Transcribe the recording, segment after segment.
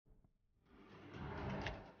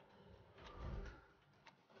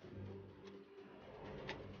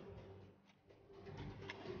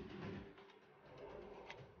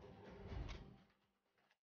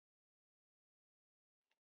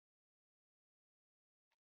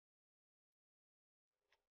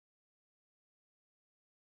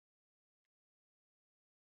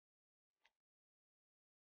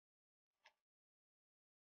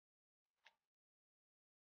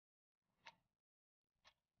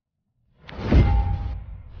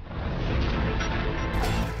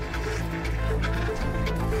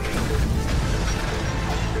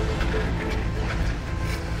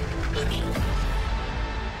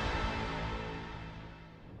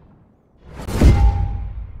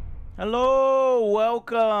Hello,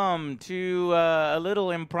 welcome to a little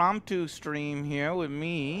impromptu stream here with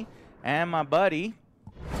me and my buddy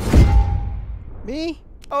Me?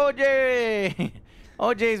 OJ.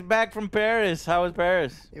 OJ's back from Paris. How was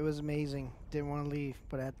Paris? It was amazing. Didn't want to leave,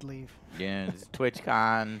 but I had to leave. Yeah, it's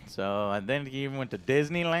TwitchCon. So and then he even went to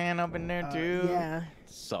Disneyland up in there too. Yeah.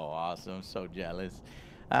 So awesome. So jealous.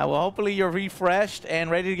 Well, hopefully you're refreshed and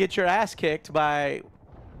ready to get your ass kicked by.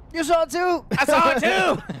 You saw it too? I saw it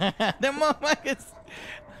too. Them motherfuckers.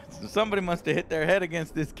 Somebody must have hit their head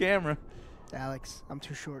against this camera. Alex, I'm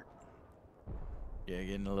too short. Yeah,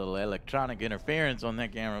 getting a little electronic interference on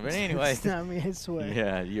that camera. But anyway. It's not me, I swear.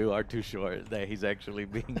 Yeah, you are too short. That he's actually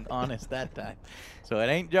being honest that time. So it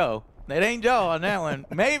ain't Joe. It ain't Joe on that one.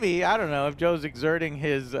 Maybe, I don't know, if Joe's exerting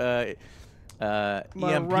his My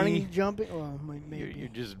EMP. running, jumping. Oh, maybe. You're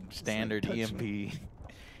just standard touch EMP.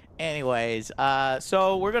 Anyways,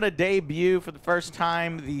 so we're going to debut for the first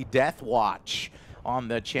time the Deathwatch on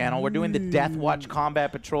the channel. We're doing the Deathwatch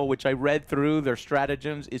Combat Patrol, which I read through. Their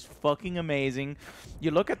stratagems is fucking amazing.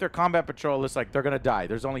 You look at their combat patrol, it's like they're going to die.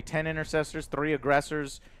 There's only 10 intercessors, 3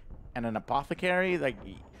 aggressors, and an apothecary. Like,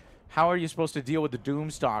 how are you supposed to deal with the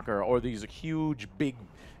Doomstalker or these huge, big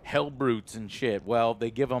hell brutes and shit? Well,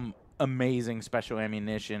 they give them amazing special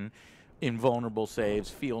ammunition, invulnerable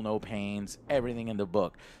saves, feel no pains, everything in the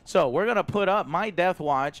book. So we're going to put up my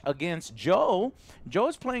Deathwatch against Joe.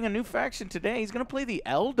 Joe's playing a new faction today. He's going to play the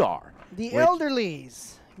Eldar. The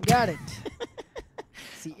Elderlies. Got it.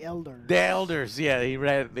 It's the Elders. The Elders. Yeah, he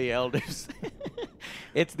read the Elders.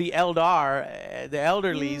 It's the Eldar, the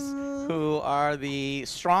Elderlies, who are the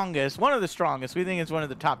strongest, one of the strongest. We think it's one of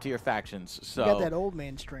the top tier factions. So Got that old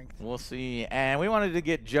man strength. we'll see. And we wanted to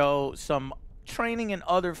get Joe some training in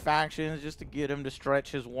other factions just to get him to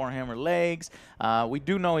stretch his Warhammer legs. We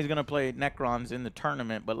do know he's going to play Necrons in the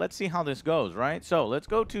tournament, but let's see how this goes, right? So let's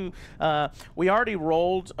go to, we already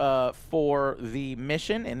rolled for the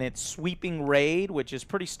mission, and it's sweeping raid, which is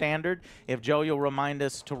pretty standard. If Joe, you'll remind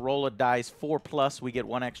us to roll a dice 4+, we get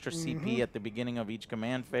 1 extra CP at the beginning of each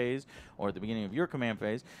command phase, or at the beginning of your command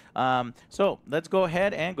phase. So let's go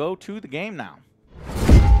ahead and go to the game now.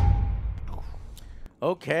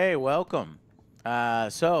 Okay, welcome.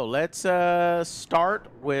 So let's start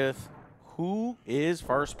with who is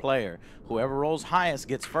first player. Whoever rolls highest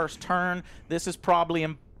gets first turn. This is probably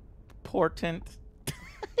important.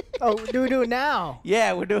 Oh, do we do it now?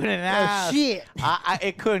 Yeah, we're doing it now. Oh, shit.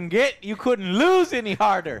 You couldn't lose any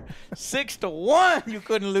harder. 6-1, you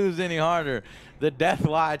couldn't lose any harder. The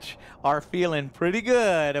Deathwatch are feeling pretty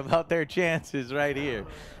good about their chances right here.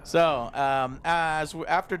 So,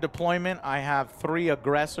 after deployment, I have 3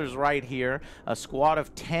 aggressors right here, a squad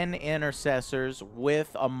of 10 intercessors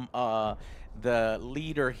with the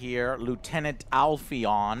leader here, Lieutenant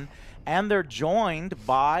Alpheon, and they're joined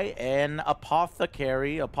by an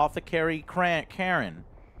apothecary, Karen.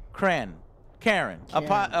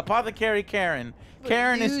 Apothecary Karen.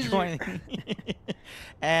 Karen is joining.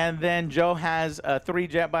 And then Joe has 3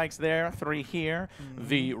 jet bikes there, 3 here.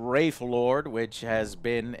 The Wraith Lord, which has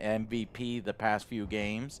been MVP the past few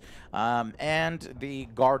games, and the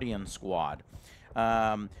Guardian Squad.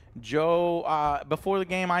 Joe, before the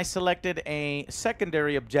game, I selected a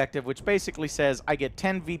secondary objective, which basically says I get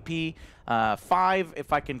 10 VP, 5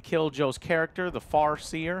 if I can kill Joe's character, the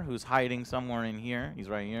Farseer, who's hiding somewhere in here. He's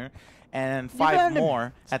right here. And 5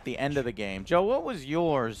 more at the end of the game. Joe, what was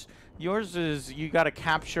yours? Yours is you got to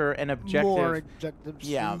capture an objective. More objectives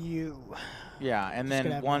than you. Yeah, and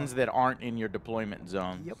then ones that aren't in your deployment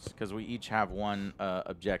zone. Yep. Because we each have 1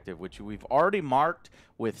 objective, which we've already marked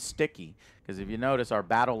with sticky. Because if you notice, our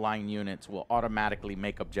battle line units will automatically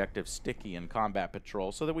make objectives sticky in combat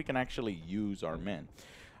patrol so that we can actually use our men.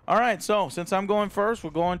 All right, so since I'm going first, we're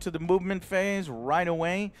going to the movement phase right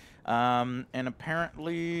away. And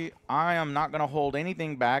apparently, I am not going to hold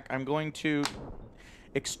anything back. I'm going to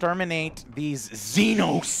exterminate these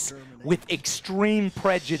Xenos with extreme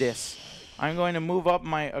prejudice. I'm going to move up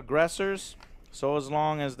my aggressors, so as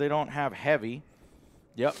long as they don't have heavy.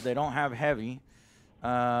 Yep, they don't have heavy. So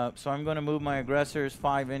I'm going to move my aggressors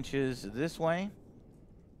 5 inches this way.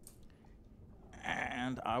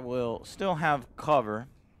 And I will still have cover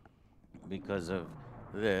because of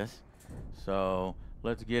this. So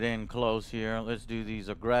let's get in close here. Let's do these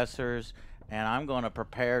aggressors. And I'm going to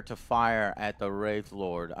prepare to fire at the Wraith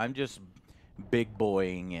Lord. I'm just big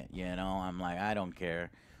boying it, you know. I'm like, I don't care.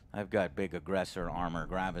 I've got big aggressor armor,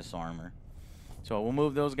 Gravis armor. So we'll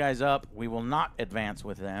move those guys up. We will not advance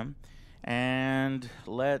with them. And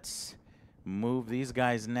let's move these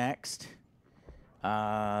guys next.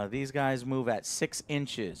 These guys move at 6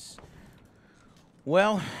 inches.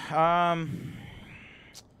 Well,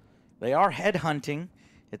 They are head hunting.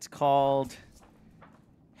 It's called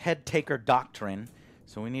Head Taker Doctrine.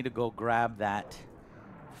 So we need to go grab that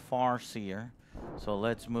Farseer. So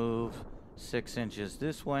let's move 6 inches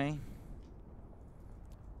this way.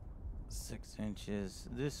 6 inches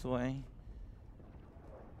this way.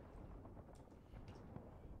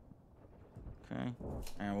 Okay.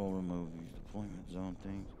 And we'll remove these deployment zone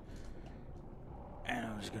things. And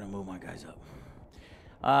I'm just going to move my guys up.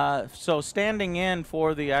 So standing in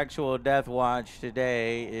for the actual Deathwatch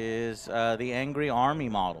today is the Angry Army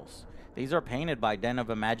models. These are painted by Den of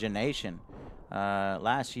Imagination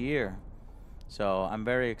last year. So I'm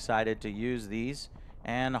very excited to use these.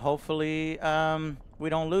 And hopefully we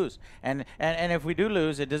don't lose. And if we do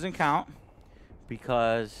lose, it doesn't count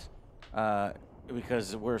because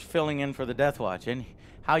we're filling in for the Deathwatch. And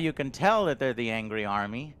how you can tell that they're the Angry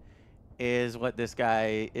Army is what this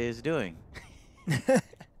guy is doing.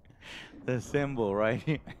 The symbol right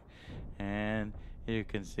here. And you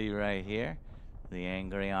can see right here the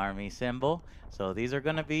Angry Army symbol. So these are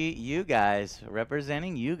going to be you guys,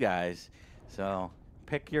 representing you guys. So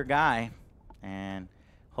pick your guy, and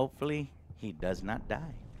hopefully he does not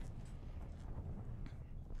die.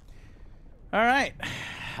 All right.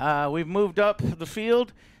 We've moved up the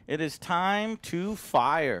field. It is time to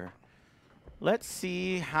fire. Let's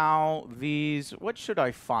see how these... What should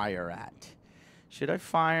I fire at? Should I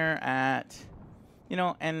fire at... You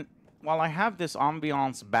know, and while I have this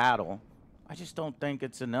ambiance battle, I just don't think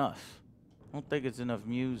it's enough. I don't think it's enough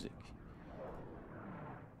music.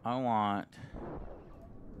 I want...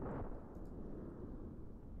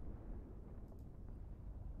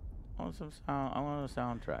 some sound. I want a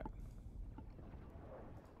soundtrack.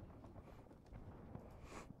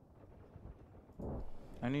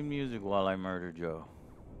 I need music while I murder Joe.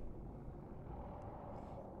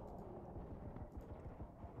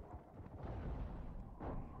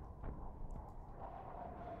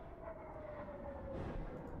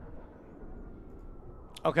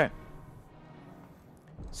 Okay.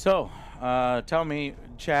 So, tell me,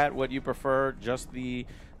 chat, what you prefer, just the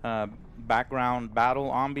background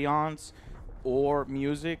battle ambiance, or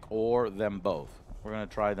music, or them both. We're going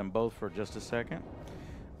to try them both for just a second.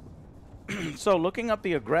 So, looking up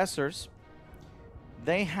the aggressors,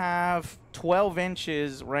 they have 12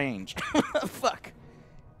 inches range. Fuck.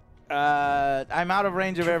 I'm out of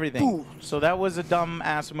range of everything. So that was a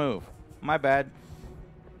dumb-ass move. My bad.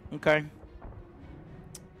 Okay.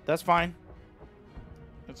 That's fine.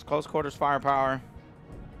 It's close quarters firepower.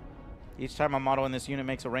 Each time a model in this unit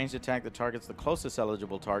makes a ranged attack that targets the closest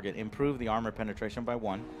eligible target, improve the armor penetration by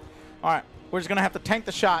 1. All right, we're just going to have to tank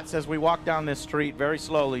the shots as we walk down this street very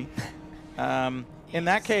slowly. In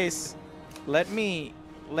that case, let me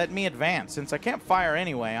advance. Since I can't fire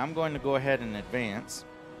anyway, I'm going to go ahead and advance.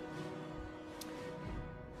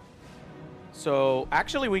 So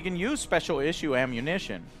actually, we can use special issue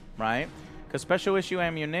ammunition, right? Because special issue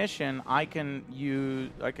ammunition, I can use.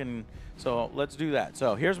 So let's do that.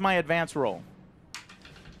 So here's my advance roll.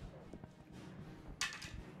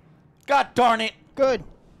 God darn it! Good.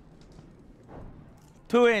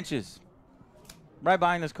 2 inches. Right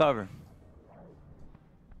behind this cover.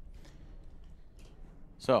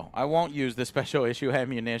 So I won't use the special issue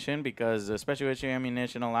ammunition because the special issue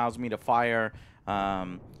ammunition allows me to fire.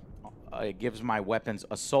 It gives my weapons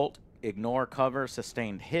assault, ignore, cover,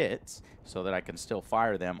 sustained hits so that I can still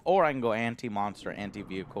fire them. Or I can go anti-monster,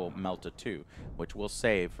 anti-vehicle, melta 2, which will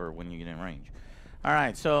save for when you get in range. All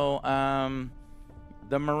right, so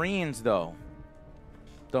the Marines, though.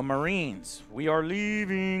 The Marines. We are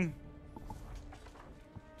leaving.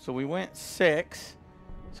 So we went 6.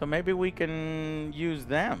 So maybe we can use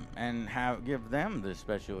them and give them the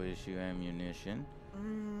special issue ammunition.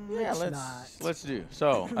 Yeah, let's do.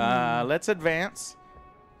 So let's advance.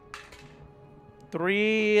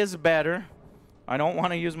 3 is better. I don't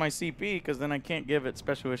want to use my CP because then I can't give it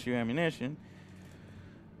special issue ammunition.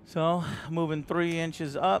 So moving 3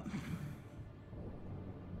 inches up.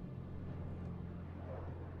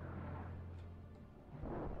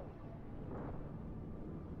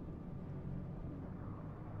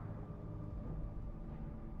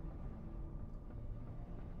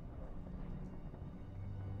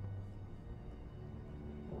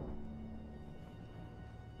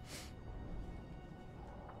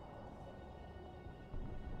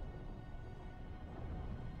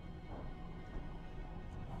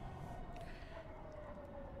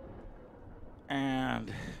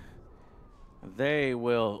 And they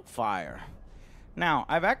will fire. Now,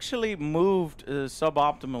 I've actually moved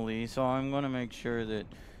suboptimally, so I'm going to make sure that,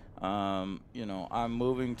 you know, I'm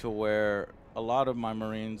moving to where a lot of my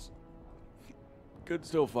Marines could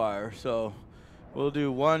still fire. So We'll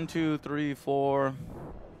do 1, 2, 3, 4,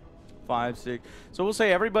 5, 6. So we'll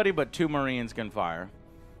say everybody but 2 Marines can fire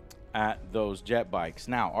at those jet bikes.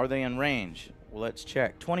 Now, are they in range? Well, let's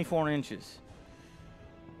check. 24 inches.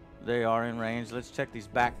 They are in range. Let's check these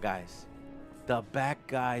back guys. The back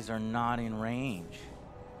guys are not in range.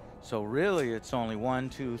 So really, it's only 1,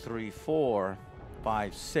 2, 3, 4,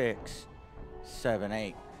 5, 6, 7,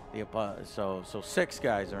 8. So 6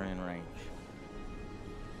 guys are in range.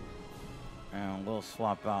 And we'll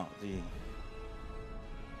swap out the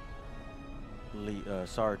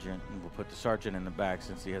sergeant, and we'll put the sergeant in the back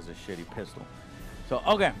since he has a shitty pistol. So,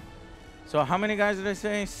 okay. So how many guys did I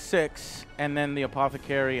say? 6, and then the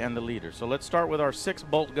apothecary and the leader. So let's start with our 6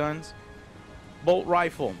 bolt guns. Bolt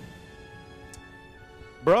rifle.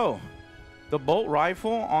 Bro, the bolt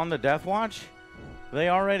rifle on the Deathwatch, they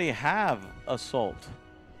already have assault.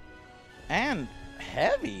 And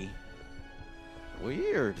heavy.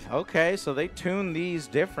 Weird. Okay, so they tune these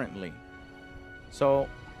differently. So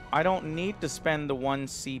I don't need to spend the 1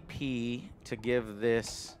 CP to give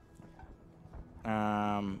this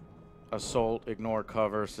assault, ignore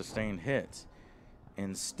cover, sustained hits.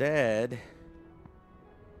 Instead,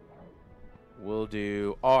 we'll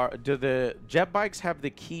do... do the jet bikes have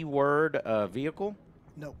the keyword vehicle?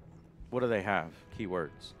 Nope. What do they have?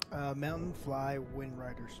 Keywords. Mountain, fly, wind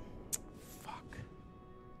riders. Fuck.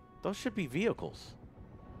 Those should be vehicles.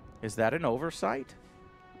 Is that an oversight?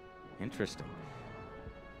 Interesting.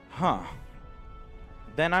 Huh.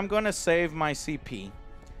 Then I'm going to save my CP.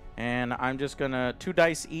 And I'm just going to 2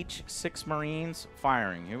 dice each, 6 Marines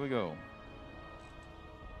firing. Here we go.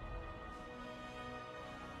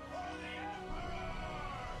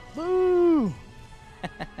 Boo!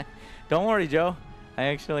 Don't worry, Joe. I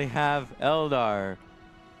actually have Eldar.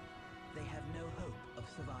 They have no hope of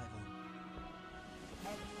survival.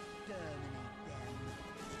 Exterminate them.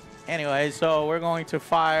 Anyway, so we're going to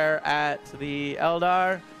fire at the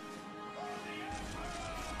Eldar.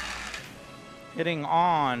 Hitting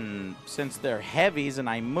on, since they're heavies and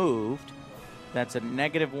I moved, that's a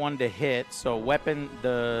 -1 to hit. So weapon,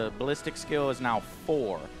 the ballistic skill is now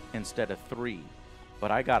 4 instead of 3. But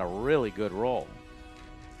I got a really good roll.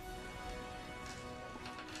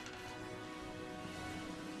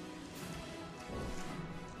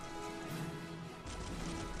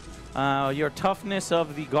 Your toughness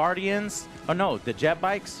of the Guardians. Oh, no, the jet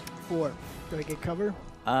bikes. 4. Do I get cover?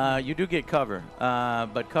 You do get cover,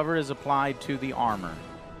 but cover is applied to the armor.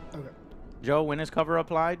 Okay. Joe, when is cover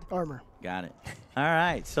applied? Armor. Got it. All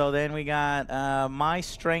right, so then we got my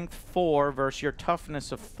strength 4 versus your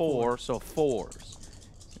toughness of 4, so 4s.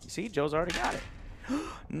 See, Joe's already got it.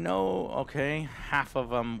 No, okay, half of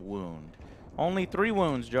them wound. Only 3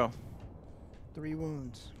 wounds, Joe. 3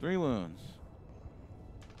 wounds. 3 wounds.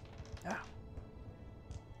 Ah.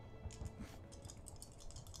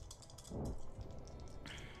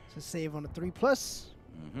 So save on a 3+.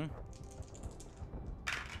 Mm-hmm.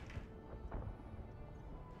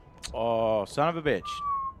 Oh, son of a bitch.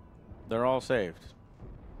 They're all saved.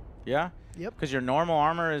 Yeah? Yep. Because your normal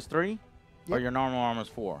armor is 3? Or Yep. your normal armor is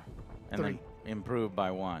 4? And 3. then improved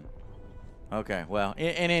by 1. Okay, well,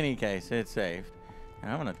 in any case, it's saved.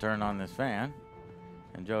 And I'm going to turn on this fan.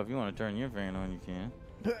 And Joe, if you want to turn your fan on, you can.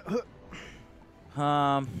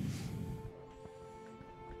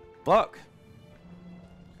 Fuck.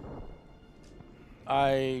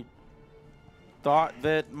 I thought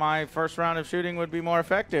that my first round of shooting would be more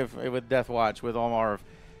effective with Deathwatch with all our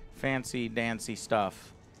fancy dancy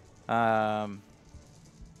stuff. I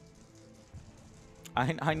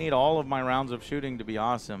need all of my rounds of shooting to be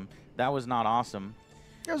awesome. That was not awesome.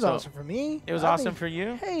 It was So, awesome for me. It was I awesome mean, for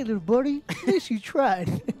you? Hey, little buddy. At least you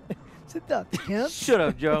tried. Sit down, champ. Shut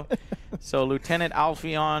up, Joe. So Lieutenant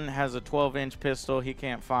Alpheon has a 12-inch pistol. He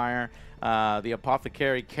can't fire. The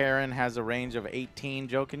Apothecary Karen has a range of 18.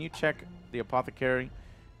 Joe, can you check the Apothecary?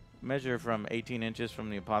 Measure from 18 inches from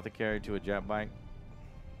the Apothecary to a jet bike.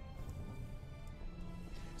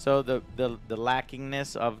 So the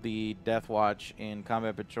lackingness of the Deathwatch in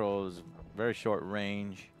combat patrol is very short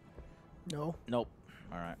range. No. Nope.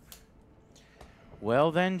 All right.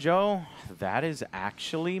 Well then, Joe, that is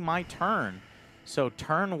actually my turn. So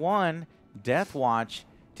turn 1, Deathwatch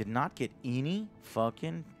did not get any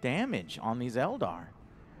fucking damage on these Eldar.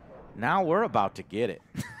 Now we're about to get it.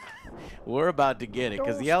 We're about to get it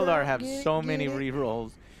because the Eldar have so many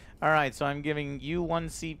rerolls. All right, so I'm giving you 1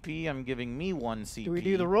 CP. I'm giving me 1 CP. Do we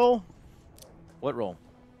do the roll? What roll?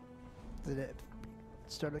 Did it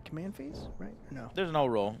start a command phase, right? Or no. There's no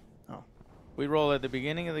roll. Oh. We roll at the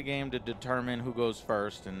beginning of the game to determine who goes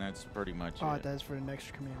first, and that's pretty much Oh, it. that's for an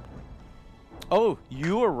extra command point. Oh,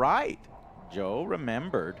 you were right. Joe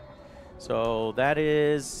remembered. So that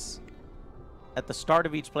is at the start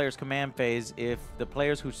of each player's command phase. If the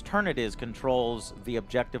players whose turn it is controls the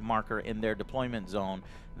objective marker in their deployment zone,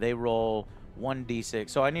 they roll 1d6.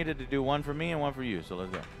 So I needed to do one for me and one for you. So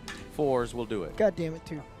let's go. 4s will do it. God damn it,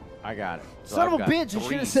 too. I got it. So Son I've of a got bitch, you should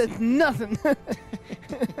 3. have said nothing. All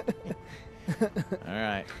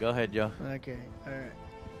right, go ahead, Joe. Okay, alright.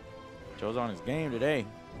 Joe's on his game today.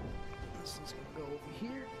 This is going to go over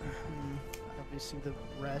here. Obviously, the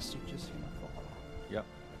rest are just going to fall. Yep.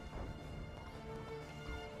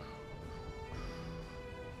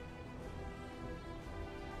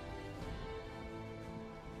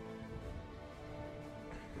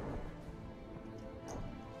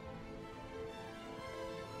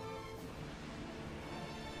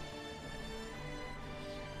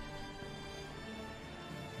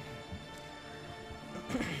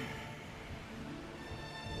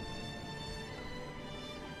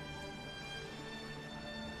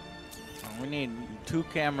 We need 2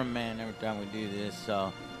 cameramen every time we do this,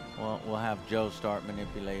 so we'll have Joe start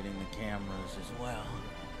manipulating the cameras as well.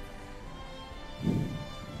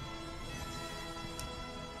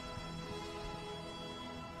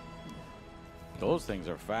 Those things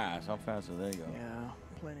are fast. How fast do they go? Yeah,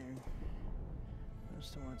 plenty. I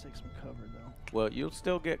still want to take some cover, though. Well, you'll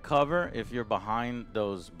still get cover if you're behind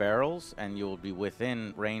those barrels, and you'll be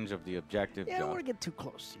within range of the objective, Yeah, I Joe. don't want to get too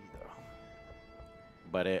close to you, though.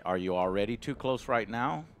 But are you already too close right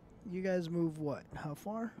now? You guys move what? How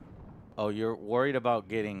far? Oh, you're worried about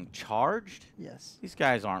getting charged? Yes. These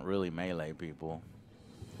guys aren't really melee people.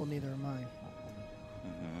 Well, neither am I.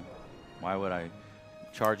 Why would I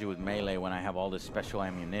charge you with melee when I have all this special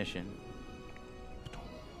ammunition?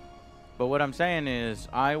 But what I'm saying is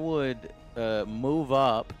I would move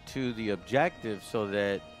up to the objective so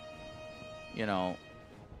that, you know,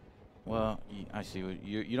 well, I see.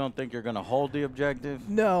 You don't think you're going to hold the objective?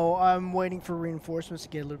 No, I'm waiting for reinforcements to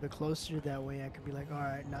get a little bit closer. That way I could be like, all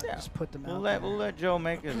right, now just put them out there. We'll let Joe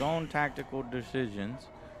make his own tactical decisions.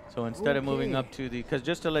 So instead of moving up to the, because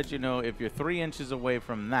just to let you know, if you're 3 inches away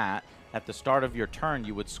from that, at the start of your turn,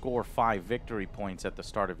 you would score 5 victory points at the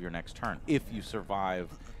start of your next turn if you survive,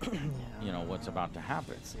 you know, what's about to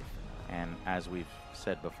happen. And as we've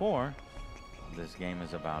said before, this game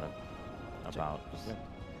is about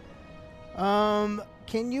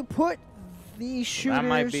can you put these shooters? That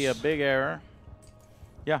might be a big error.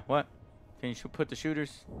 Yeah, what? Can you put the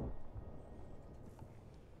shooters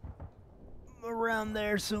around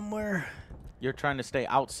there somewhere? You're trying to stay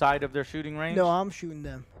outside of their shooting range? No, I'm shooting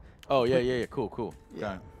them. Oh, yeah. Cool.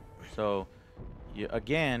 Yeah. Okay. So,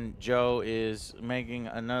 again, Joe is making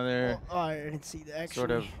another I didn't see that, actually.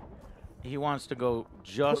 sort of, he wants to go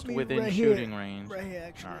just me within right shooting here. range. Right here,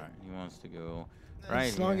 actually. All right, he wants to go right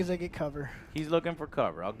As long here. as I get cover. He's looking for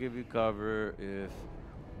cover. I'll give you cover if,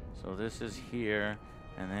 so this is here,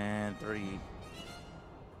 and then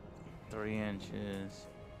 3 inches.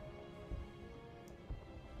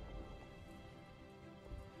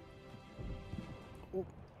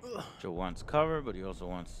 Joe wants cover, but he also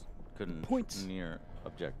wants Points. near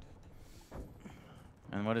objective.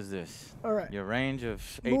 And what is this? All right. Your range of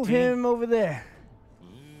 18? Move him over there.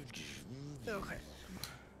 Okay.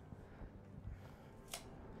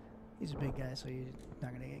 He's a big guy, so he's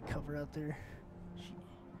not gonna get cover out there.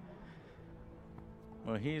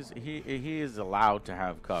 Well, he is allowed to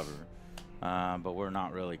have cover, but we're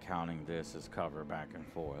not really counting this as cover back and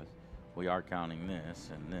forth. We are counting this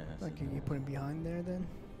and this. Like, can you put him behind there then?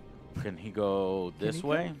 Can he go this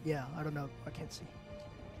way? Yeah, I don't know. I can't see.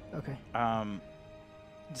 Okay.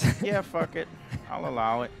 Yeah, fuck it. I'll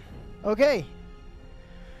allow it. Okay.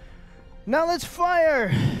 Now let's fire.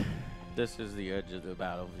 This is the edge of the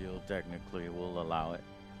battlefield. Technically, we'll allow it.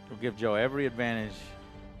 We'll give Joe every advantage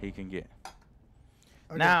he can get.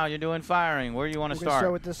 Okay. Now you're doing firing. Where do you want to We're gonna start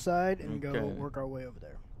start? with this side and Okay. go work our way over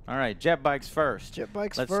there. All right, jet bikes first. Jet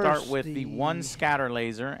bikes Let's first. start with the 1 scatter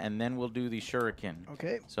laser, and then we'll do the shuriken.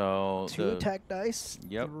 Okay. So 2 attack dice.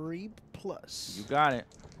 Yep. 3 plus. You got it.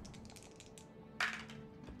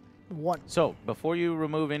 1. So before you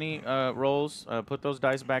remove any rolls, put those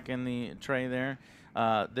dice back in the tray there.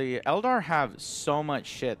 The Eldar have so much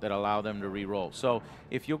shit that allow them to re-roll. So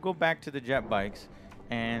if you'll go back to the jet bikes,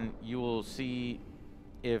 and you will see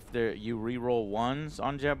if you re-roll 1s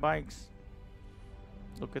on jet bikes.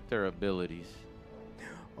 Look at their abilities.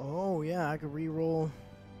 Oh yeah, I could re-roll.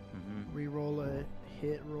 Re-roll a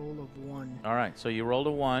hit roll of 1. All right, so you rolled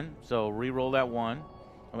a 1, so re-roll that 1.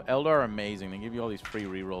 Eldar are amazing. They give you all these free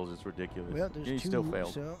re-rolls. It's ridiculous. Well, there's you 2. still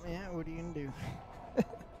failed. So yeah, what are you gonna do?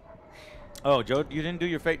 Oh, Joe, you didn't do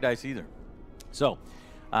your fate dice either. So,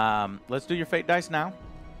 let's do your fate dice now.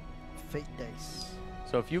 Fate dice.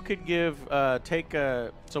 So if you could give, take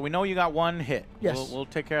a, so we know you got one hit. Yes. We'll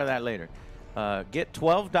take care of that later. Get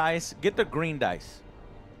 12 dice. Get the green dice.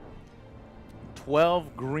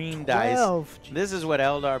 12 green dice. 12. This is what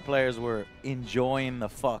Eldar players were enjoying the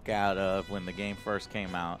fuck out of when the game first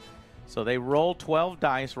came out. So they roll 12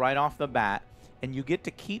 dice right off the bat, and you get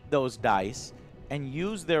to keep those dice and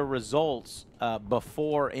use their results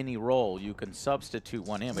before any roll. You can substitute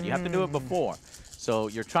one in, but you have to do it before. So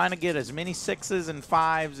you're trying to get as many 6s and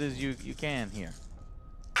 5s as you can here.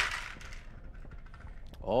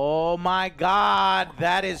 Oh my God,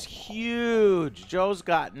 that is huge. Joe's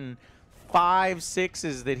gotten 5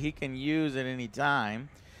 6s that he can use at any time.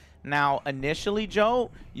 Now, initially,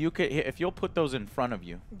 Joe, you could, if you'll put those in front of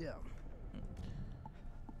you. Yeah.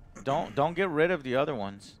 Don't get rid of the other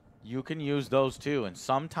ones. You can use those too, and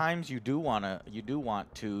sometimes you do want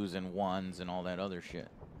 2s and 1s and all that other shit.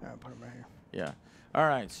 I'll put them right here. Yeah. All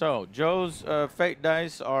right. So Joe's fate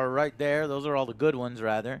dice are right there. Those are all the good ones,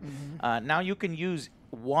 rather. Now you can use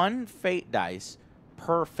 1 fate dice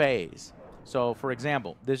per phase. So, for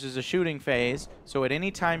example, this is a shooting phase. So at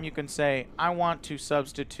any time you can say, I want to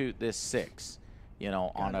substitute this 6, you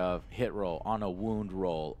know, on a hit roll, on a wound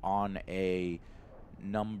roll, on a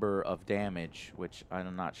number of damage, which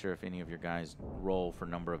I'm not sure if any of your guys roll for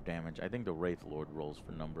number of damage. I think the Wraith Lord rolls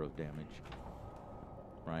for number of damage,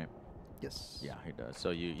 right? Yes. Yeah, he does. So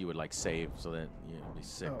you would like save so that it'd be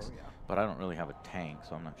 6. Oh, yeah. But I don't really have a tank,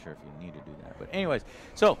 so I'm not sure if you need to do that. But anyways,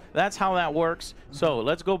 so that's how that works. So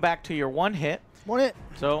let's go back to your 1 hit. 1 hit.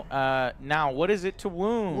 So now, what is it to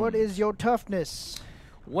wound? What is your toughness?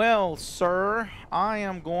 Well, sir, I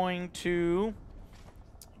am going to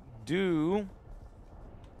do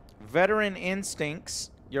Veteran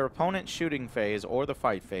Instincts, your opponent's shooting phase or the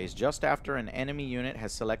fight phase, just after an enemy unit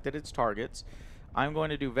has selected its targets. I'm going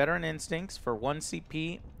to do Veteran Instincts for 1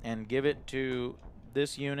 CP and give it to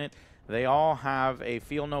this unit. They all have a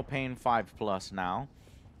Feel No Pain 5+ now.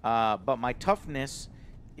 But my toughness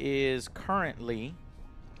is currently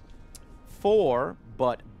 4,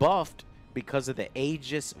 but buffed because of the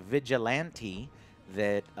Aegis Vigilante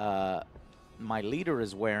that my leader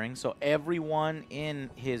is wearing. So everyone in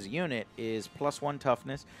his unit is +1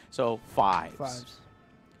 toughness, so 5s. 5s.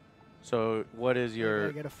 So what is your...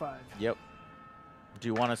 I get a 5. Yep. Do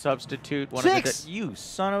you want to substitute one 6. of the... You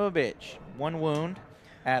son of a bitch. 1 wound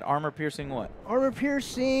at armor piercing what? Armor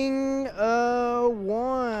piercing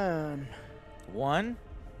 1. 1?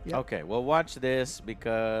 Yep. Okay, well watch this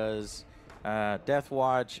because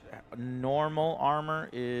Deathwatch normal armor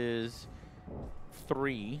is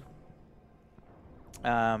 3.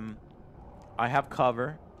 I have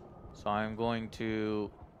cover, so I'm going to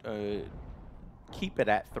keep it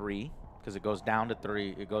at 3 because it goes down to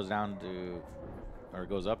 3. It goes down to, or it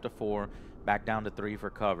goes up to 4, back down to 3 for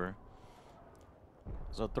cover.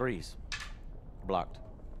 So 3s blocked.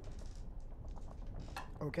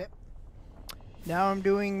 Okay. Now I'm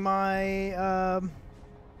doing my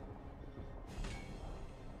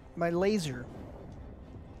my laser.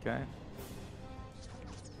 Okay.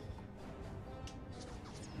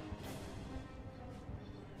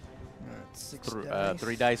 That's 6 dice.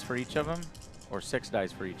 3 dice for each of them, or 6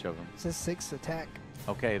 dice for each of them? It says 6 attack.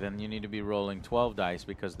 Okay, then you need to be rolling 12 dice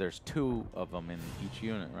because there's 2 of them in each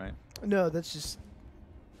unit, right? No, that's just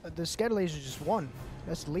the scatter laser is just 1.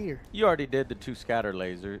 That's the leader. You already did the 2 scatter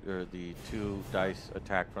laser, or the 2 dice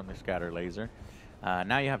attack from the scatter laser.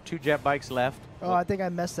 Now you have 2 jet bikes left. Oh, I think I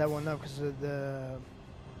messed that one up because the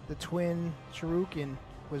twin shuriken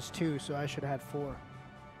was 2, so I should have had 4,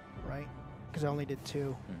 right? Because I only did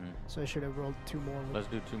 2, so I should have rolled 2 more. Let's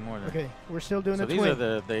do 2 more then. Okay, we're still doing So the these twin.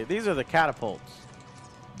 are these are the catapults.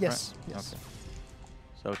 Yes. Right? Yes. Okay.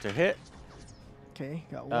 So to hit, Okay,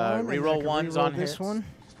 got 1. and then I reroll can 1s reroll on this hits. one.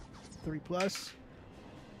 3+.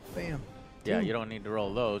 Bam. yeah, 2. you don't need to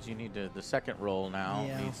roll those. You need to, the second roll now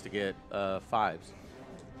Yeah. needs to get 5s.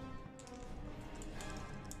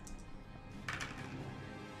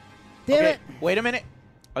 Damn Okay, it! wait a minute.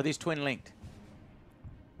 Are these twin linked?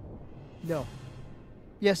 No.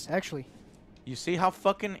 Yes, actually. You see how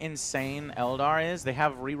fucking insane Eldar is? They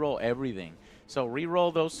have reroll everything. So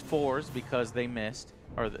reroll those 4s because they missed,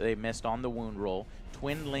 or they missed on the wound roll.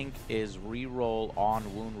 Twin link is reroll on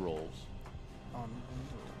wound rolls.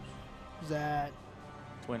 Is that...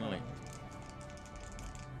 Twin link.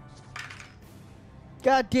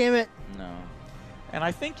 God damn it! No. And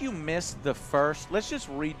I think you missed the first. Let's just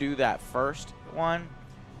redo that first one.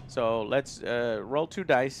 So let's roll 2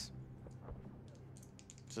 dice.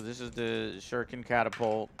 So this is the shuriken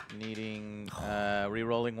catapult needing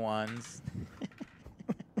re-rolling 1s.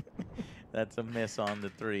 That's a miss on the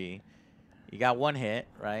 3. You got one hit,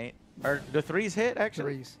 right? Or the 3s hit,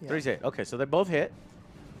 actually? Threes, yeah. 3s hit. Okay, so they both hit.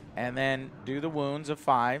 And then do the wounds of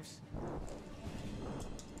 5s.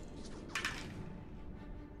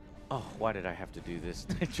 Oh, why did I have to do this?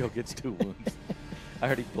 Joe gets 2 wounds. I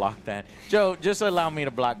already blocked that. Joe, just allow me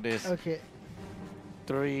to block this. Okay.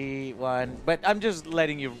 3, 1. But I'm just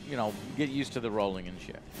letting you, get used to the rolling and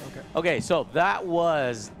shit. Okay. Okay, so that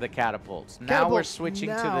was the catapults. Now we're switching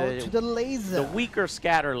to the laser. the weaker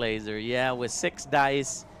scatter laser. Yeah, with 6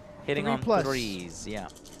 dice hitting 3 on plus. 3s. Yeah.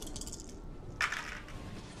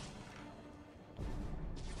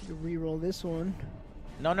 You re-roll this one.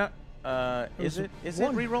 No. Is it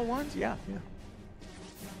one? reroll ones? Yeah. Yeah.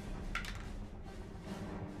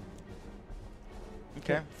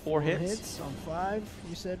 Okay. 4 hits. on 5.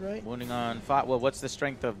 You said right. Wounding on 5. Well, what's the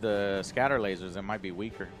strength of the scatter lasers? It might be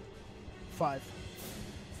weaker. 5.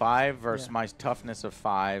 5 versus Yeah. my toughness of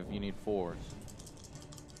 5. You need 4s.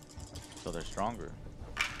 So they're stronger.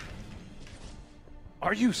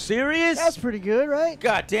 Are you serious? That's pretty good, right?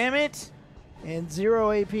 God damn it! And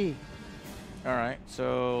 0 AP. All right,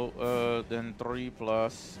 so then 3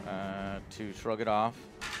 plus to shrug it off.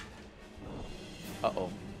 Uh-oh.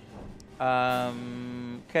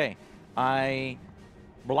 Okay, I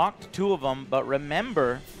blocked 2 of them, but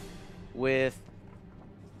remember, with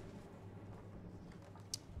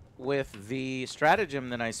the stratagem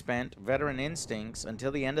that I spent, Veteran Instincts,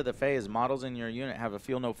 until the end of the phase, models in your unit have a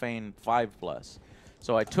Feel No Pain 5+.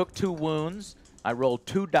 So I took 2 wounds, I rolled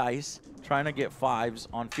 2 dice, trying to get 5s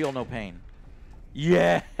on Feel No Pain.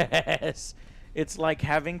 Yes! It's like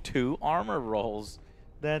having 2 armor rolls.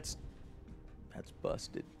 That's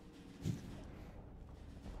busted.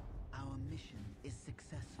 Our mission is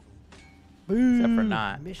successful. Boom. Except for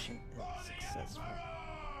not. Mission is successful.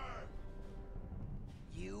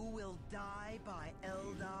 You will die by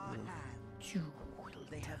Eldar hand.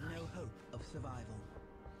 They have no hope of survival.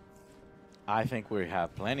 I think we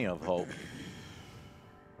have plenty of hope.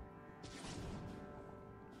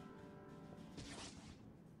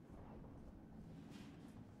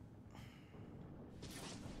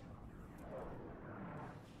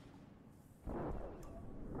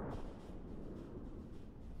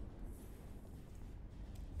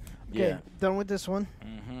 Okay, Yeah. done with this one.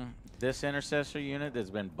 Mm-hmm. This intercessor unit that's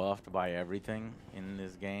been buffed by everything in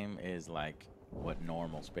this game is like what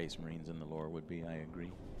normal Space Marines in the lore would be. I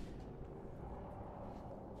agree.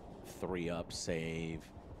 3 up save,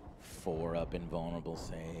 4 up invulnerable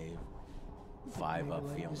save, 5 Maybe up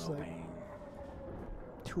like feel just no like pain.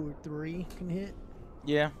 2 or 3 can hit.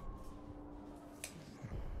 Yeah.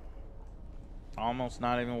 Almost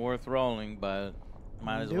not even worth rolling, but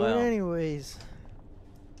might as Do well. it anyways.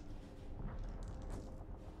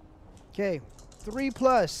 Okay, 3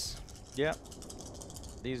 plus. Yep.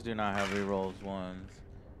 These do not have rerolls ones.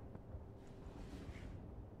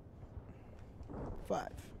 5.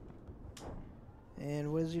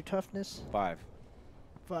 And what is your toughness? 5.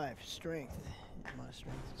 5. Strength. My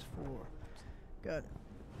strength is 4. Got it.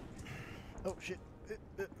 Oh shit. If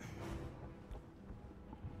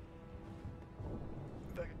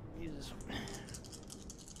I could use this one.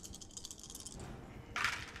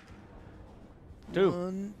 2.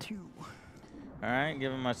 1, 2. All right,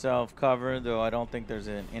 giving myself cover, though I don't think there's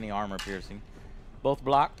any armor piercing. Both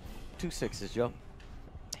blocked. 2 6s, Joe.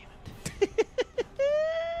 Damn it.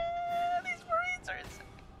 These Marines are insane.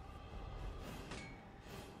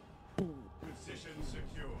 Position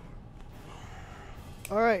secure.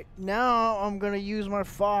 Alright, now I'm gonna use my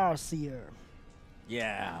Farseer.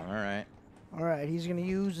 Yeah, all right. Alright, he's gonna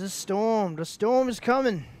use the storm. The storm is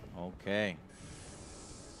coming. Okay.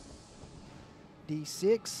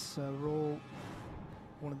 D6. Roll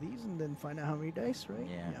one of these and then find out how many dice, right?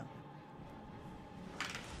 Yeah.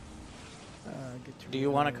 Get to Do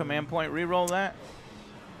you want a roll- command point reroll that?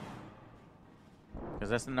 Because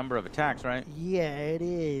that's the number of attacks, right? Yeah, it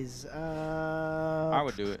is. I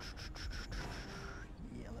would do it.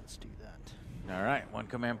 Yeah, let's do that. All right, 1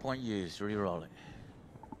 command point used. Reroll it.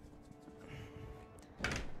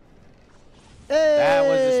 That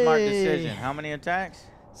was a smart decision. Hey! How many attacks?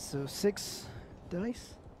 So 6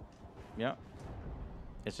 dice? Yep.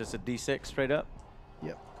 It's just a D6 straight up?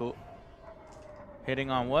 Yep. Cool. Hitting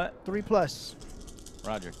on what? 3 plus.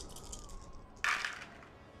 Roger. 1,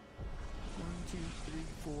 2, 3,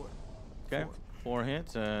 4. Okay. 4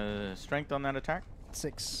 hits. Strength on that attack?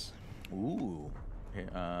 6. Ooh.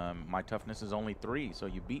 My toughness is only 3, so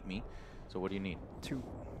you beat me. So what do you need? 2.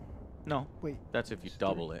 No. Wait. That's if you It's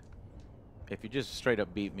double it. If you just straight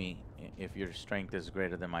up beat me, if your strength is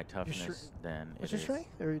greater than my str- toughness, then What's it your is. strength?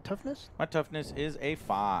 Or your toughness? My toughness is a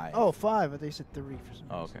 5. Oh, 5. I thought you said 3 for some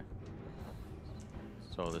Oh, reason. okay.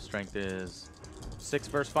 So the strength is 6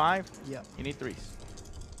 versus 5. Yep. You need 3s.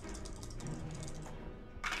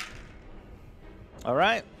 All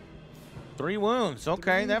right. 3 wounds.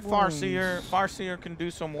 Okay, 3 that wounds. Farseer can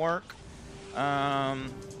do some work.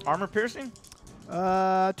 Armor piercing?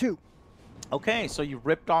 2. Okay, so you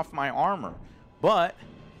ripped off my armor. But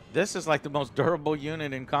this is like the most durable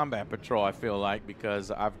unit in Combat Patrol, I feel like,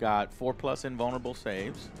 because I've got 4+ invulnerable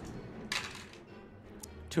saves.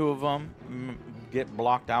 2 of them get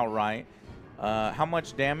blocked outright. How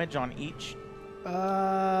much damage on each?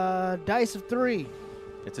 Dice of 3.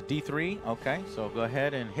 It's a D3. Okay, so go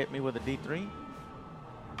ahead and hit me with a D3.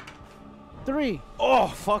 3. Oh,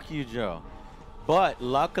 fuck you, Joe. But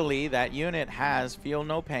luckily, that unit has Feel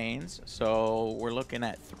No Pains, so we're looking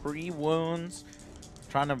at 3 wounds,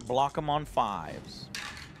 trying to block them on 5s.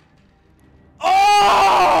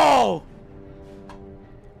 Oh!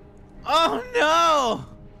 Oh, no!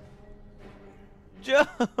 Joe!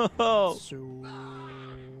 So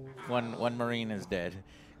One Marine is dead.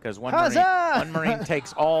 Because one Huzzah! Marine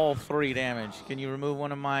takes all 3 damage. Can you remove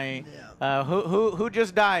one of my... who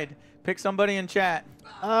just died? Pick somebody in chat.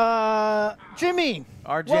 Jimmy.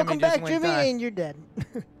 Our Jimmy Welcome just back, went Jimmy, die. and you're dead.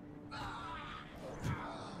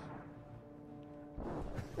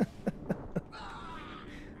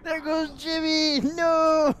 There goes Jimmy.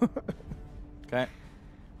 No. Okay.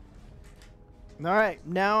 All right,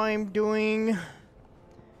 now I'm doing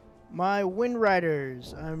my Wind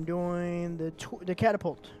Riders. I'm doing the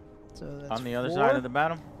catapult. So that's On the other 4. side of the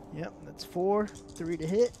battle? Yep, that's 4. 3 to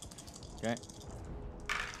hit. Okay.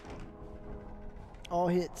 All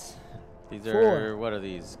hits. These 4. are, what are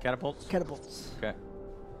these? Catapults? Catapults. Okay.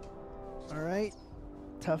 All right.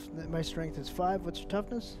 Tough. My strength is 5. What's your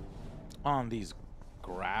toughness? On these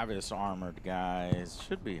Gravis armored guys,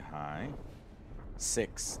 should be high.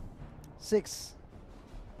 6. 6.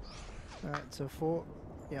 All right, so 4.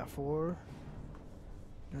 Yeah, 4.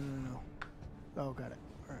 No. Oh, got it.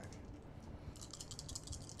 All right.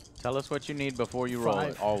 Tell us what you need before you roll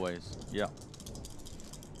it, 5. always. Yeah.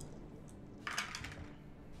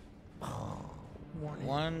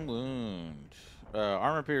 1 wound.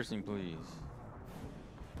 Armor piercing, please.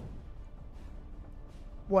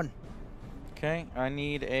 1. Okay, I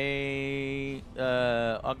need a...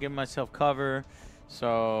 I'll give myself cover,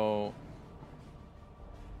 so...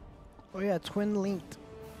 Oh yeah, twin linked.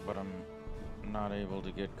 But I'm not able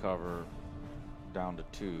to get cover down to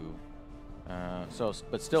 2.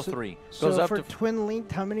 But still 3. Goes So up for to... twin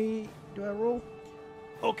linked, how many do I roll?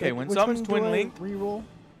 Okay, Like, when which something's one do twin I linked... Reroll.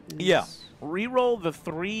 Yeah. Is- Reroll the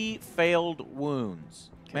 3 failed wounds.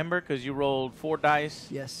 Remember, because you rolled 4 dice,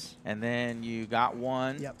 Yes. and then you got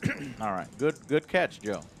 1. Yep. All right, good catch,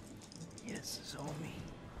 Joe. Yes, it's all me.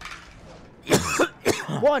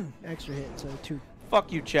 1 extra hit, so 2.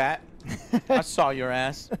 Fuck you, chat. I saw your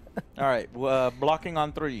ass. All right, blocking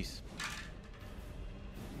on 3s.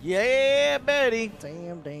 Yeah, Betty.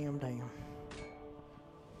 Damn.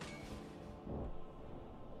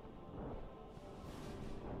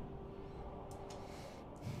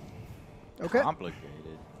 Okay.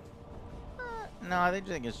 Complicated. No, I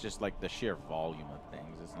think it's just like the sheer volume of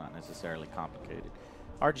things. It's not necessarily complicated.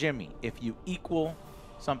 Our Jimmy, if you equal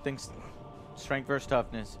something's strength versus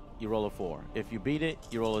toughness, you roll a 4. If you beat it,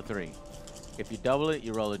 you roll a 3. If you double it,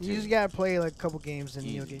 you roll a 2. You just gotta play like a couple games and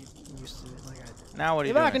you'll Easy. get used to it. Like I did. Now what are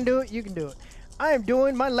you If doing? I can do it, you can do it. I am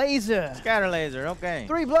doing my laser. Scatter laser, okay.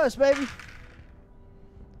 3+, baby.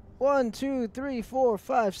 1, 2, 3, 4,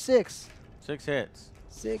 5, 6. 6 hits.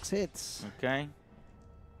 6 hits. Okay.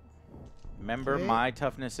 Remember, Okay. my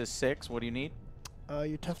toughness is 6. What do you need?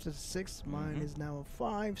 Your toughness is 6. Mine is now a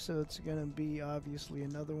 5, so it's gonna be obviously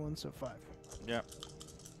another one, so 5. Yep.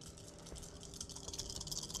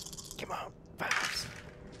 Come on, 5s.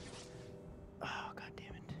 Oh, god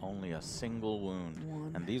damn it. Only a single wound.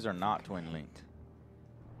 1. And these are not twin linked.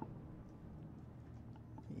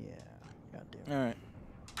 Yeah, god damn All right.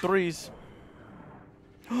 3s.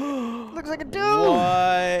 it. Looks like a dude.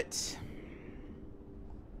 What?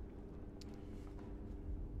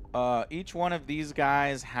 Each one of these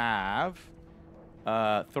guys have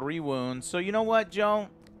 3 wounds. So you know what, Joe?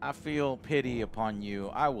 I feel pity upon you.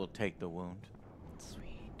 I will take the wound.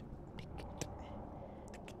 Sweet.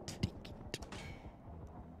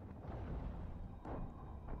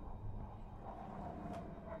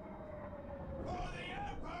 For the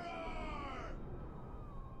Emperor!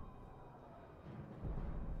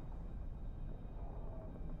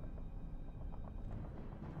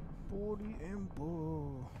 For the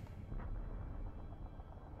Emperor.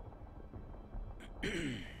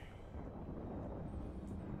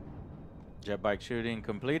 Jet bike shooting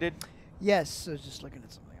completed. Yes, I was just looking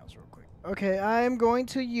at something else real quick. Okay, I'm going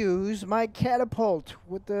to use my catapult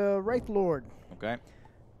with the Wraith Lord. Okay.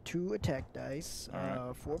 2 attack dice, All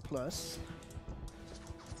right. 4 plus.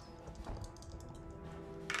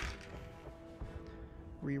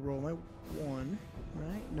 Reroll my 1,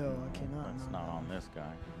 right? No, I cannot. That's no, not no, on this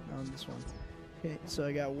guy. not on this one. Okay, so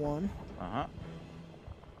I got 1. Uh-huh.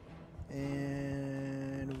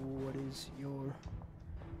 And what is your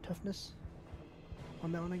toughness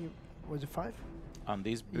on that one? Was it 5? On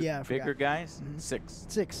these Yeah, I bigger forgot. guys, Mhm. 6.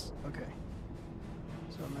 6. Okay.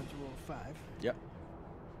 So I'm going to have to roll 5. Yep.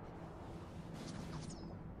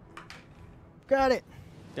 Got it.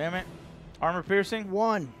 Damn it. Armor piercing?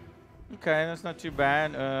 1. Okay, that's not too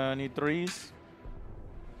bad. Need 3s.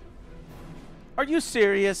 Are you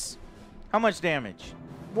serious? How much damage?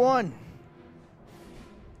 1.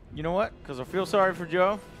 You know what? Because I feel sorry for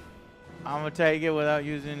Joe, I'm going to take it without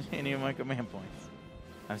using any of my command points.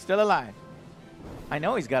 I'm still alive. I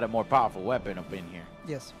know he's got a more powerful weapon up in here.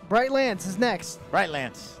 Yes. Bright Lance is next. Right,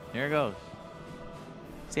 Lance. Here it goes.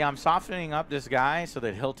 See, I'm softening up this guy so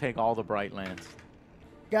that he'll take all the Bright Lance.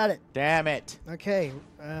 Got it. Damn it. Okay.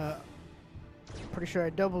 Pretty sure I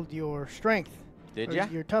doubled your strength. Did Or ya?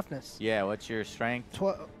 Your toughness. Yeah, what's your strength?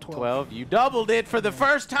 12. 12. You doubled it for the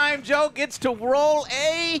first time. Joe gets to roll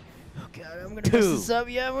a... Oh, God, I'm going to 2. mess this up.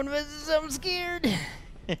 Yeah, I'm going to mess this up. I'm scared.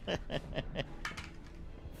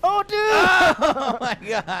 Oh, dude! Oh, my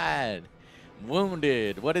God.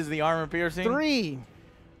 Wounded. What is the armor piercing? 3.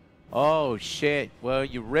 Oh, shit. Well,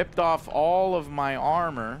 you ripped off all of my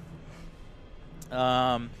armor.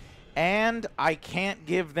 And I can't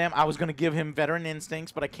give them... I was going to give him Veteran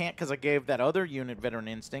Instincts, but I can't because I gave that other unit Veteran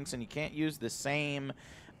Instincts, and you can't use the same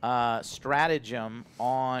stratagem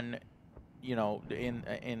on, you know,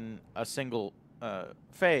 in a single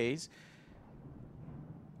phase.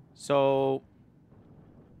 So...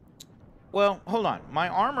 Well, hold on. My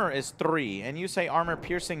armor is 3, and you say armor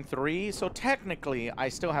piercing 3, so technically I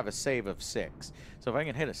still have a save of 6. So if I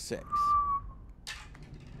can hit a 6.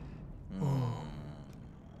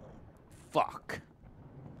 Fuck.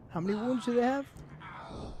 How many wounds do they have?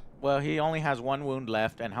 Well, he only has 1 wound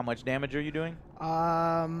left, and how much damage are you doing?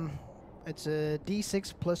 It's a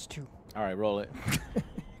D6 plus 2. All right, roll it.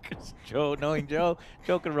 'Cause Joe, knowing Joe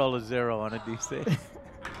can roll a 0 on a D6.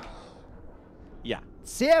 Yeah.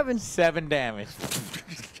 7. 7 damage.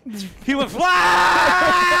 He went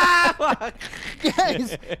fly! Fuck.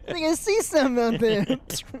 Guys, I think I see something out there.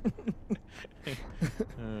 That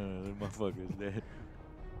motherfucker's dead.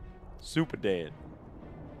 Super dead.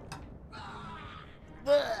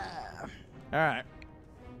 All right.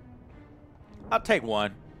 I'll take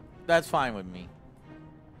 1. That's fine with me.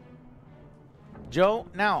 Joe,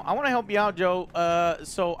 now, I want to help you out, Joe.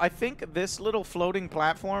 So I think this little floating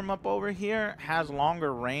platform up over here has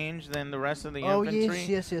longer range than the rest of the infantry.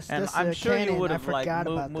 yes. And That's I'm a sure you cannon. would I have like forgot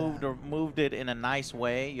about moved it in a nice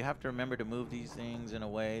way. You have to remember to move these things in a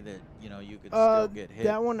way that, you know, you could still get hit.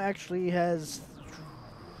 That one actually has...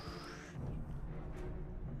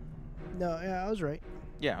 No, yeah, I was right.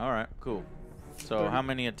 Yeah, all right, cool. So how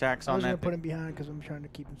many attacks I on was going that to put thing? him behind because I'm trying to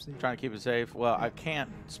keep him safe. Trying to keep it safe. Well, I can't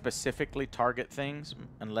specifically target things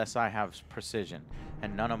unless I have precision,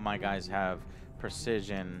 and none of my guys have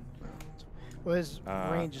precision. Well, his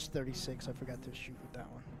range is 36. I forgot to shoot with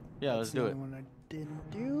that one. Yeah, That's let's do the it. only one I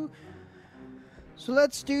didn't do. So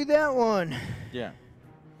let's do that one. Yeah.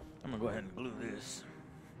 I'm gonna go ahead and glue this.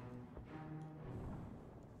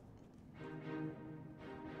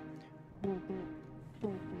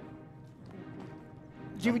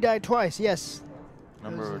 Jimmy died twice. Yes.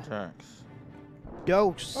 Number of Those, attacks.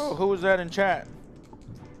 Dose. Oh, who was that in chat?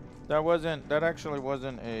 That actually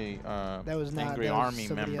wasn't a That was not- angry that was army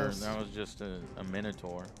somebody member. else. That was just a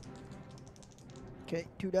minotaur. Okay,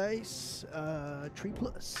 2 dice. 3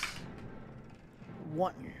 plus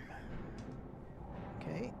 1.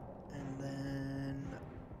 Okay, and then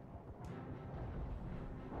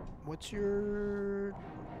what's your?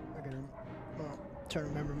 I gotta. Well, trying to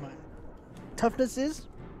remember mine. Toughness is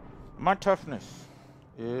My toughness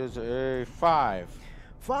is a 5.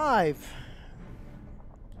 5.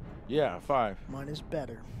 Yeah, 5. Mine is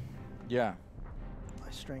better. Yeah. My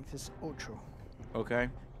strength is ultra. Okay.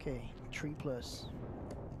 Okay, 3 plus.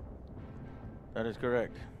 That is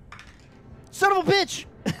correct. Son of a bitch!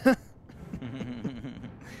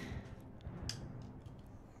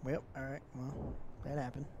 Well, all right. Well, that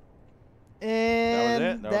happened.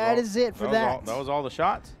 And that is it for that. That was all the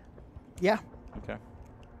shots? Yeah. Okay.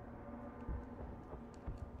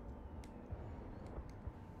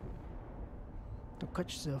 Don't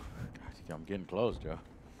cut yourself. God, I'm getting close, Joe.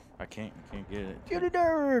 I can't get it. Get it,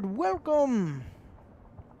 nerd. Welcome.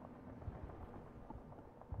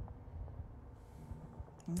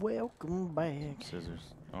 Welcome back.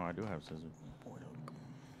 Scissors. Oh, I do have scissors.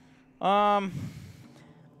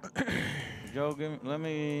 Joe, let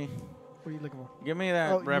me. What are you looking for? Give me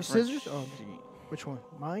that Oh, your reference scissors? Oh, sheet. which one?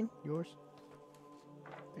 Mine? Yours?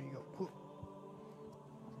 There you go. Ooh.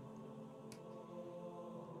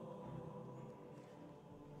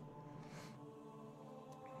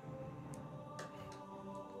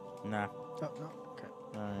 Nah, Oh, no. Okay.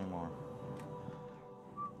 not anymore.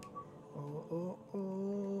 Oh, oh, oh,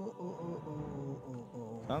 oh, oh, oh, oh,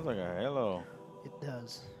 oh. Sounds like a halo. It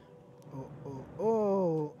does. Oh, oh,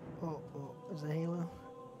 oh, oh, oh. Is that Halo?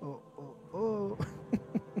 Oh, oh, oh.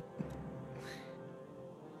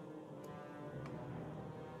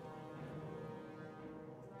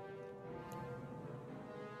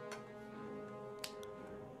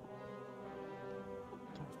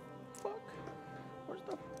 Fuck. Where's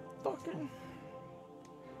the fucking?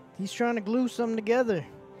 He's trying to glue something together.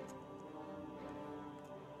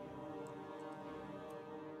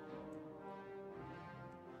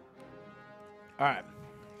 All right.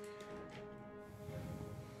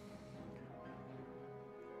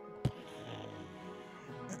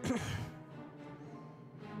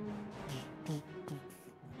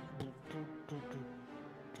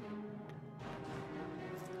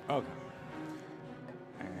 Okay.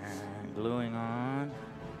 And gluing on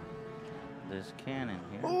this cannon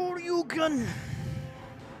here. Oh, you gun.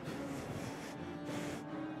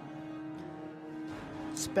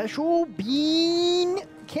 Special bean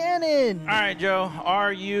cannon. All right, Joe.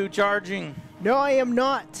 Are you charging? No, I am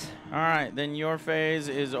not. All right, then your phase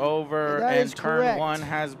is over That and is turn correct. 1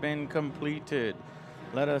 has been completed.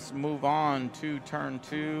 Let us move on to turn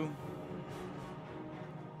 2.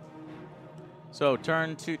 So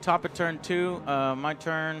turn 2, top of turn 2, my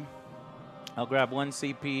turn. I'll grab 1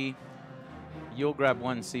 CP. You'll grab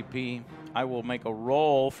 1 CP. I will make a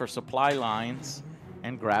roll for supply lines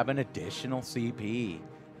and grab an additional CP.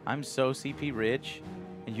 I'm so CP rich,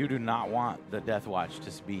 and you do not want the Deathwatch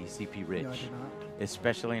to be CP rich. No, I do not.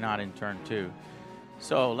 Especially not in turn 2.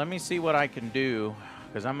 So let me see what I can do,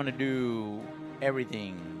 because I'm going to do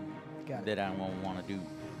everything Got it. that I want to do.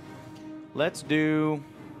 Let's do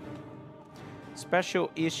special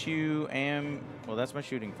issue and, well, that's my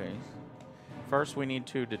shooting phase. First, we need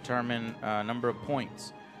to determine number of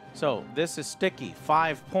points. So this is sticky,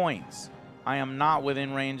 5 points. I am not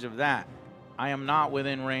within range of that. I am not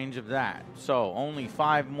within range of that. So only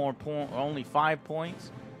 5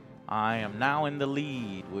 points. I am now in the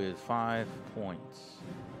lead with 5 points.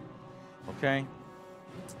 Okay.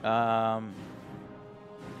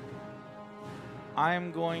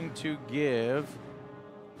 I'm going to give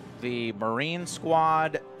the Marine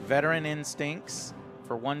Squad Veteran Instincts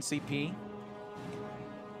for 1 CP.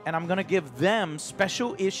 And I'm going to give them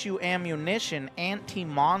special issue ammunition,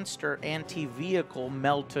 anti-monster, anti-vehicle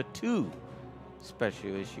Melta 2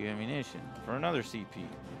 special issue ammunition for another CP.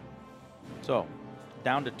 So,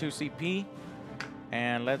 down to 2 CP,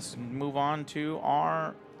 and let's move on to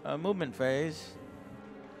our movement phase.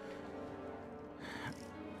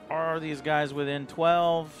 Are these guys within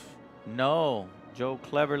 12? No. Joe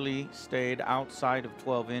cleverly stayed outside of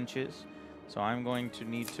 12 inches, so I'm going to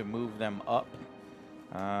need to move them up.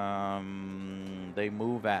 They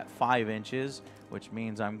move at 5 inches, which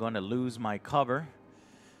means I'm going to lose my cover.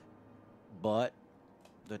 But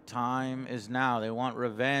the time is now. They want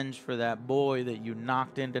revenge for that boy that you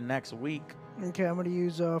knocked into next week. Okay, I'm going to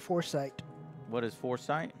use Foresight, What is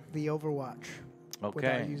Foresight? the Overwatch. Without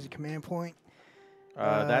Okay. using command point.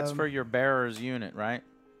 That's for your bearer's unit, right?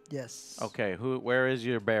 Yes. Okay. Where is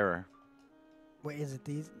your bearer? Wait, is it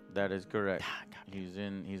these? That is correct. He's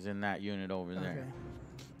in that unit over there. Okay.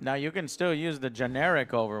 Now you can still use the generic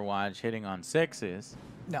Overwatch hitting on 6s.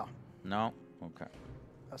 No. No? Okay.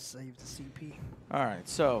 I'll save the CP. All right,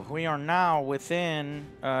 so we are now within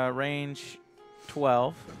range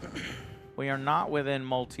 12. We are not within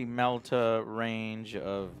multi-melta range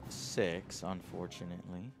of 6,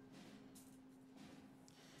 unfortunately.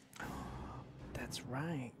 That's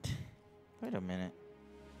right. Wait a minute.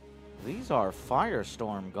 These are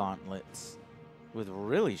Firestorm gauntlets with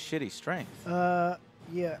really shitty strength.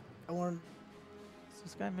 Yeah, I want Is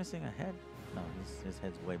this guy missing a head? No, his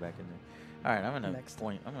head's way back in there. All right, I'm gonna Next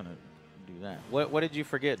point. I'm gonna do that. What did you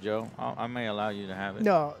forget, Joe? I may allow you to have it.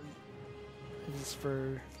 No, it's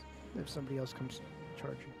for if somebody else comes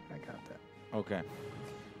charging. I got that. Okay.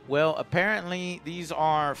 Well, apparently these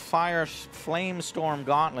are Flamestorm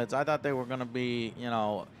gauntlets. I thought they were gonna be,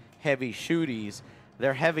 heavy shooties.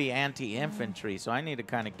 They're heavy anti-infantry, so I need to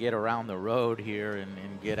kind of get around the road here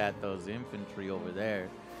and get at those infantry over there.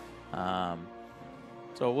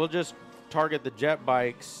 So we'll just target the jet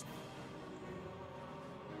bikes.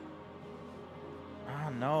 Ah,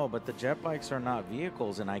 no, but the jet bikes are not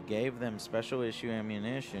vehicles, and I gave them special issue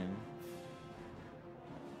ammunition.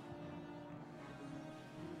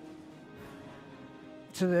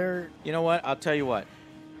 So they're You know what? I'll tell you what.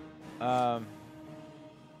 So,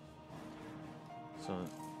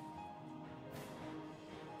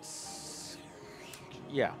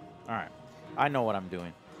 yeah. All right. I know what I'm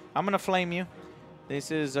doing. I'm going to flame you.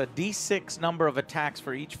 This is a D6 number of attacks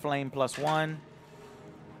for each flame plus 1.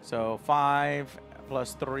 So 5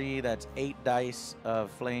 plus 3, that's 8 dice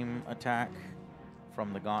of flame attack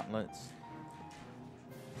from the gauntlets.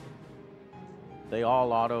 They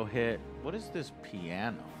all auto hit. What is this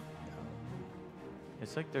piano?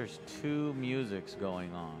 It's like there's 2 musics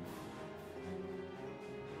going on.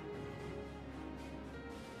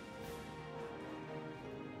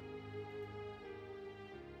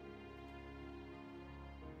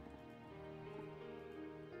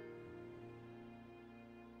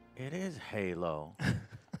 It is Halo.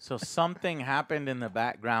 So something happened in the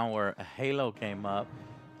background where a Halo came up.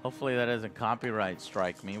 Hopefully that doesn't copyright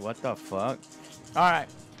strike me. What the fuck? All right.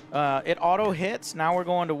 It auto hits. Now we're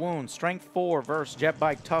going to wounds. Strength 4 versus jet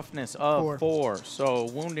bike toughness of 4. So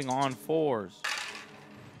wounding on 4s.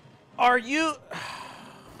 Are you...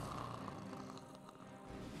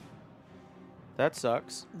 That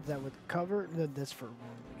sucks. Is that with cover? That's for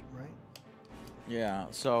wounding, right? Yeah,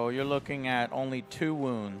 so you're looking at only 2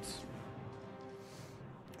 wounds.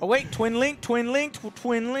 Oh, wait. Twin linked, twin linked,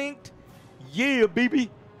 twin linked. Yeah, baby.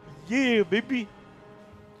 Yeah, baby.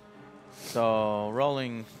 So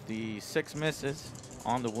rolling the 6 misses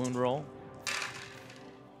on the wound roll.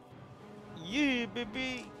 Yeah,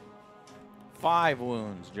 baby. 5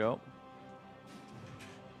 wounds, Joe.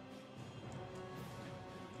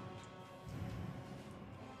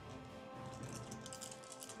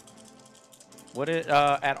 What is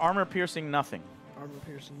at armor piercing? Nothing. Armor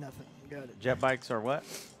piercing, nothing. Got it. Jet bikes are what?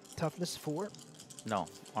 Toughness 4. No,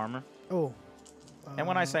 armor. Oh. And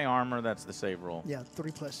when I say armor, that's the save roll. Yeah, 3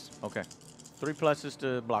 plus. Okay. 3 pluses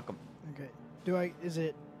to block them. Okay. Is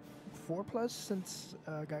it 4 plus since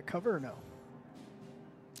I got cover or no?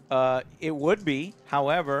 It would be,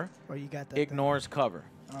 however, Or you got that? ignores cover.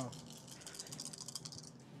 Oh.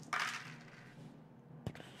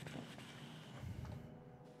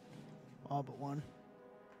 All but 1.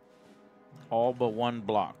 All but 1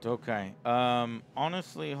 blocked. Okay.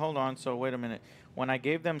 Honestly, hold on. So wait a minute. When I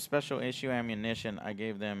gave them special issue ammunition, I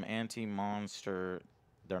gave them anti-monster.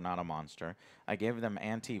 They're not a monster. I gave them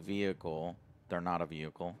anti-vehicle. They're not a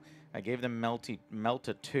vehicle. I gave them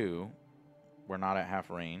Melta 2. We're not at half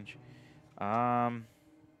range. Bummer.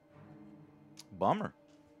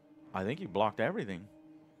 I think you blocked everything.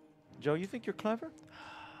 Joe, you think you're clever?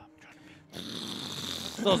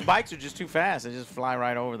 Those bikes are just too fast. They just fly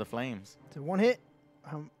right over the flames. Is it 1 hit?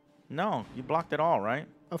 No, you blocked it all, right?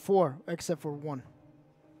 A 4, except for 1.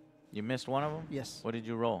 You missed one of them? Yes. What did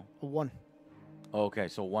you roll? A 1. Okay,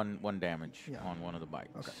 so one damage Yeah. on one of the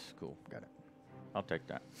bikes. Okay. Cool. Got it. I'll take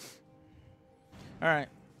that. All right.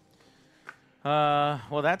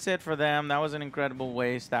 Well, that's it for them. That was an incredible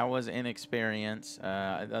waste. That was inexperience.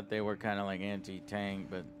 I thought they were kind of like anti-tank,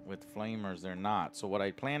 but with flamers, they're not. So what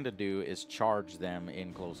I plan to do is charge them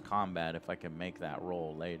in close combat if I can make that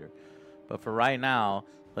roll later. But for right now,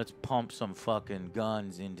 let's pump some fucking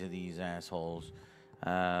guns into these assholes.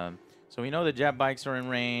 So we know the jet bikes are in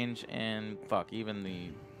range, and fuck, even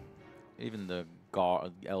the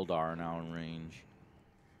Eldar are now in range.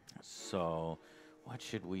 So what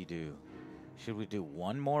should we do? Should we do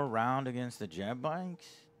one more round against the jet bikes?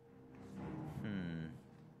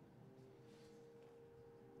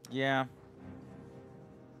 Yeah.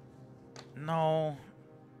 No.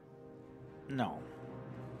 No.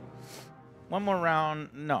 One more round?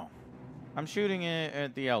 No. I'm shooting it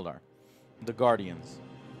at the Eldar. The Guardians.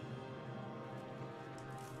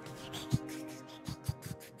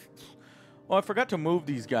 Oh, I forgot to move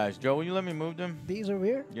these guys. Joe, will you let me move them? These over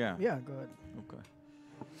here? Yeah. Yeah, go ahead. Okay.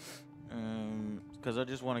 Because I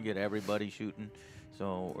just want to get everybody shooting.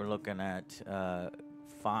 So we're looking at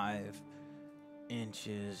 5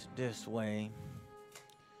 inches this way.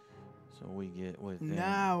 So we get within...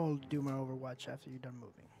 Now I'll do my Overwatch after you're done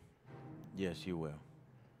moving. Yes, you will.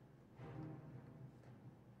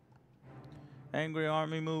 Angry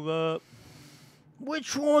Army, move up.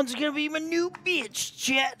 Which one's gonna be my new bitch,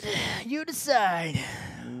 chat? You decide.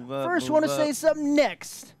 Move up, First move one to up. say something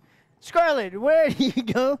next. Scarlet, where do you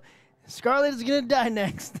go? Scarlet is gonna die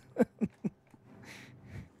next.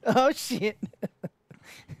 Oh shit.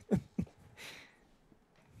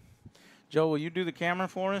 Joe, will you do the camera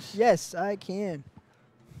for us? Yes, I can.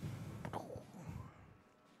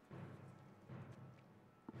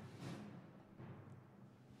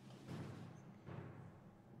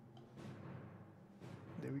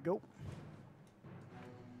 There we go.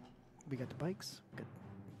 We got the bikes. We got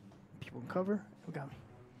people in cover. We got me.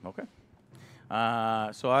 Okay.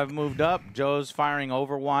 So I've moved up. Joe's firing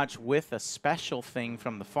Overwatch with a special thing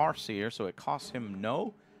from the Farseer, so it costs him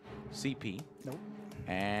no CP. Nope.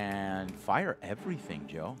 And fire everything,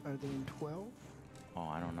 Joe. Are they in 12? Oh,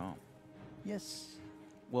 I don't know. Yes.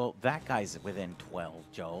 Well, that guy's within 12,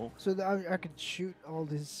 Joe. So I could shoot all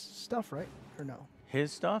this stuff, right? Or no?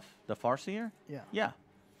 His stuff? The Farseer? Yeah. Yeah.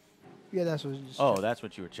 Yeah, that's what. Just Oh, that's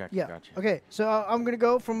what you were checking. yeah. Gotcha. Okay, so I'm gonna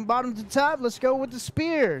go from bottom to top. Let's go with the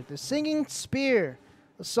spear, the singing spear,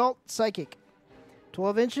 assault psychic,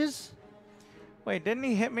 12 inches. Wait, didn't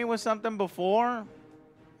he hit me with something before?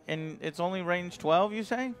 And it's only range 12, you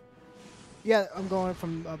say? Yeah, I'm going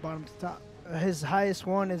from bottom to top. His highest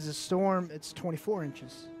one is a storm. It's 24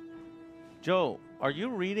 inches. Joe, are you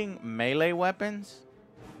reading melee weapons?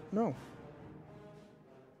 No.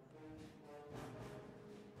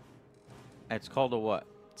 It's called a what?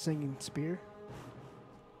 Singing spear.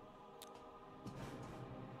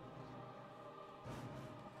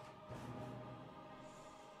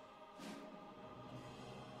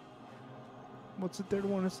 What's the third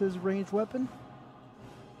one that says ranged weapon?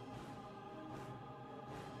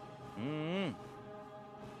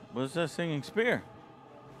 What's that singing spear?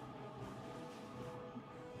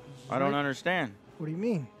 I don't understand. What do you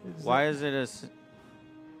mean? Why is it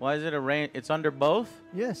a range? It's under both?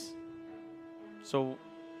 Yes. So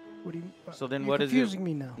What do you? So then you're what is it? confusing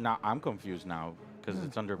me now. No, I'm confused now because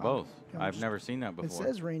it's under both. I'm I've just- never seen that It before.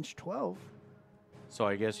 says range 12. So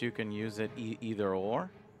I guess you can use it either or.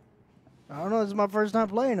 I don't know. This is my first time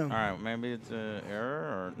playing them. All right, maybe it's an error,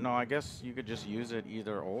 or no? I guess you could just use it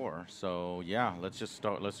either or. So yeah, let's just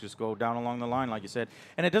start. Let's just go down along the line, like you said.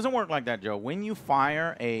 And it doesn't work like that, Joe. When you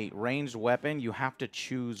fire a ranged weapon, you have to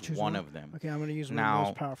choose one of them. Okay, I'm going to use the Now-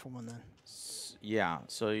 most powerful one then. Yeah,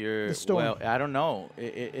 so you're The storm. well. I don't know.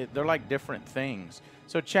 They're like different things.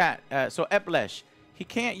 So chat. So Eplesh, he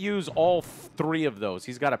can't use all three of those.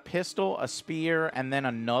 He's got a pistol, a spear, and then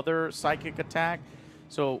another psychic attack.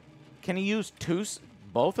 So can he use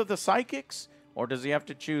both of the psychics, or does he have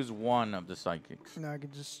to choose one of the psychics? No, I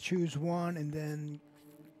can just choose one and then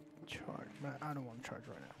charge. I don't want to charge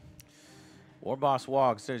right now. War Boss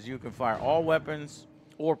Wog says you can fire all weapons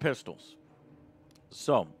or pistols.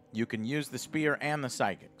 So you can use the spear and the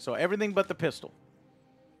psychic. So everything but the pistol.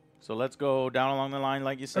 So let's go down along the line,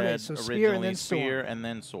 like you said. so spear originally and then storm. spear and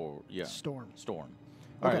then sword. Yeah. Storm. Storm.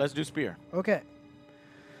 All right, Okay. let's do spear. Okay.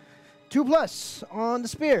 2+ on the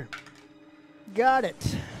spear. Got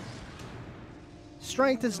it.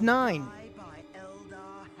 Strength is 9. Die by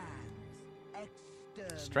Eldar hands.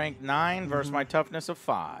 Exterminate. Strength 9 versus my toughness of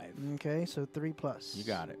 5. Okay, so 3+. You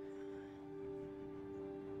got it.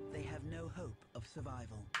 They have no hope of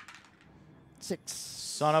survival. 6.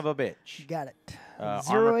 Son of a bitch. Got it. Armor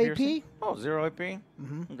 0 AP. piercing? Oh, 0 AP?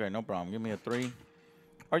 Okay, no problem. Give me a 3.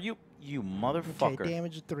 Are you motherfucker? Okay,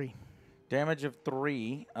 damage of 3. Damage of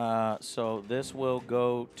 3. So this will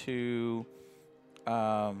go to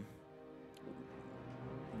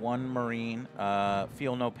 1 Marine.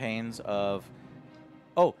 Feel no pains of...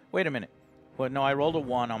 Oh, wait a minute. Well, no, I rolled a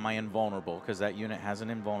 1 on my invulnerable because that unit has an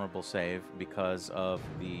invulnerable save because of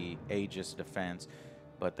the Aegis defense.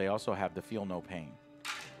 But they also have the feel no pain.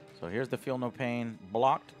 So here's the feel no pain.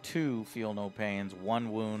 Blocked 2 feel no pains.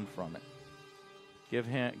 1 wound from it.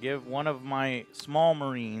 Give one of my small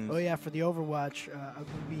Marines. Oh yeah, for the Overwatch, I will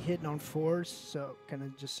be hitting on 4s, so kind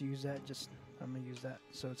of just use that. I'm gonna use that,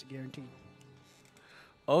 so it's a guarantee.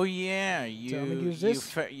 Oh yeah, So I'm gonna use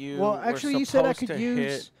this. You Well, were actually, you said I supposed could to use.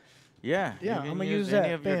 hit- Yeah, Yeah, you I'm can gonna use any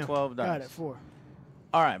that. of your Bam. 12 dice. Got it. 4.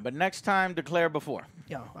 All right, but next time declare before.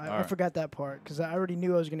 Yeah, I All right. forgot that part because I already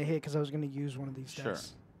knew I was gonna hit because I was gonna use one of these Sure.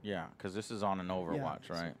 dice. Yeah, because this is on an Overwatch,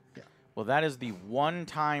 so- right? yeah. Well, that is the one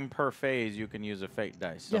time per phase you can use a fake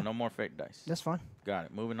dice. So Yeah. no more fake dice. That's fine. Got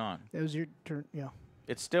it. Moving on. It was your turn. Yeah.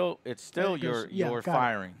 It's still It your goes- yeah, got it,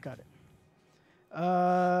 firing. Got it.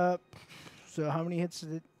 So how many hits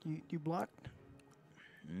did you blocked?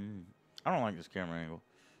 I don't like this camera angle.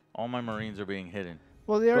 All my Marines are being hidden.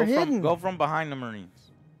 Well, they are hidden. Go from behind the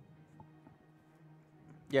Marines.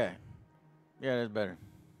 Yeah. Yeah, that's better.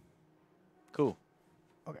 Cool.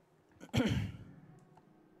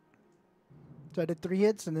 So I did 3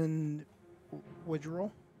 hits, and then what'd you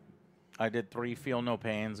roll? I did 3 feel no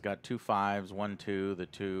pains, got 2 5s, 1 2. The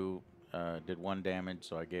 2 did 1 damage,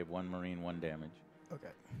 so I gave 1 Marine 1 damage. Okay.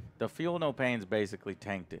 The feel no pains basically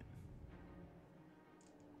tanked it.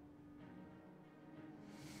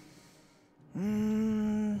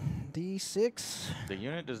 D6. The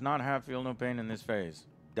unit does not have feel no pain in this phase.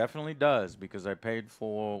 Definitely does, because I paid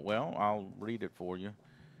for, well, I'll read it for you.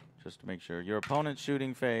 just to make sure. Your opponent's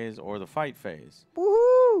shooting phase or the fight phase.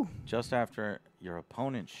 Woohoo! Just after your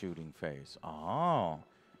opponent's shooting phase. Oh.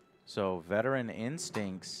 So veteran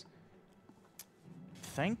instincts.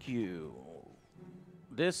 Thank you.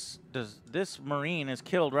 This Marine is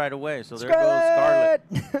killed right away. So there goes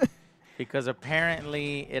Scarlet. Because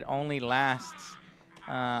apparently it only lasts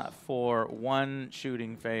for one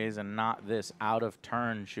shooting phase and not this out of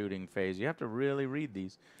turn shooting phase. You have to really read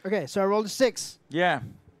these. Okay, so I rolled a 6. Yeah.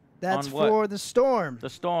 That's On what? for the storm. The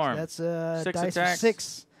storm. That's 6 dice attacks. of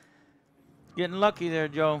 6. Getting lucky there,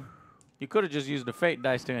 Joe. You could have just used the fate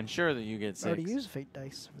dice to ensure that you get 6. I already used fate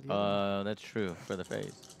dice. For the other one. That's true for the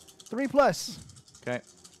phase. 3 plus. Okay.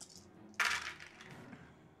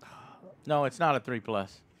 No, it's not a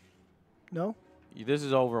 3+. No? This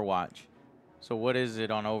is Overwatch. So what is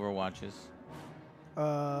it on Overwatches?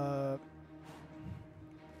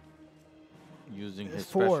 Using his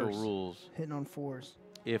special 4s. rules. Hitting on 4s.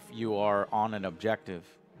 If you are on an objective.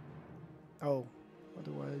 Oh.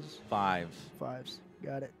 Otherwise, 5s. 5s.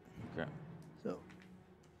 Got it. Okay. So,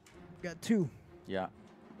 got 2. Yeah.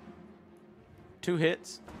 2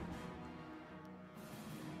 hits.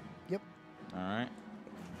 Yep. All right.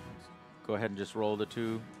 Go ahead and just roll the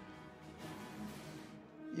 2.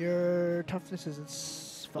 Your toughness is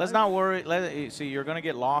it's 5. Let's not worry. See, you're going to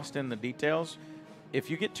get lost in the details. If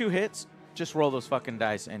you get 2 hits, just roll those fucking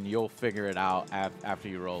dice and you'll figure it out after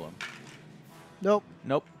you roll them. Nope.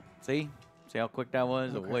 Nope. See? See how quick that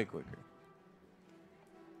was? Okay. Way quicker.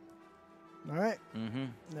 All right. Mm-hmm.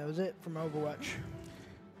 That was it from Overwatch.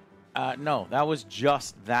 No, that was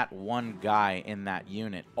just that one guy in that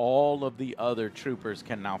unit. All of the other troopers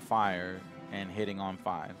can now fire and hitting on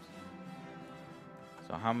 5s.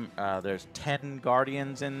 So there's 10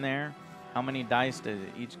 guardians in there. How many dice does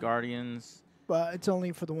each guardians? But it's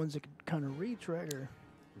only for the ones that can kind of reach, right? Or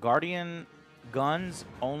Guardian guns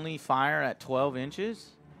only fire at 12 inches?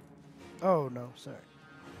 oh no, sorry.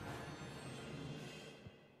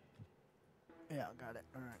 Yeah, got it.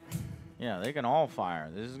 All right. Yeah, they can all fire.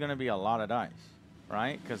 This is going to be a lot of dice,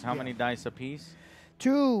 right? Because how Yeah. many dice a piece?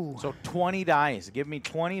 2. So 20 dice. Give me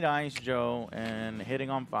 20 dice, Joe, and hitting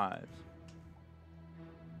on 5s. Do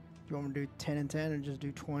you want me to do 10 and 10 or just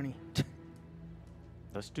do 20?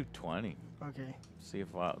 Let's do 20. Okay. See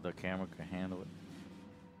if the camera can handle it.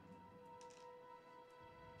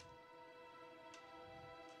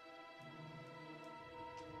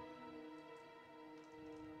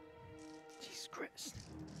 Jesus Christ.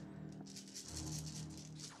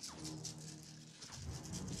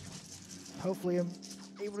 Hopefully I'm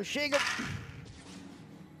able to shake him.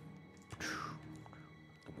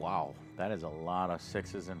 Wow, that is a lot of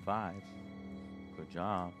 6s and 5s. Good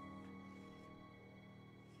job.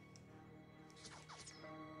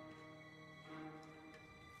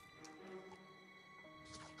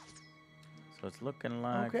 So it's looking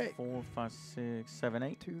like Okay. 4, 5, 6, 7,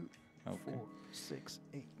 8. 2, Okay. 4, 6,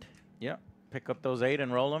 8. Yep. Pick up those 8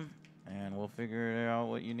 and roll them, and we'll figure out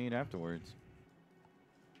what you need afterwards.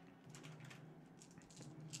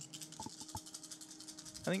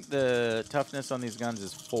 I think the toughness on these guns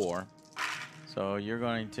is 4. So you're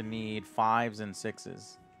going to need 5s and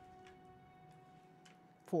 6s.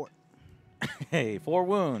 4. Hey, 4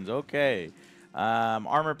 wounds. Okay.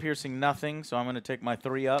 Armor piercing, nothing. So I'm going to take my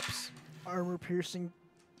 3 ups. Armor piercing,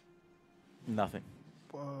 Nothing.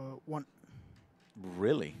 1.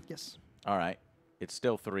 Really? Yes. All right. It's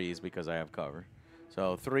still 3s because I have cover.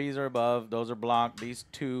 So 3s are above. Those are blocked. These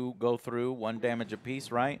 2 go through. 1 damage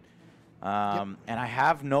apiece, right? And I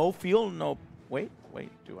have no feel no... Wait.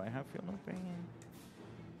 Do I have feel no pain?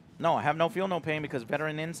 No, I have no feel no pain because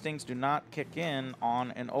veteran instincts do not kick in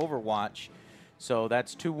on an Overwatch. So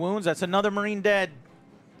that's 2 wounds. That's another Marine dead.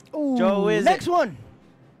 Ooh, Joe, is next it? one.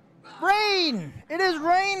 Rain. It is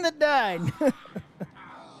Rain that died.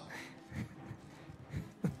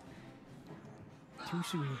 Too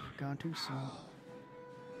soon. Gone too soon.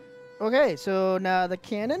 Okay, so now the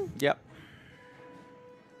cannon. Yep.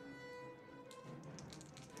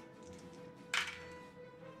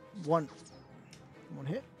 One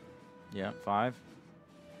hit. Yeah, 5.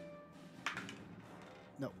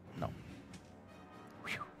 No. No.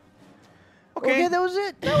 Okay, that was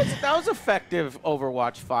it. That was effective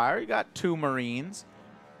Overwatch fire. You got 2 Marines.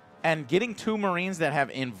 And getting 2 Marines that have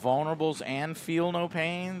invulnerables and feel no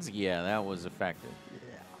pains, yeah, that was effective.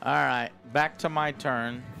 Yeah. All right, back to my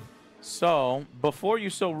turn. So, before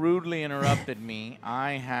you so rudely interrupted me,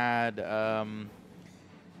 I had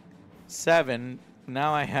 7.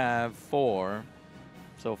 Now I have 4.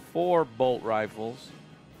 So 4 bolt rifles.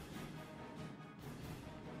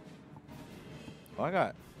 Oh, I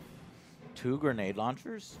got 2 grenade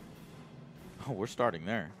launchers. Oh, we're starting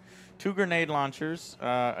there. 2 grenade launchers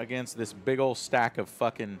against this big old stack of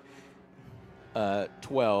fucking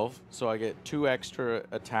 12. So I get 2 extra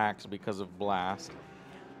attacks because of blast.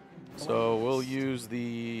 So we'll use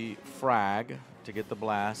the frag to get the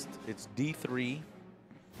blast. It's D3.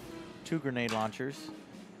 2 grenade launchers.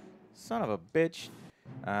 Son of a bitch.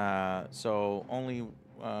 So only,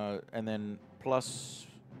 and then plus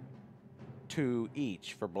 2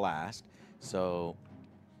 each for blast. So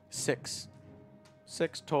 6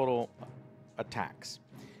 total attacks.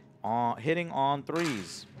 Hitting on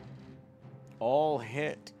 3s. All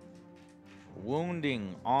hit.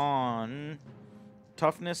 Wounding on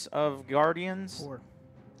toughness of guardians. 4.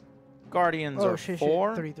 Guardians are shit,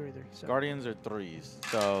 4. 3. Sorry. Guardians are 3s.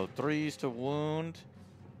 So 3s to wound.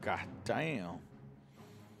 God damn.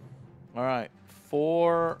 All right.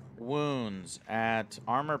 4 wounds at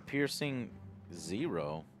armor piercing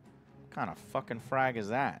 0. What kind of fucking frag is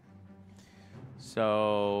that?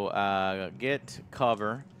 So get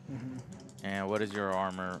cover. And what is your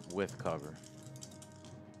armor with cover?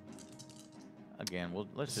 Again,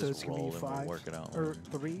 let's So just it's gonna roll be and we'll 5 work it out. or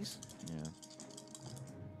 3s.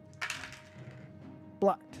 Yeah.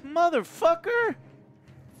 Blocked. Motherfucker!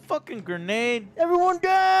 Fucking grenade. Everyone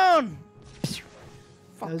down.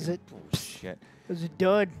 Fucking was it. bullshit. That was a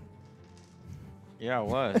dud. Yeah, it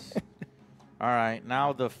was. All right,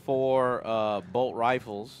 now the 4 bolt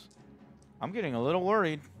rifles. I'm getting a little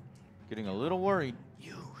worried. You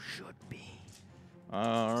should be.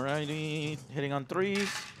 All righty. Hitting on 3s.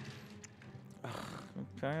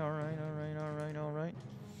 Okay, all right.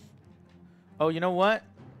 Oh, you know what?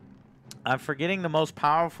 I'm forgetting the most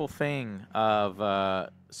powerful thing of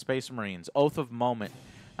Space Marines, Oath of Moment.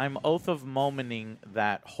 I'm Oath of Momenting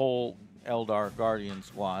that whole Eldar Guardian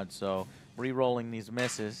squad, so re-rolling these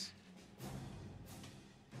misses.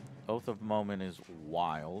 Oath of Moment is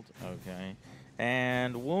wild, okay.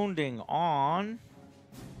 And wounding on...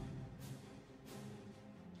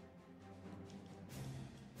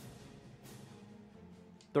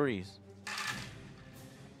 threes.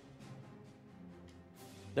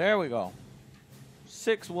 There we go.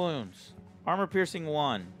 6 wounds. Armor piercing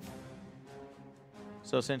 1.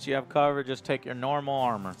 So since you have cover, just take your normal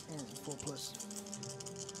armor. 4+.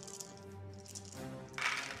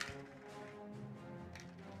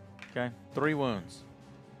 Okay, 3 wounds.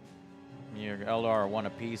 Your Eldar are 1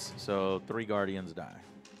 apiece, so 3 guardians die.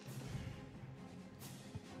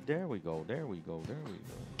 There we go.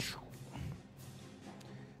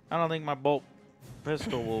 I don't think my bolt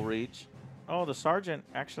pistol will reach. Oh, the sergeant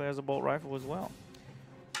actually has a bolt rifle as well.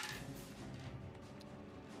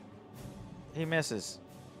 He misses.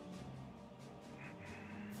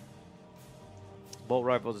 Bolt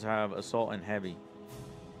rifles have assault and heavy.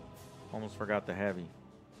 Almost forgot the heavy.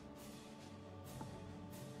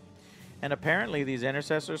 And apparently these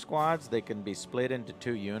intercessor squads, they can be split into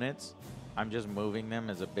 2 units. I'm just moving them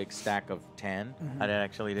as a big stack of 10. I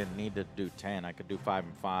actually didn't need to do 10. I could do 5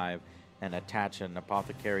 and 5 and attach an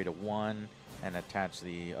apothecary to 1 and attach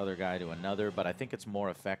the other guy to another. But I think it's more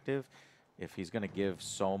effective if he's going to give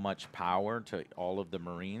so much power to all of the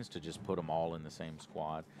Marines to just put them all in the same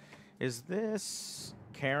squad. Is this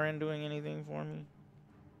Karen doing anything for me?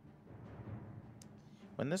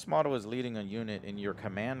 When this model is leading a unit in your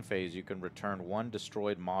command phase, you can return 1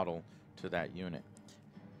 destroyed model to that unit.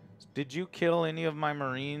 Did you kill any of my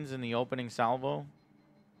Marines in the opening salvo?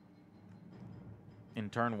 In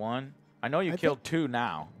turn 1? I know you killed 2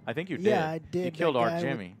 now. I think you did. Yeah, I did. You killed That our guy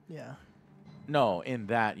Jimmy. Yeah. No, in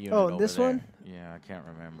that unit Oh, over this there. one? Yeah, I can't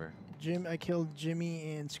remember. I killed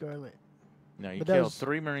Jimmy and Scarlet. No, you But that killed was-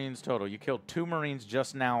 3 Marines total. You killed 2 Marines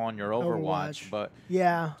just now on your Overwatch, but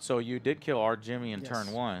Yeah. so you did kill our Jimmy in Yes.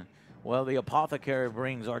 turn 1. Well, the apothecary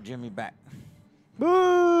brings our Jimmy back.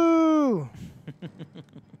 Boo!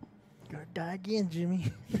 Gonna die again,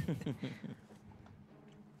 Jimmy.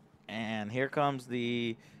 And here comes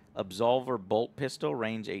the Absolver Bolt Pistol,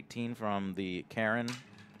 range 18 from the Karen,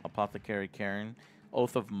 Apothecary Karen.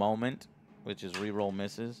 Oath of Moment, which is reroll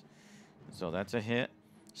misses. So that's a hit.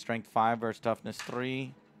 Strength 5 versus Toughness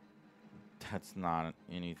 3. That's not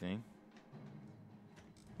anything.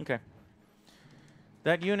 Okay.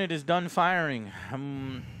 That unit is done firing.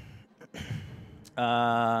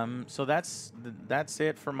 So that's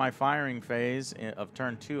it for my firing phase of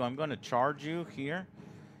turn 2. I'm going to charge you here.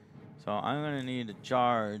 So I'm going to need a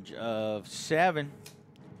charge of 7.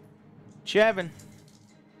 7.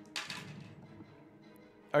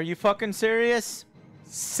 Are you fucking serious?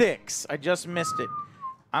 6. I just missed it.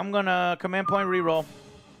 I'm going to command point reroll.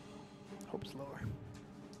 Hope it's lower.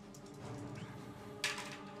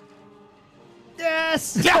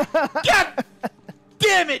 Yes! God damn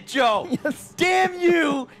Damn it, Joe! Yes. Damn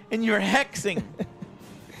you and your hexing.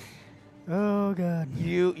 Oh god.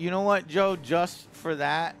 You know what, Joe? Just for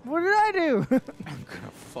that, What did I do? I'm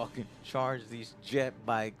gonna fucking charge these jet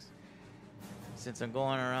bikes. Since I'm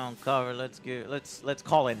going around cover, let's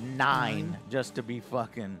call it 9 just to be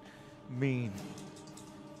fucking mean.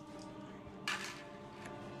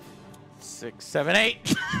 6, 7,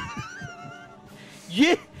 8.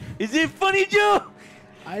 Yeah, is it funny, Joe?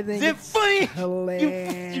 I think Is it it's funny?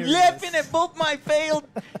 hilarious. You're laughing at both my failed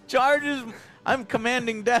charges. I'm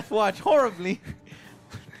commanding Deathwatch horribly.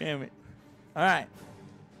 Damn it. All right.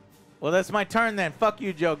 Well, that's my turn then. Fuck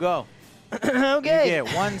you, Joe. Go. Okay. You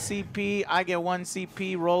get 1 CP. I get 1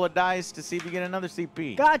 CP. Roll a dice to see if you get another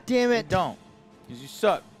CP. God damn You it. don't. Because you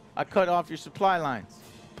suck. I cut off your supply lines.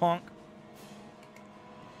 Punk.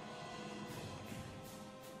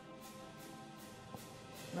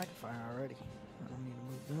 I can fire already. I don't need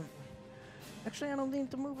to move them. Actually, I don't need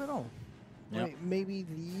to move at all. Yep. Wait, maybe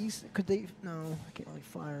these? Could they? No, I can't really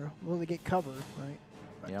fire. Well, they get cover, right?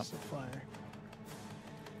 Right, Yep. so fire.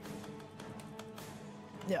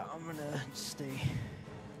 Yeah, I'm gonna stay.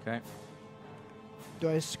 Okay. Do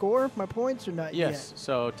I score my points or not Yes.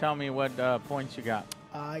 So tell me what points you got. yet?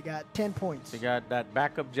 I got 10 points. So you got that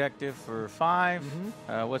back objective for 5.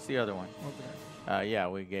 Mhm. What's the other one? Okay. Yeah,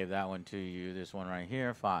 we gave that one to you. This one right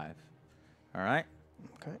here, 5. All right.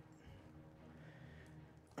 Okay.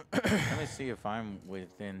 Let me see if I'm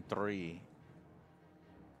within 3.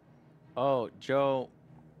 Oh, Joe.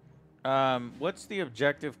 What's the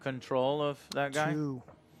objective control of that guy? 2.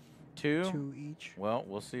 2? 2 each. Well,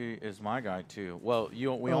 we'll see. Is my guy 2? Well, we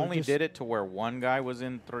Oh, only just- did it to where one guy was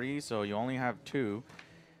in 3, so you only have 2.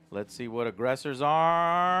 Let's see what aggressors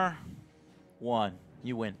are. 1.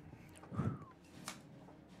 You win.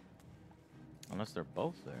 Unless they're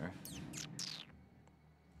both there.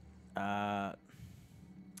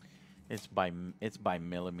 It's by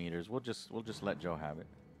millimeters. We'll just let Joe have it.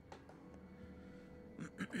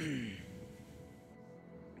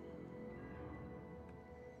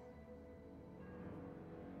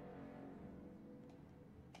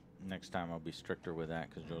 Next time I'll be stricter with that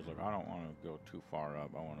because Joe's like, I don't want to go too far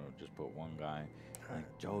up. I want to just put one guy.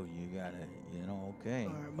 Like, Joe, you gotta, okay.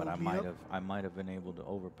 All right, But move me up. I might have been able to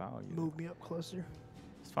overpower you. Move me up closer.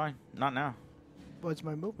 It's fine. Not now. What's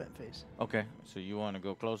my movement phase? Okay. So you want to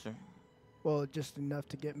go closer? Well, just enough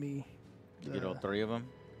to get me. To get all 3 of them?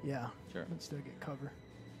 Yeah. Sure. But still get cover.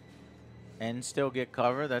 And still get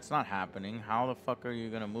cover? That's not happening. How the fuck are you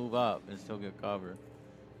gonna move up and still get cover?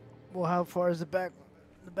 Well, how far is the back?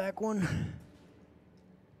 The back one?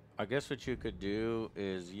 I guess what you could do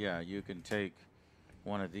is, yeah, you can take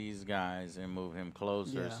one of these guys and move him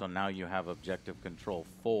closer. Yeah. So now you have objective control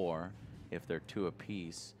 4 if they're 2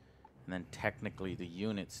 apiece. And then technically the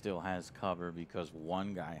unit still has cover because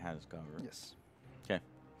one guy has cover. Yes. Okay.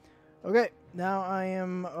 Okay. Now I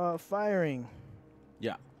am firing.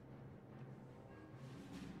 Yeah.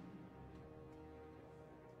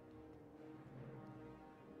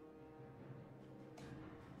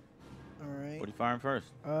 All right. What are you firing first?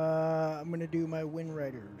 I'm gonna do my Wind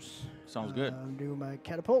Riders. Sounds good. I'm doing my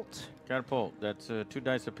catapult. Catapult. That's 2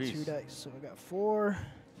 dice apiece. 2 dice. So I got 4.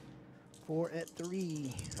 4 at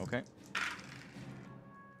 3. Okay.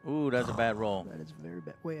 Ooh, that's a bad roll. That is very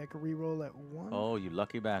bad. Wait, I can re-roll at 1. Oh, you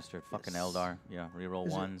lucky bastard. Fucking Yes. Eldar. Yeah, reroll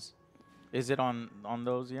Is it- 1s. Is it on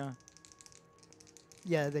those? Yeah.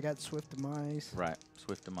 Yeah, they got Swift Demise. Right.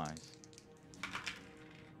 Swift demise.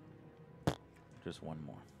 Just 1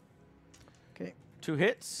 more. Okay. 2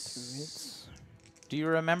 hits. 2 hits. Do you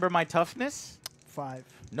remember my toughness? 5.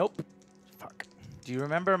 Nope. Fuck. Do you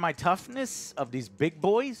remember my toughness of these big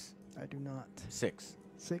boys? I do not. 6.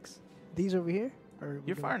 6. These over here? Or we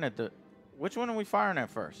You're go- firing at the... Which one are we firing at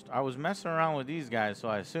first? I was messing around with these guys, so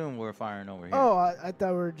I assume we're firing over here. Oh, I thought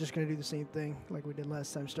we were just gonna do the same thing like we did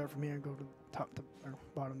last time. Start from here and go to top to or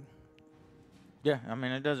bottom. Yeah, I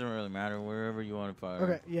mean, it doesn't really matter. Wherever you want to fire.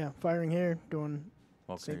 Okay, yeah, firing here, doing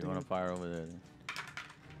Okay, same you thing want to with- fire over there. Then.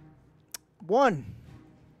 1,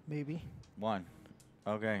 maybe. 1.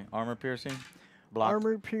 Okay, armor piercing. Blocked.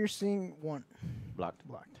 Armor piercing 1. Blocked.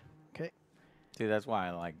 Blocked. Okay. See, that's why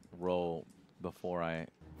I like roll before I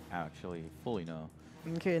actually fully know.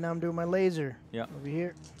 Okay, now I'm doing my laser. Yep. Over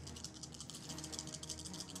here.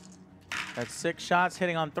 That's 6 shots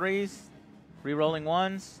hitting on 3s, re-rolling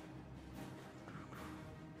 1s.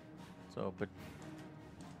 So, but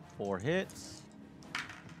 4 hits.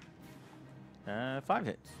 5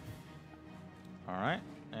 hits. All right.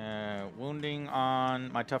 Wounding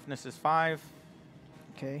on my toughness is 5.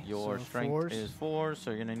 Okay. Your so strength 4s. is 4,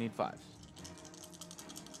 so you're gonna need 5s.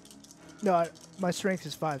 No, my strength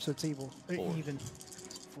is 5, so it's evil. Fours. Even.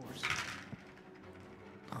 force.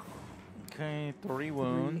 Okay, 3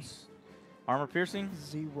 wounds. Armor piercing?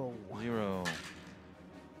 0. 0.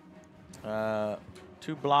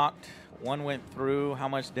 2 blocked. 1 went through. How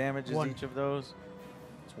much damage is 1. each of those?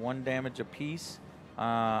 It's 1 damage apiece.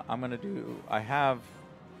 I'm gonna do. I have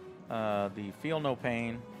the feel no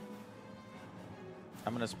pain.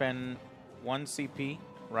 I'm gonna spend 1 CP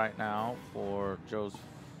right now for Joe's.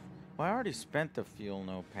 Well, I already spent the feel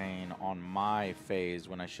no pain on my phase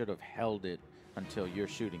when I should have held it until you're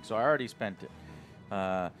shooting. So I already spent it.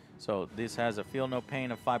 So this has a feel no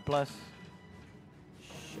pain of 5+.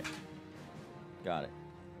 Shit. Got it.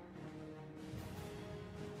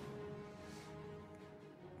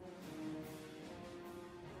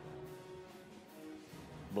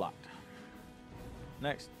 Blocked.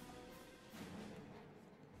 Next.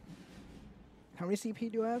 How many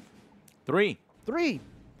CP do I have? 3. 3.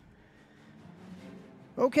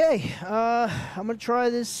 Okay, I'm gonna try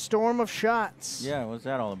this storm of shots. Yeah, what's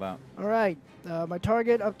that all about? All right, my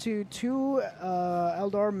target up to 2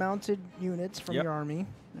 Eldar mounted units from Yep. your army.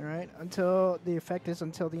 All right, until the effect is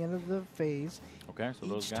until the end of the phase. Okay, so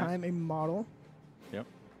those Each guys. time a model. Yep.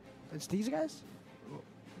 It's these guys.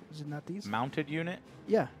 Is it not these? Mounted unit.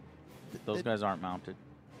 Yeah. Those guys aren't mounted.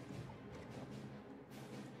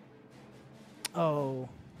 Oh,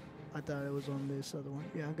 I thought it was on this other one.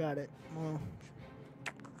 Yeah, I got it. Well,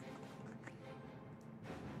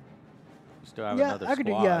 You still have yeah, another I could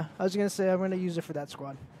do. squad. Yeah, I was gonna say I'm gonna use it for that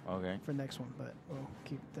squad Okay. for next one, but we'll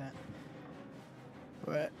keep that.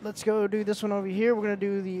 All right, let's go do this one over here. We're gonna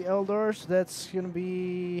do the Eldar, so that's gonna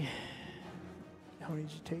be. How many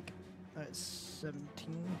did you take? That's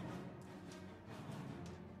 17.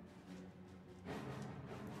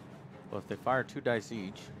 Well, if they fire 2 dice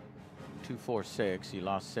each, 2, 4, 6, you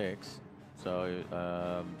lost 6. So,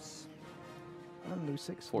 I don't lose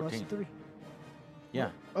 6. 14. Lost 3. yeah.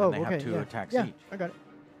 Oh, and they okay. have 2 yeah. attacks yeah, each. I got it.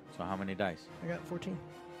 So how many dice? I got 14.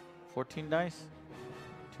 14 dice?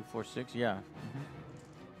 2, 4, 6, yeah.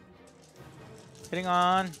 Hitting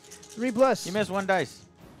on. 3 plus. You missed 1 dice.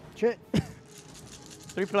 Shit.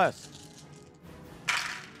 3 plus.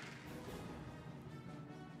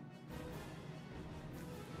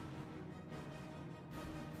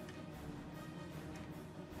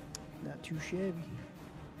 Not too shabby.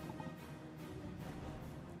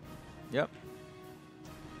 Yep.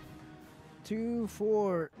 2,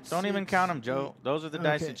 4. Don't even 6, count them, Joe. 8. Those are the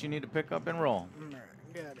dice Okay. that you need to pick up and roll.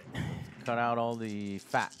 Alright, got it. Cut out all the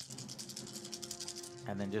fat.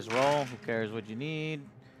 And then just roll. Who cares what you need?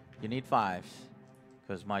 You need 5s.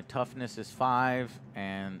 Because my toughness is 5,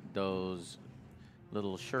 and those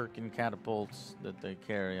little shuriken catapults that they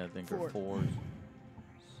carry, I think, 4. are 4s.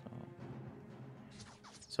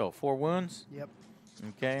 So 4 wounds. Yep.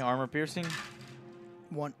 Okay, armor piercing.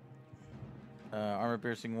 1. Armor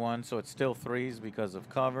piercing 1, so it's still 3s because of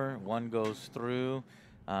cover. 1 goes through.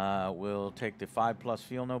 We'll take the 5+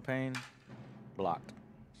 feel no pain. Blocked.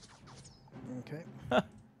 Okay.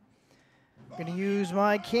 Gonna use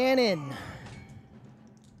my cannon.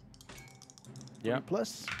 Yeah. 3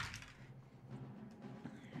 plus.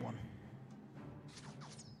 1.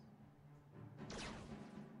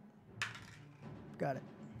 Got it.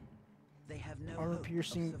 They have no Armor hope of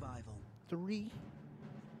piercing. survival. 3.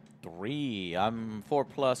 3. I'm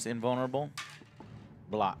 4+ invulnerable.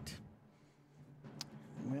 Blocked.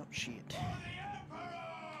 Well, shit.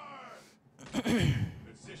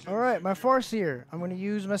 Position All right, my Farseer. I'm gonna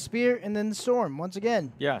use my spear and then the storm once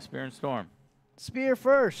again. Yeah, spear and storm. Spear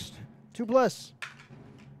first. 2 plus.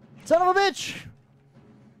 Son of a bitch!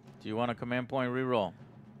 Do you want a command point reroll?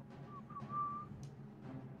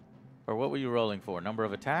 Or what were you rolling for? Number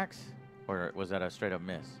of attacks? Or was that a straight up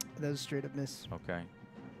miss? That was straight up miss. Okay.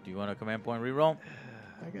 Do you want a command point reroll?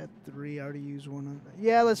 I got 3. I already used 1 on that.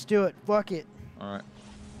 Yeah, let's do it. Fuck it. All right.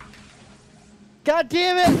 God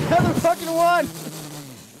damn it! Another fucking 1!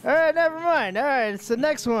 Alright, never mind. Alright, it's the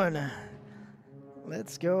next one.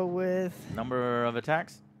 Let's go with. Number of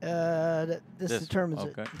attacks? This determines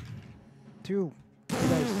okay. it. 2.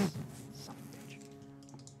 Nice. Son of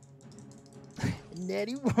a bitch.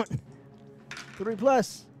 Natty 1. 3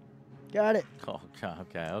 plus. Got it. Oh,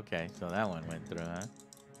 okay. So that one went through, huh?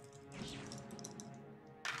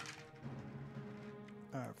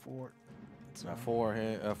 Alright, 4. So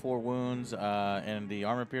 4 wounds, and the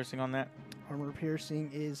armor piercing on that. armor piercing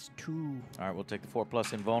is 2. All right, we'll take the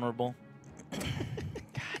 4+ invulnerable. God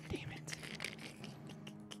damn it.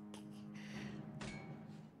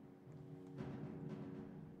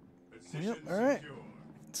 Position Yep, alright. secure.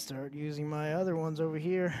 Start using my other ones over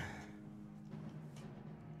here.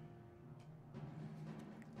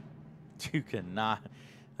 You cannot.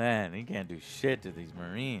 Man, he can't do shit to these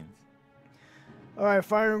Marines. All right,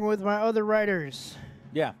 firing with my other riders.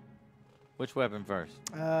 Yeah. Which weapon first?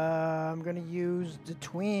 I'm gonna use the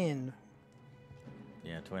twin.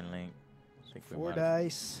 Yeah, twin link. I think 4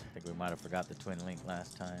 dice. I think we might have forgot the twin link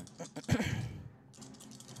last time.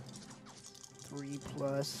 3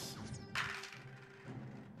 plus.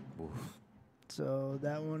 Oof. So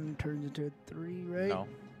that one turns into a 3, right? No.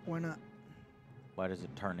 Why not? Why does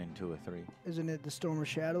it turn into a 3? Isn't it the Storm of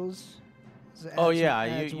Shadows? Oh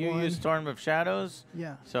yeah, you use Storm of Shadows.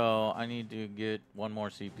 Yeah. So I need to get 1 more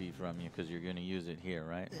CP from you because you're gonna use it here,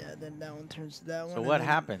 right? Yeah. Then that one turns to that one. So and what then,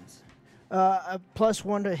 happens? A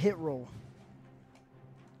 +1 to hit roll.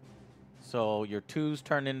 So your 2s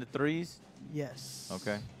turn into 3s. Yes.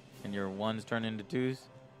 Okay. And your 1s turn into 2s.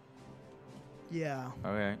 Yeah.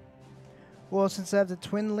 Okay. Well, since I have the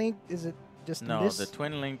twin link, is it just No, this? the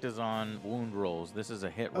twin linked is on wound rolls. This is a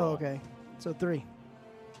hit roll. Oh, okay. So 3.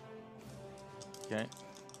 Okay.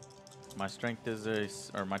 My strength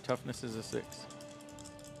is or my toughness is a 6.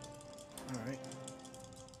 All right.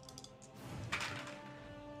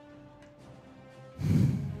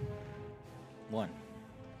 One.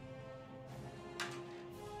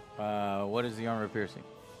 What is the armor piercing?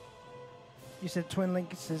 You said twin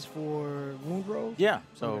link is for wound rolls? Yeah.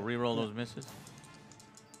 So Okay. re-roll Yeah. those misses.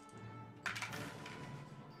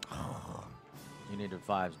 You needed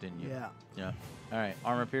 5s, didn't you? Yeah. Yeah. All right.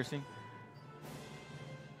 Armor piercing.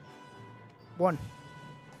 1.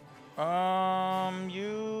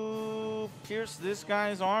 You pierce this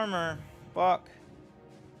guy's armor. Fuck.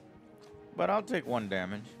 But I'll take 1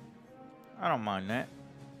 damage. I don't mind that.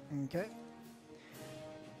 Okay.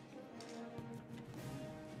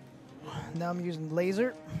 Now I'm using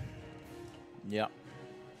laser. Yep.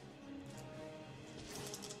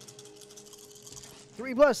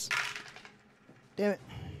 3 plus. Damn it.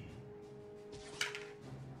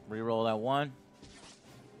 Reroll that 1.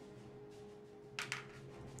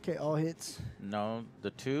 Okay, all hits. No,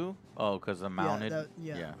 the 2. Oh, because the mounted.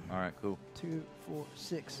 yeah. All right, cool. 2, 4,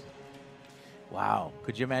 6. Wow.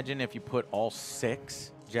 Could you imagine if you put all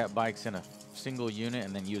 6 jet bikes in a single unit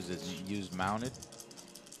and then use mounted?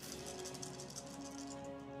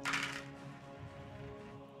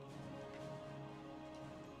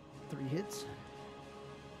 Three hits.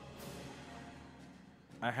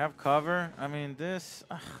 I have cover. I mean, this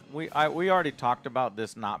we already talked about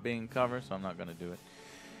this not being cover, so I'm not gonna do it.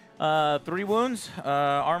 3 wounds.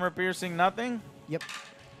 Armor piercing, nothing. Yep.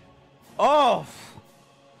 Oh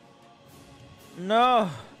no!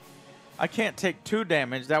 I can't take 2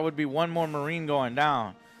 damage. That would be 1 more Marine going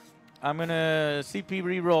down. I'm gonna CP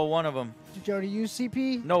reroll 1 of them. Did you already use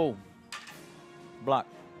CP? No. Block.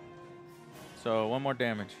 So 1 more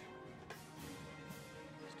damage.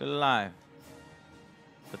 Still alive.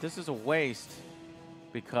 But this is a waste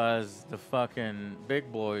because the fucking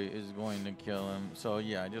big boy is going to kill him. So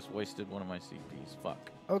yeah, I just wasted 1 of my CPs. Fuck.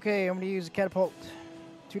 Okay, I'm gonna use a catapult.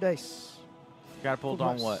 2 dice. Catapult 2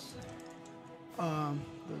 on plus. what?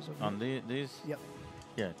 Those over On here. these? Yep.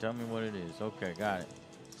 Yeah, tell me what it is. Okay, got it.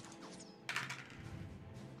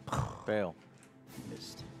 Fail.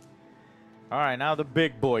 Missed. All right, now the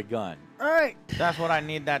big boy gun. All right. That's what I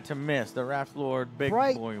need that to miss. The Wrath Lord big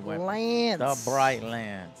Bright boy weapon. Lance. The Bright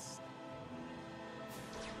Lance.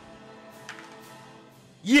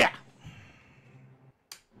 Yeah!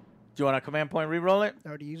 Do you want a command point reroll it? I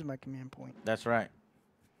already used my command point. That's right.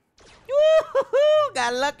 Woo-hoo-hoo!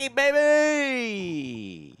 Got lucky,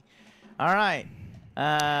 baby! All right.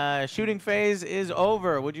 Shooting phase is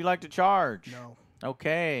over. Would you like to charge? No.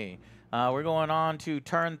 Okay. We're going on to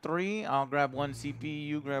turn 3. I'll grab 1 CP.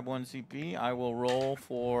 You grab 1 CP. I will roll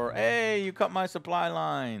for... Hey, you cut my supply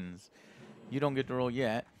lines. You don't get to roll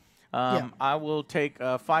yet. Yeah. I will take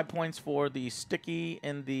 5 points for the sticky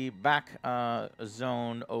in the back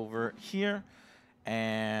zone over here.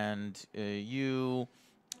 And you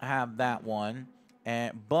have that one.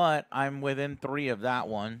 But I'm within 3 of that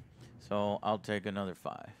one. So I'll take another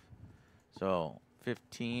 5. So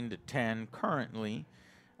 15 to 10 currently.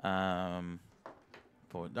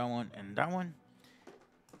 For that one and that one.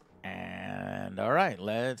 And all right,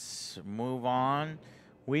 let's move on.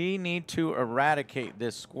 We need to eradicate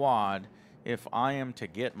this squad if I am to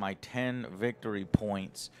get my 10 victory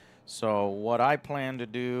points. So what I plan to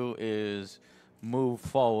do is move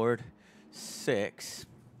forward 6.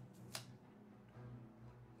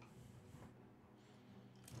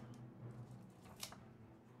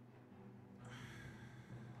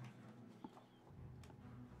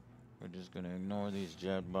 We're just going to ignore these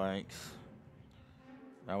jet bikes.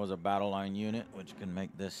 That was a battle line unit, which can make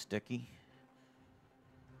this sticky.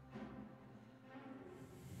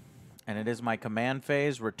 And it is my command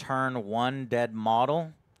phase. Return 1 dead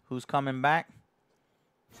model. Who's coming back?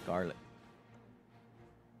 Scarlet.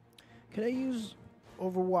 Can I use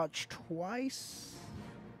Overwatch twice?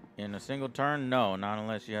 In a single turn? No, not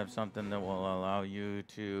unless you have something that will allow you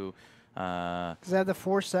to... Because I have the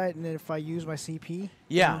Foresight, and then if I use my CP?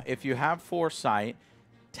 Yeah, if you have Foresight,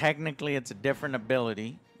 technically it's a different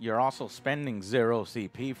ability. You're also spending 0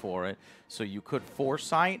 CP for it, so you could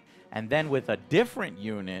Foresight, and then with a different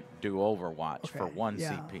unit, do Overwatch for 1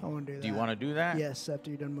 yeah, CP. I want to do that. Do you want to do that? Yes, after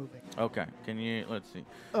you're done moving. Okay. Can you... Let's see.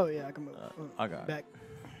 Oh, yeah, I can move. I got it. Back.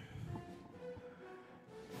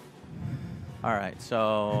 All right,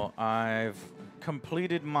 so I've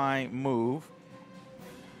completed my move.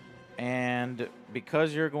 And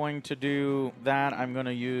because you're going to do that, I'm going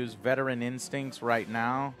to use Veteran Instincts right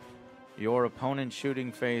now. Your opponent's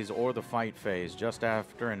shooting phase or the fight phase, just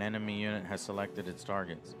after an enemy unit has selected its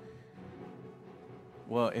targets.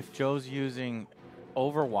 Well, if Joe's using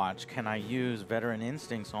Overwatch, can I use Veteran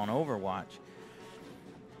Instincts on Overwatch?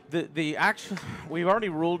 The actual, we've already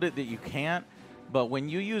ruled it that you can't. But when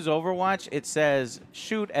you use Overwatch, it says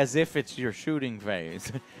shoot as if it's your shooting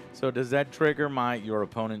phase. So does that trigger your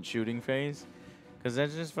opponent's shooting phase? Because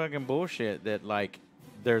that's just fucking bullshit that, like,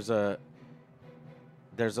 there's a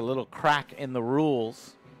little crack in the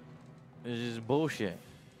rules. It's just bullshit.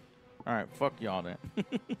 All right, fuck y'all then.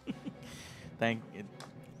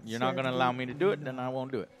 You're not going to allow me to do it, then I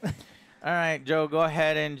won't do it. All right, Joe, go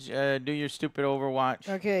ahead and do your stupid Overwatch.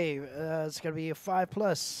 Okay, it's going to be a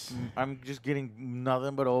 5+. I'm just getting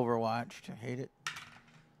nothing but Overwatch. I hate it.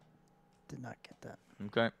 Did not get that.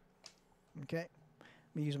 Okay. Okay.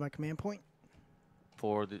 Let me use my command point.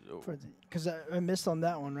 Because I missed on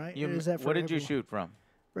that one, right? What did you shoot from?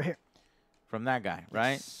 Right here. From that guy,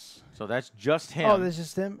 right? Yes. So that's just him. Oh, that's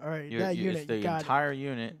just him? All right, that unit. It's the entire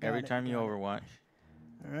unit every time you Overwatch.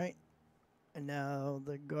 All right. And now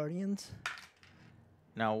the Guardians.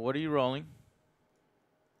 Now, what are you rolling?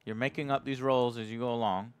 You're making up these rolls as you go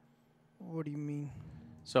along. What do you mean?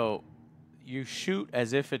 So you shoot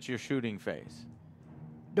as if it's your shooting phase.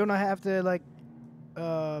 Don't I have to, like,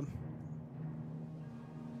 I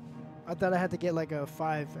thought I had to get, like, a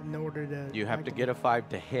 5 in order to... You have to get a 5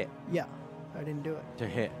 to hit. Yeah, I didn't do it. To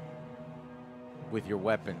hit. With your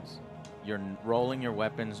weapons. You're rolling your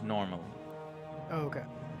weapons normally. Oh, okay.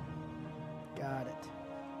 Got it.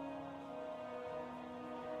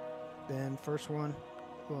 Then first one,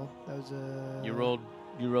 well, that was a... You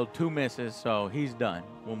rolled 2 misses, so he's done.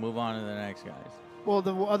 We'll move on to the next guys. Well,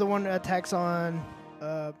 the other one attacks on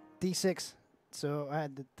D6, so I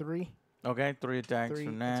had the 3. Okay, 3 attacks 3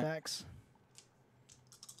 from that. attacks.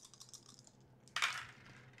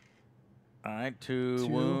 All right,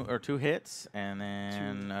 2 hits, and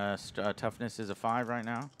then toughness is a 5 right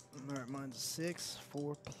now. All right, mine's a 6,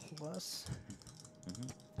 4+.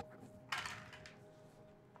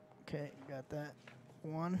 Okay, got that.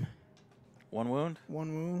 1. 1 wound.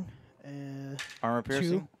 1 wound. And Armor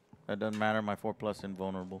piercing. 2. That doesn't matter. My 4+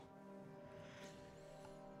 invulnerable.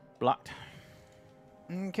 Blocked.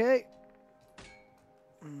 Okay.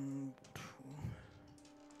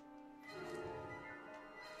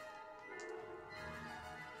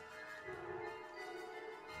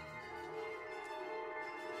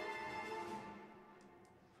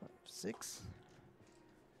 6.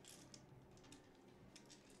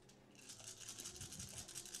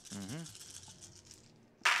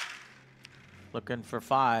 Looking for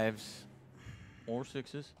 5s or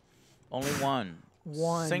 6s. Only 1.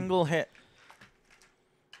 1. Single hit.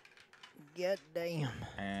 Get damn.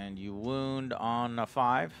 And you wound on a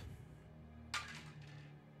 5.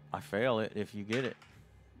 I fail it if you get it.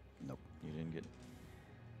 Nope. You didn't get it.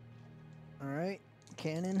 All right.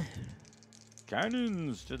 Cannon.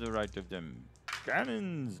 Cannons to the right of them.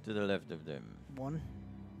 Cannons to the left of them. 1.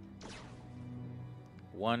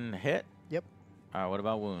 1 hit? Yep. All right, what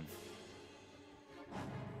about wound?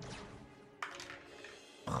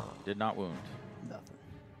 Did not wound. Nothing.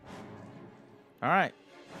 All right.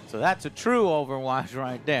 So that's a true Overwatch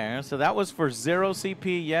right there. So that was for 0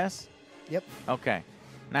 CP, yes? Yep. Okay.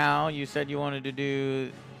 Now, you said you wanted to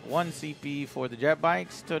do 1 CP for the jet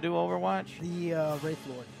bikes to do Overwatch? The Wraith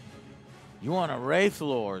Lord. You want a Wraith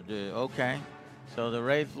Lord, dude. Okay. So the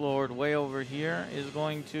Wraith Lord way over here is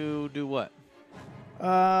going to do what?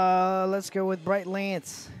 Let's go with Bright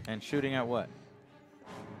Lance. And shooting at what?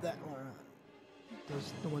 That one.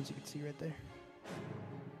 Those the ones you can see right there.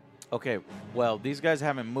 Okay, well, these guys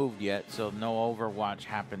haven't moved yet, so no Overwatch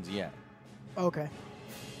happens yet. Okay.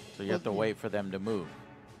 So you have to wait for them to move,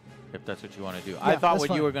 if that's what you want to do. Yeah, I thought that's what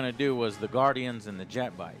fine. you were going to do was the Guardians and the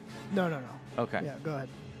jet bikes. No. Okay. Yeah, go ahead.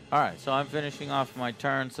 All right, so I'm finishing off my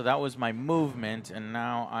turn. So that was my movement, and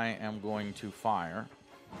now I am going to fire.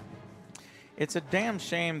 It's a damn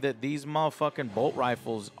shame that these motherfucking bolt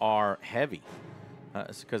rifles are heavy.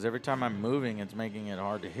 Because every time I'm moving, it's making it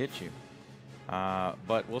hard to hit you.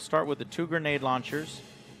 But we'll start with the 2 grenade launchers.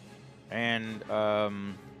 And so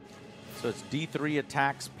it's D3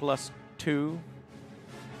 attacks plus 2.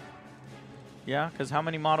 Yeah, because how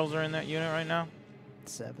many models are in that unit right now?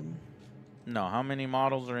 7. No, how many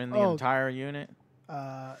models are in the entire unit?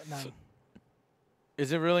 9.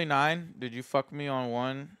 Is it really 9? Did you fuck me on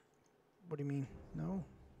 1? What do you mean? No.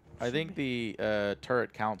 I think the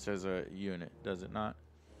turret counts as a unit, does it not?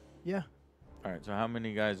 Yeah. All right, so how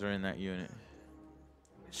many guys are in that unit?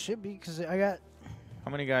 It should be, because I got...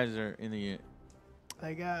 How many guys are in the unit?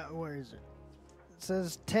 I got... Where is it? It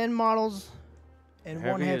says 10 models and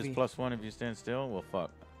 1 heavy. Is plus 1 if you stand still? Well,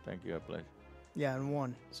 fuck. Thank you, I played. Yeah, and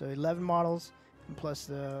 1. So 11 models and plus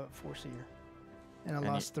the 4-seater. And I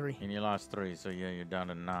lost 3. And you lost 3, so yeah, you're down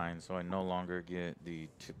to 9. So I no longer get the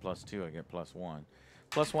plus 2, I get plus 1.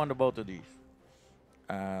 Plus 1 to both of these.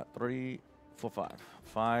 3, 4, 5.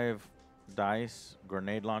 5 dice,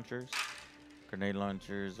 grenade launchers. Grenade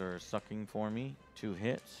launchers are sucking for me. 2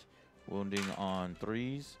 hits. Wounding on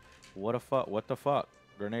 3s. What the fuck?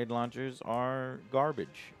 Grenade launchers are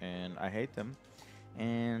garbage, and I hate them.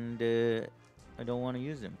 And I don't want to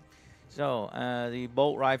use them. So, the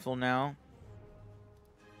bolt rifle now.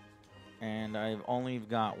 And I've only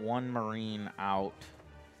got 1 Marine out.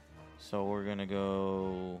 So we're going to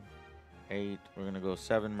go 8. We're going to go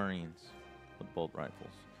 7 Marines with bolt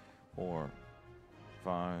rifles. 4,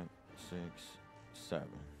 5, 6, 7.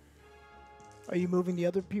 Are you moving the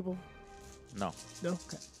other people? No. No?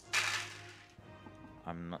 Okay.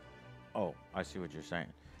 I'm not. Oh, I see what you're saying.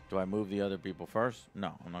 Do I move the other people first?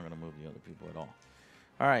 No, I'm not going to move the other people at all.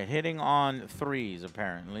 All right, hitting on 3s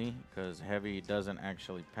apparently, because heavy doesn't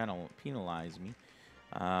actually penalize me.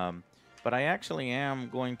 But I actually am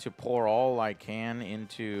going to pour all I can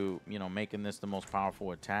into, making this the most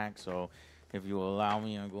powerful attack. So if you allow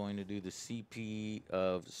me, I'm going to do the CP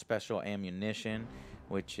of special ammunition,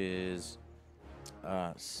 which is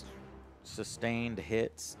sustained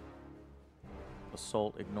hits.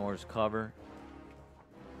 Assault ignores cover.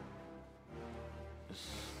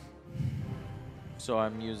 So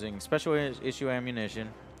I'm using special issue ammunition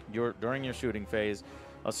during your shooting phase.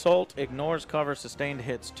 Assault ignores cover, sustained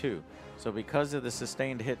hits 2. So because of the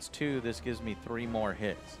sustained hits 2, this gives me 3 more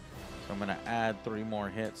hits. So I'm going to add 3 more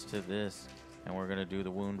hits to this, and we're going to do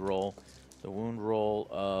the wound roll. The wound roll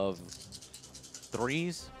of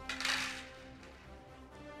 3s.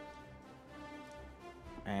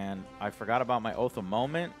 And I forgot about my Oath of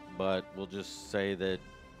Moment, but we'll just say that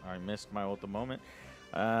I missed my Oath of Moment.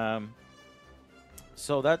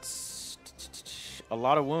 So that's a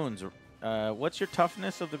lot of wounds. What's your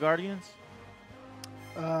toughness of the Guardians?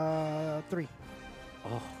 3.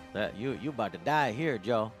 Oh, that you about to die here,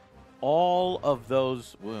 Joe. All of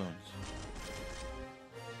those wounds.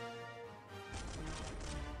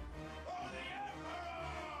 For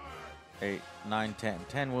the Emperor! 8, 9, 10.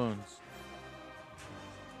 10 wounds.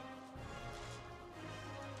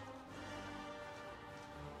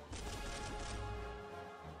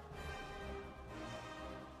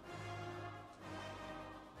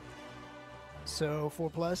 So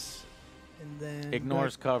 4+, and then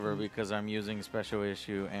Ignores cover because I'm using special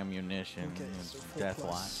issue ammunition. Okay, It's so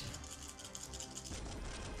Deathwatch.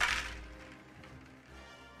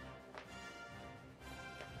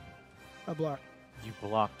 4+. I blocked. You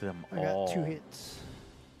blocked them I all. got 2 hits.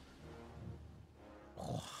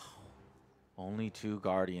 Only 2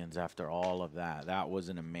 Guardians after all of that. That was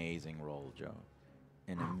an amazing roll, Joe.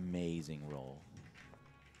 An amazing roll.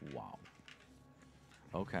 Wow.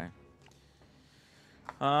 Okay.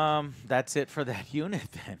 That's it for that unit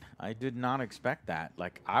then. I did not expect that.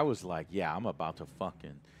 Like, I was like, yeah, I'm about to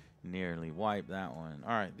fucking nearly wipe that one.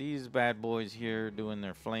 All right, these bad boys here doing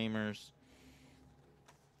their flamers.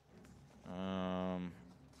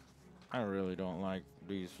 I really don't like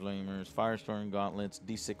these flamers. Firestorm gauntlets,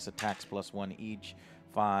 D6 attacks plus 1 each.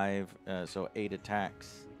 5, so 8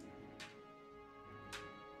 attacks.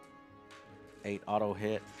 8 auto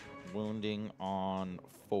hit, wounding on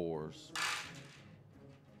 4s.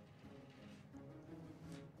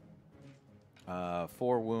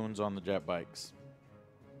 4 wounds on the jet bikes.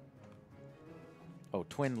 Oh,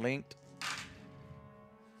 twin linked.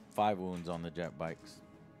 5 wounds on the jet bikes.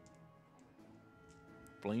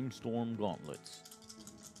 Flamestorm gauntlets.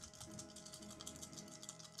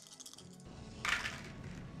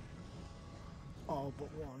 All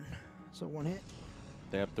but 1. So 1 hit.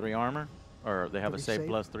 They have 3 armor, or they have a 3 save save?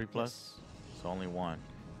 plus 3+. Yes. So only 1.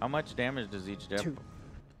 How much damage does each jet? 2.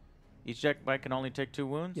 Each jet bike can only take 2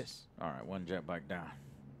 wounds? Yes. All right, 1 jet bike down.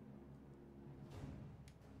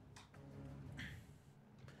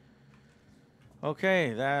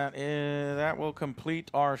 Okay, that will complete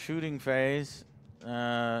our shooting phase.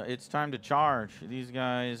 It's time to charge. These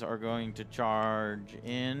guys are going to charge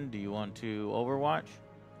in. Do you want to overwatch?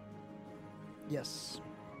 Yes.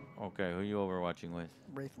 Okay, who are you overwatching with?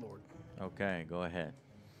 Wraith Lord. Okay, go ahead.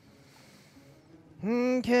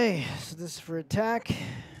 Okay, so this is for attack,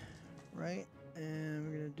 right? And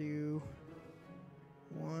we're gonna do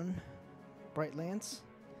 1 Bright Lance,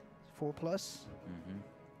 4+. Mm-hmm.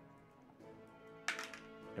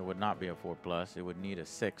 It would not be a 4+. It would need a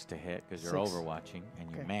 6 to hit because you're 6. overwatching,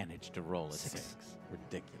 and you Okay. managed to roll a 6. 6.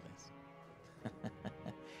 Ridiculous.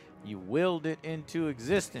 You willed it into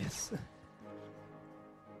existence.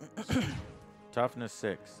 Toughness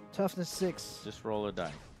 6. Toughness 6. Just roll a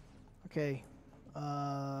dice. Okay.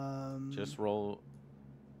 Just roll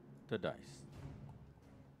the dice.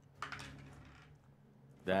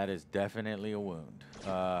 That is definitely a wound.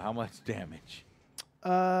 How much damage?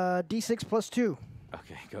 D6 plus 2.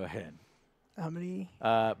 Okay, go ahead. How many?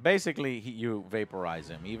 Basically, you vaporize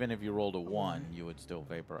him. Even if you rolled a 1, you would still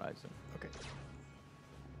vaporize him. Okay.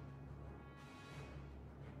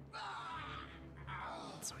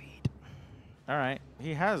 Sweet. All right.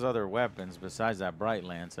 He has other weapons besides that bright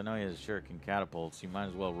lance. I know he has shuriken catapults. You might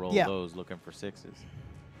as well roll Yeah. those looking for 6s.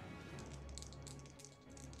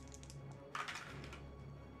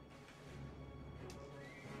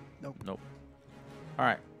 Nope. Nope. All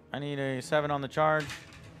right. I need a 7 on the charge.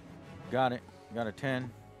 Got it. Got a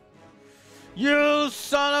 10. You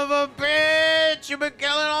son of a bitch! You've been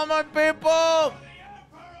killing all my people!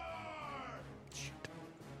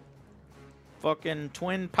 Fucking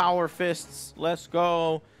twin power fists. Let's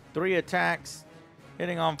go. 3 attacks.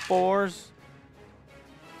 Hitting on 4s.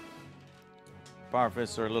 Power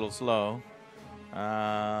fists are a little slow.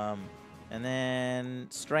 And then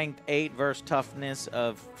strength 8 versus toughness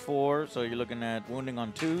of 4. So you're looking at wounding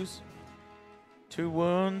on 2s. 2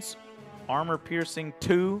 wounds. Armor piercing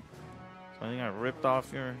 2. So I think I ripped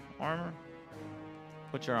off your armor.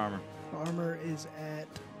 What's your armor? Armor is at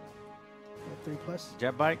 3+.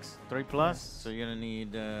 Jet bikes, 3+. Yes. So you're gonna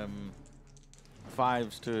need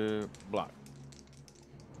 5s to block.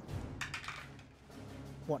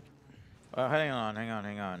 1. Hang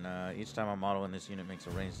on. Each time a model in this unit makes a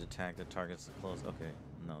ranged attack that targets the close. Okay,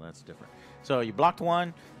 no, that's different. So you blocked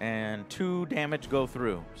 1, and 2 damage go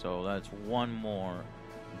through. So that's 1 more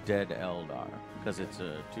dead Eldar because it's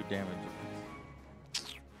a 2 damage.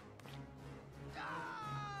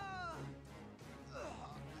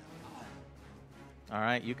 All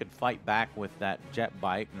right, you can fight back with that jet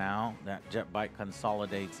bike now. That jet bike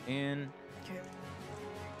consolidates in. Okay.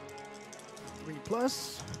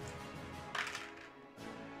 3+.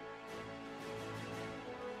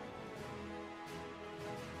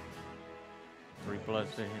 Three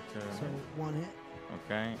plus to hit to. So 1 hit.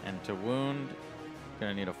 Okay, and to wound,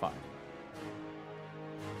 gonna need a 5.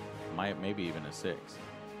 Maybe even a 6.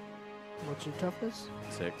 What's your toughness?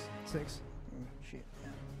 6. 6. Shit.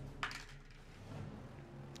 Yeah.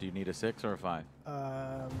 Do you need a 6 or a 5?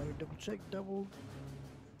 Let me double check. Doubled.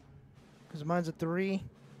 Because mine's a 3.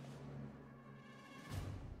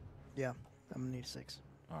 Yeah, I'm gonna need a 6.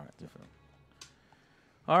 All right, different.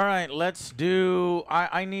 All right, let's do.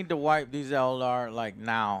 I need to wipe these Eldar like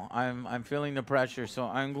now. I'm feeling the pressure, so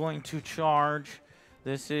I'm going to charge.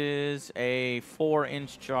 This is a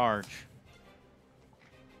 4-inch charge.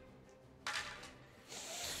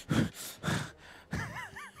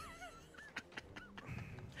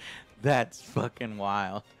 That's fucking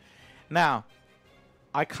wild. Now,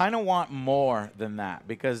 I kind of want more than that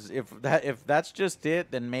because if that's just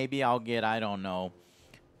it, then maybe I'll get, I don't know,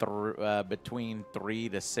 between 3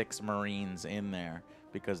 to 6 Marines in there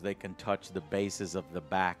because they can touch the bases of the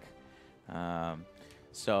back.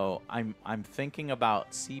 So I'm thinking about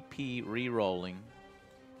CP re-rolling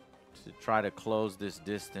to try to close this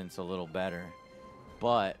distance a little better,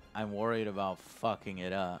 but I'm worried about fucking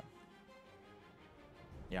it up.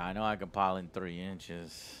 Yeah, I know I can pile in 3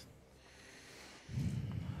 inches.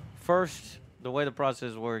 First, the way the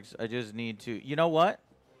process works, I just need to... You know what?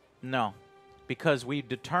 No. Because we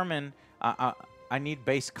determine I need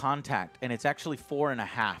base contact, and it's actually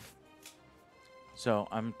 4.5. So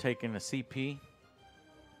I'm taking a CP,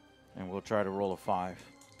 and we'll try to roll a 5.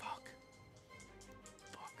 Fuck.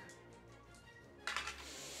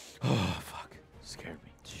 Oh, fuck. Scared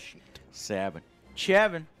me. Shit. 7.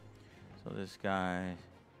 So this guy,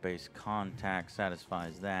 base contact,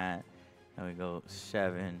 satisfies that. Then we go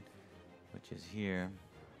 7, which is here.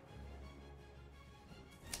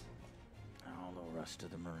 rest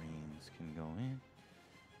of the Marines can go in.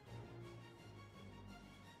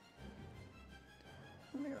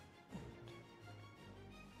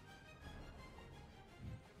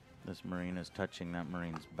 This Marine is touching that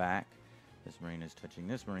Marine's back. This Marine is touching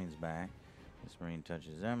this Marine's back. This Marine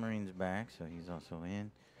touches that Marine's back, so he's also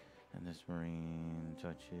in. And this Marine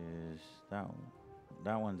touches that one.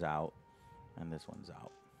 That one's out, and this one's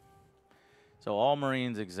out. So all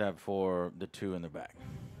Marines except for the 2 in the back.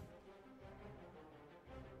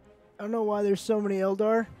 I don't know why there's so many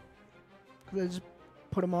Eldar. 'Cause I just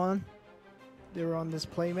put them on. They were on this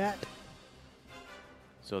playmat.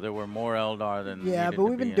 So there were more Eldar than Yeah, needed but to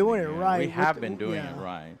we've be been in doing the it unit. right We with have the- been doing yeah. it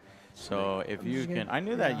right. So if I'm you just can, gonna- I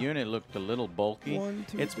knew that yeah. unit looked a little bulky. 1,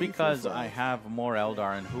 2, It's 3, 4, because I 5. have more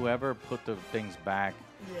Eldar, and whoever put the things back,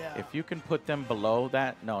 Yeah. if you can put them below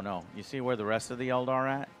that, no. You see where the rest of the Eldar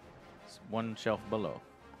at? It's one shelf below.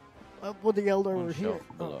 Well, the Eldar One were here.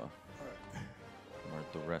 shelf below. Where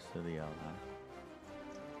the rest of the Eldar.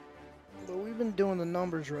 But we've been doing the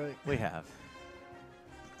numbers right. We have.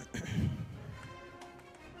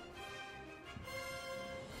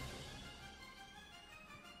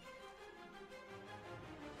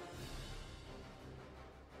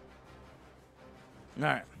 All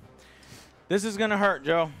right. This is going to hurt,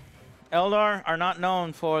 Joe. Eldar are not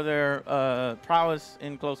known for their prowess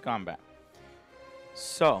in close combat.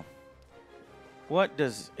 So, what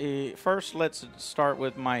does... first, let's start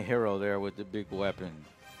with my hero there with the big weapon.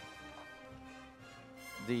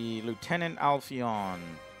 The Lieutenant Alphion.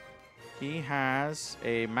 He has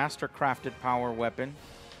a master-crafted power weapon.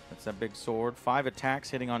 That's a big sword. 5 attacks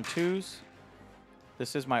hitting on 2s.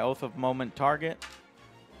 This is my Oath of Moment target.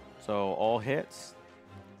 So, all hits.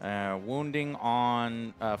 Wounding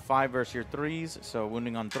on 5 versus your 3s, so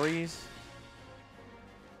wounding on 3s.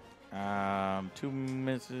 2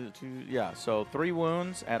 misses, 2, yeah, so 3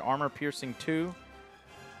 wounds at armor piercing 2.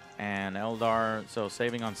 And Eldar, so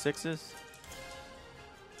saving on 6s.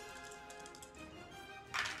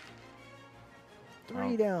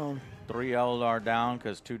 3 down. 3 Eldar down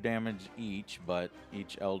because 2 damage each, but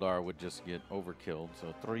each Eldar would just get overkilled.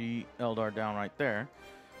 So 3 Eldar down right there,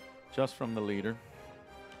 just from the leader.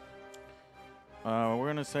 We're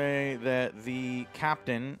going to say that the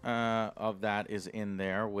captain of that is in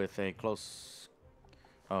there with a close...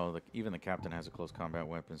 Oh, even the captain has a close combat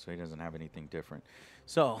weapon, so he doesn't have anything different.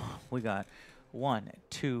 So we got 1,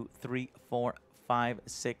 2, 3, 4, 5,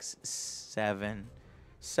 6, 7.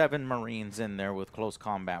 7 Marines in there with close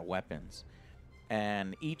combat weapons.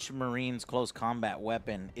 And each Marine's close combat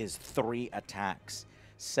weapon is 3 attacks.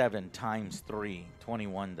 7 times 3,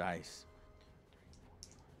 21 dice.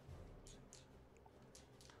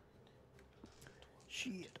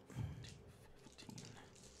 Shit. 15,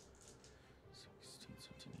 16,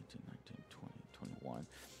 17, 18, 19, 20, 21.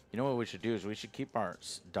 You know what we should do is we should keep our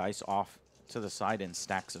dice off to the side in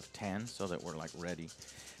stacks of 10 so that we're like ready.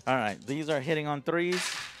 All right, these are hitting on 3s.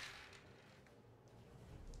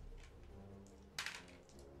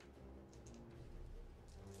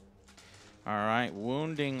 All right,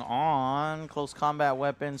 wounding on close combat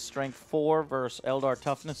weapons, strength 4 versus Eldar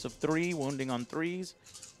toughness of 3, wounding on 3s.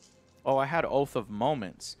 Oh, I had Oath of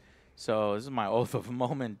Moments. So this is my Oath of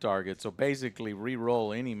Moment target. So basically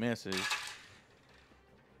re-roll any misses.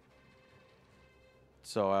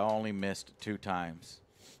 So I only missed 2 times.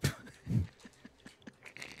 The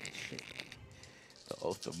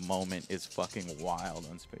Oath of Moment is fucking wild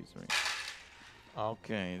on Space Marine.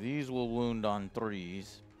 Okay, these will wound on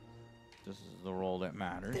 3s. This is the roll that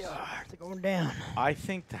matters. They are. They're going down. I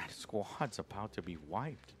think that squad's about to be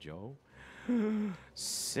wiped, Joe.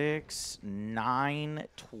 6, 9,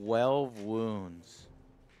 12 wounds.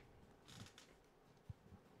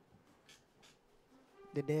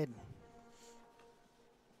 They did.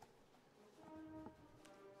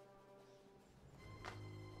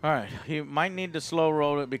 All right, he might need to slow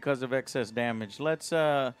roll it because of excess damage.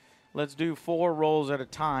 Let's do 4 rolls at a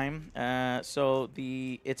time. So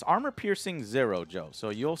it's armor piercing 0, Joe. So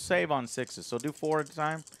you'll save on 6s. So do 4 at a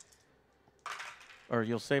time. Or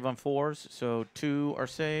you'll save on 4s. So 2 are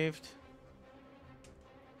saved.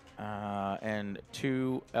 And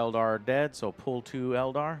 2 Eldar are dead. So pull 2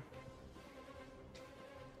 Eldar.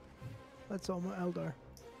 That's all my Eldar.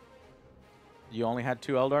 You only had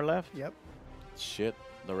 2 Eldar left? Yep. Shit.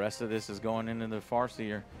 The rest of this is going into the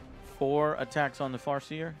Farseer. 4 attacks on the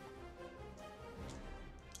Farseer.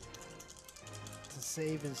 The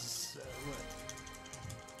save is what?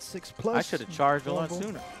 6 plus. I should have charged a lot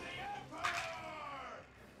vulnerable. sooner.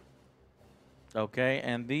 Okay,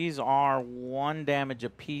 and these are 1 damage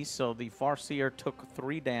apiece, so the Farseer took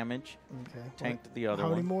 3 damage, Okay. tanked the other How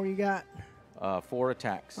many one. more you got? 4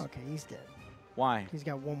 attacks. Okay, he's dead. Why? He's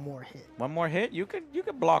got one more hit. One more hit? You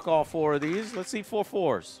could block all 4 of these. Let's see 4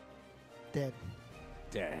 4s. Dead.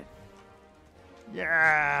 Dead.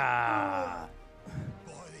 Yeah.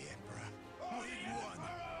 By the Emperor, we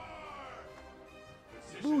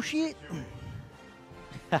won. Bullshit.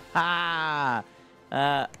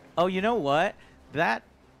 Oh, you know what?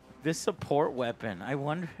 This support weapon. I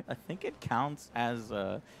wonder. I think it counts as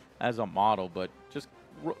a model, but just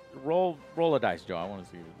roll a dice, Joe. I want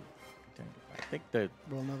to see. I think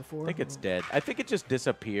Roll another 4. I think it's dead. I think it just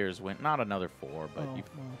disappears when not another 4, but Oh, you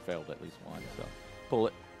well. failed at least one. So pull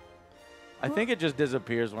it. I think it just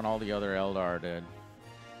disappears when all the other Eldar are dead.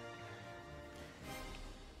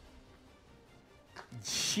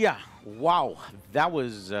 Yeah. Wow. That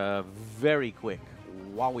was very quick.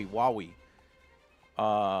 Wowie.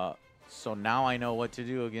 So now I know what to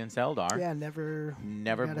do against Eldar. Yeah, never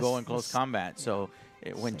gotta go in close combat. So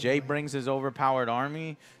when Same Jay way. brings his overpowered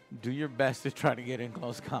army, do your best to try to get in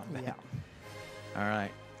close combat. Yeah. All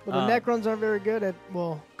right. Well, the Necrons aren't very good at.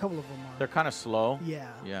 Well, a couple of them are. They're kind of slow.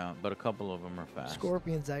 Yeah. Yeah, but a couple of them are fast.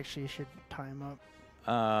 Scorpions actually should time up.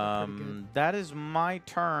 pretty good. That is my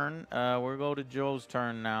turn. We'll go to Joe's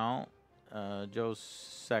turn now. Joe's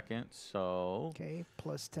second, so Okay,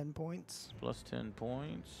 plus 10 points. plus 10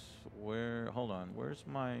 points. Hold on, where's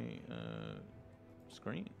my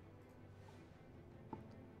screen?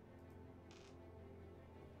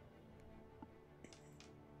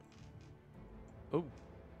 Oh,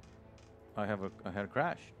 I had a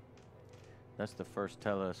crash. That's the first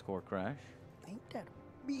telescore crash. Ain't that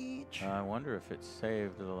a bitch? I wonder if it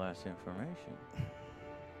saved the last information.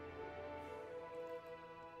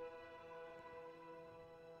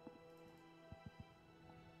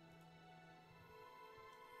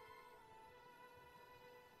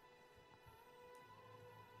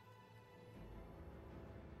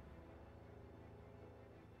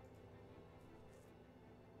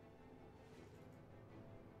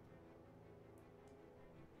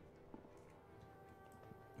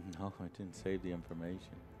 No, I didn't save the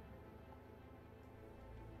information.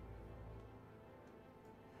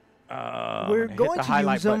 We're hit going the to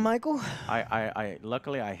highlight use them, button. Michael.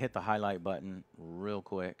 Luckily I hit the highlight button real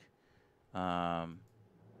quick. So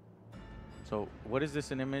what is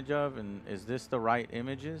this an image of? And is this the right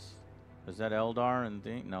images? Is that Eldar and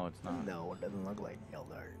thing? No, it's not. No, it doesn't look like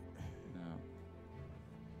Eldar. No.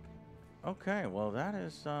 Okay, well that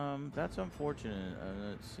is that's unfortunate. I've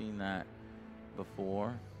not seen that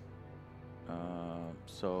before.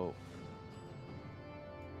 So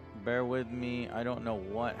bear with me. I don't know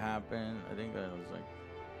what happened. I think I was like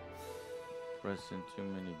pressing too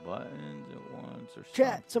many buttons at once or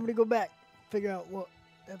Chat, somebody go back. Figure out what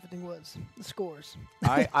everything was. The scores.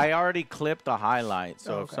 I already clipped the highlight,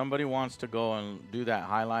 so Oh, if okay. somebody wants to go and do that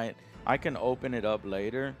highlight, I can open it up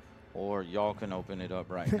later, or y'all can open it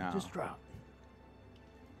up right now. Just drop.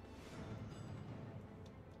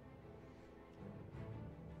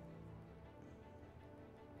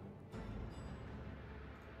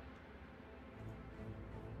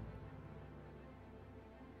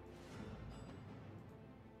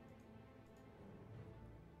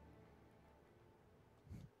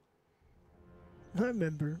 I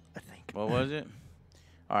remember, I think. What was it?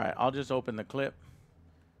 All right, I'll just open the clip.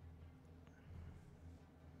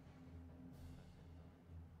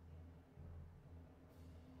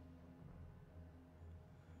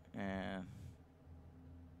 And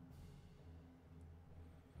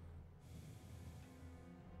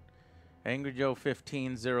Angry Joe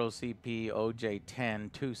 15 0 CP, OJ 10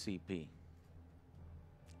 2 CP.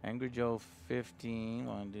 Angry Joe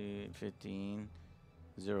 15 15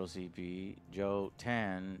 0 CP, Joe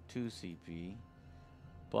 10 2 CP.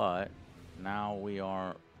 But now we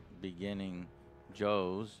are beginning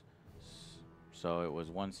Joe's. So it was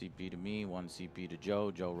 1 CP to me, 1 CP to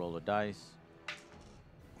Joe. Joe roll a dice.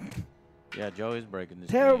 Yeah, Joe is breaking this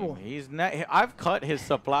Terrible. game. He's not. I've cut his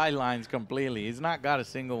supply lines completely. He's not got a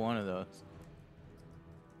single one of those.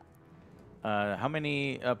 How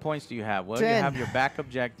many points do you have? Well, 10. you have your back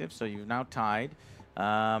objective, so you've now tied.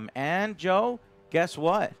 And Joe, guess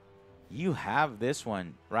what? You have this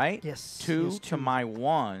one, right? Yes. 2 yes, to my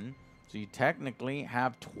 1. So you technically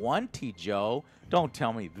have 20, Joe. Don't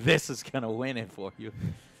tell me this is going to win it for you.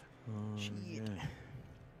 Shit.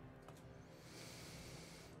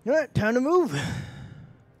 All right, time to move.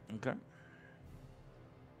 Okay.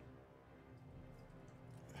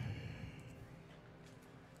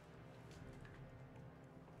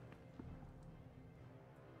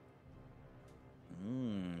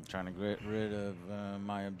 Trying to get rid of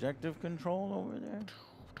my objective control over there. Is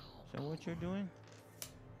that what you're doing?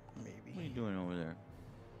 What are Maybe. you doing over there?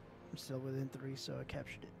 I'm still within 3, so I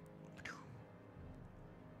captured it.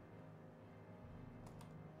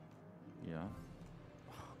 Yeah.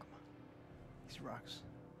 These rocks.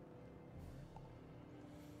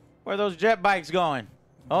 Where are those jet bikes going?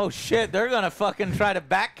 Oh shit, they're gonna fucking try to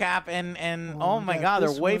back cap and Well, oh we my got god, they're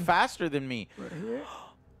this way one faster than me. right here.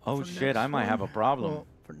 Oh For shit, I next might have a one. problem. Well,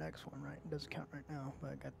 for next one, right? It doesn't count right now,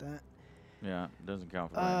 but I got that. Yeah, it doesn't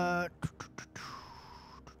count for right now.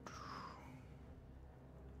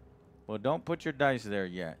 Well, don't put your dice there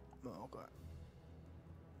yet. Oh, okay.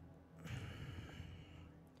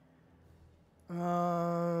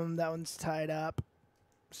 That one's tied up.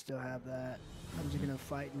 Still have that. I'm just gonna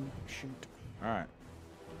fight and shoot. All right.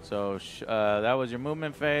 So that was your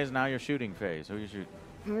movement phase. Now your shooting phase. Who you shooting?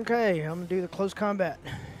 Okay, I'm gonna do the close combat.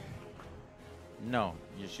 No,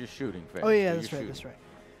 it's your shooting phase. Oh yeah, Who that's you right. shooting?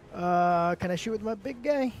 That's right. Can I shoot with my big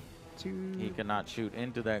guy? He cannot shoot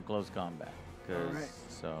into that close combat. Alright.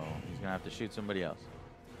 So he's gonna have to shoot somebody else.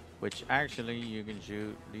 Which actually you can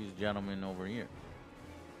shoot these gentlemen over here.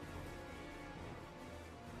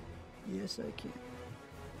 Yes, I can.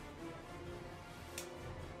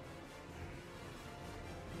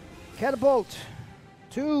 Catapult.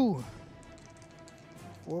 2.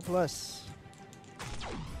 4 plus.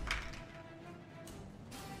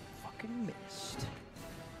 Fucking missed.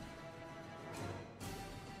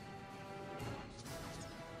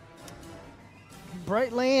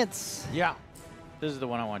 Bright Lance. Yeah. This is the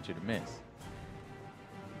one I want you to miss.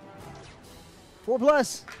 4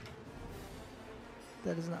 plus.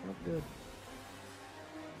 That does not look good.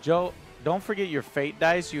 Joe, don't forget your fate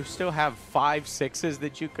dice. You still have 5 6s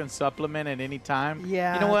that you can supplement at any time.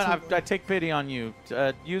 Yeah. You know what? that's I take pity on you.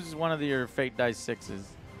 Use one of your fate dice 6s.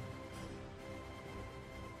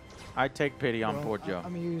 I take pity on well, poor Joe.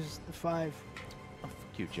 I'm gonna use the 5. Oh,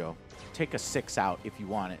 fuck you, Joe. Take a 6 out if you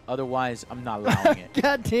want it. Otherwise, I'm not allowing it.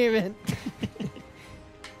 God damn it.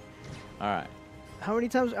 All right. How many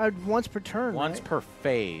times? Once per turn. Once right? per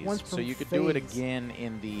phase. Once so per you could do it phase. again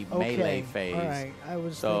in the Okay. melee phase. All right. I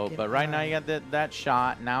was So, thinking, but right now alright. you got that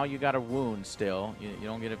shot. Now you got a wound still. You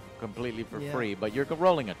don't get it completely for Yeah. free, but you're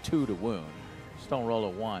rolling a 2 to wound. Just don't roll a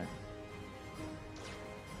 1.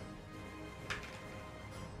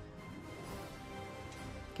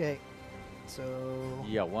 Okay. So.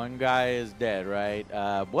 Yeah, one guy is dead, right?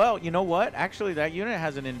 Well, you know what? Actually, that unit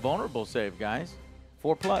has an invulnerable save, guys.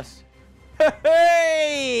 4 plus.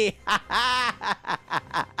 Hey!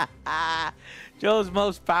 Joe's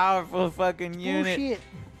most powerful fucking unit. Oh shit.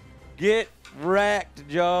 Get wrecked,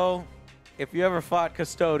 Joe. If you ever fought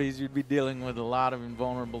Custodes, you'd be dealing with a lot of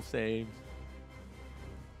invulnerable saves.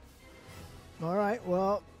 All right.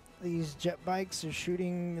 Well, these jet bikes are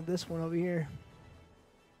shooting this one over here.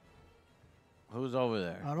 Who's over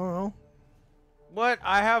there? I don't know. What?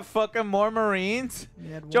 I have fucking more Marines?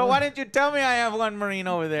 You had Joe, one. why didn't you tell me I have one Marine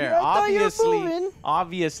over there? Yeah, I thought you were moving.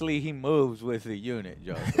 Obviously, he moves with the unit,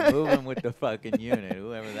 Joe. So moving with the fucking unit,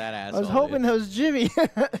 whoever that asshole I was hoping is. that was Jimmy.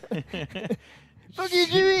 Fuck you,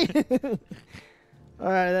 Jimmy. All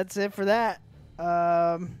right, that's it for that.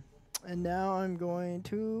 And now I'm going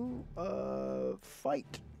to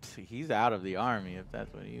fight. See, he's out of the army if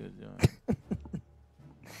that's what he was doing.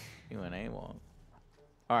 He went AWOL.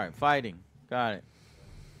 All right, fighting. Got it.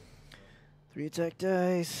 3 attack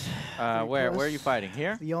dice. 3 Where are plus. you fighting?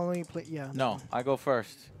 Here? The only play. Yeah. No, I go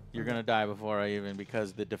first. You're going to die before I even,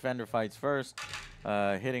 because the defender fights first.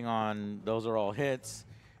 Hitting on, those are all hits.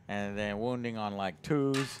 And then wounding on like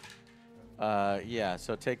 2s. Yeah,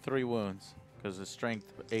 so take 3 wounds. Because the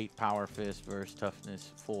strength 8 power fist versus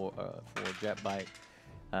toughness 4 jet bite.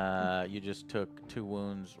 You just took 2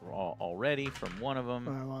 wounds already from one of them.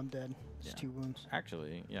 All right, well, I'm dead. It's Yeah. 2 wounds.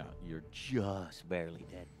 Actually, yeah, you're just barely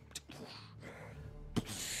dead.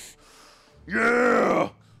 Yeah!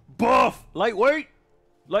 Buff! Lightweight!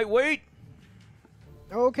 Lightweight!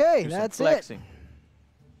 Okay, Do some that's flexing.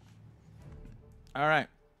 All right.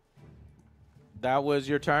 That was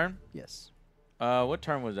your turn? it. Yes. What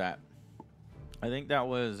turn was that? I think that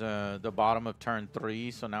was the bottom of turn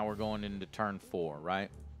 3, so now we're going into turn 4,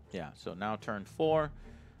 right? Yeah, so now turn 4.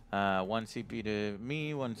 1 CP to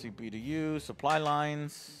me, 1 CP to you. Supply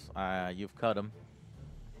lines, you've cut them.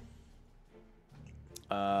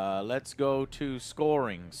 Let's go to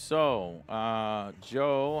scoring. So,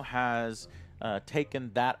 Joe has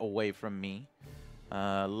taken that away from me.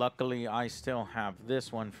 Luckily, I still have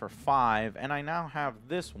this one for 5, and I now have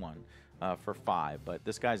this one for 5. But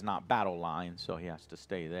this guy's not battle line, so he has to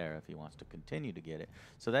stay there if he wants to continue to get it.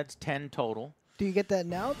 So that's 10 total. Do you get that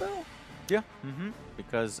now, though? Yeah.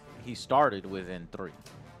 Because he started within 3.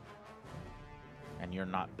 And you're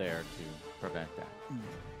not there to prevent that.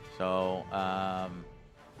 So,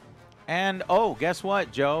 and, oh, guess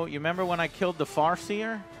what, Joe? You remember when I killed the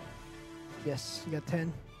Farseer? Yes, you got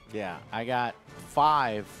 10. Yeah, I got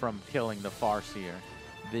 5 from killing the Farseer.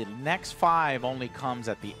 The next 5 only comes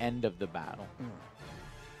at the end of the battle.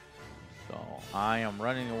 So I am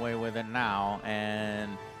running away with it now,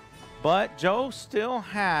 but Joe still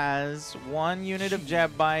has 1 unit of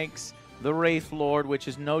jet bikes, the Wraith Lord, which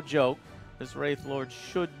is no joke. This Wraith Lord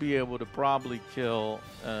should be able to probably kill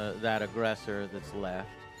that aggressor that's left,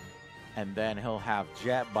 and then he'll have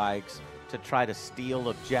jet bikes to try to steal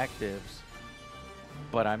objectives,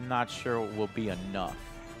 but I'm not sure it will be enough.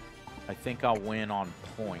 I think I'll win on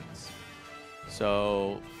points.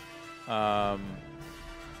 So, yeah,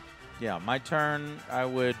 my turn, I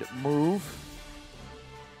would move.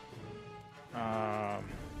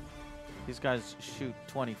 These guys shoot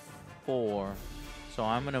 24, so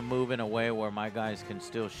I'm going to move in a way where my guys can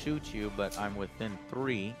still shoot you, but I'm within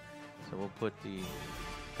 3. So we'll put the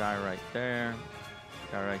guy right there,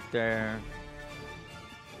 guy right there.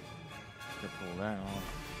 Just pull that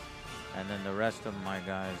off. And then the rest of my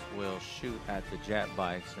guys will shoot at the jet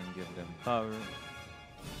bikes and give them cover.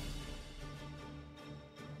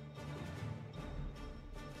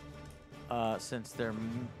 Since they're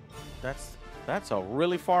that's a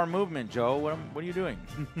really far movement, Joe. What are you doing?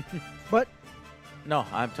 What? No,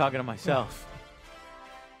 I'm talking to myself.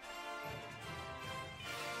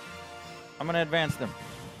 I'm gonna advance them.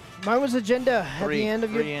 Mine was agenda at the end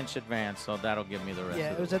of your 3-inch advance, so that'll give me the rest.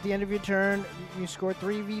 Yeah, of it was at the end of your turn. You scored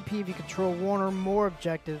 3 VP if you control 1 or more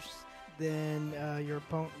objectives than your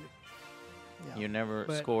opponent. Yeah. You never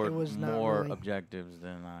But scored it was not more really- objectives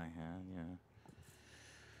than I had. Yeah.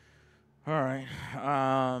 All right.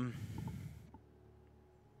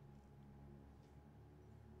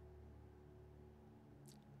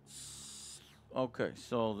 Okay,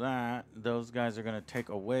 so those guys are going to take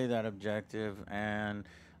away that objective, and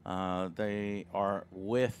they are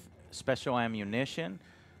with special ammunition.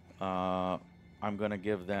 I'm going to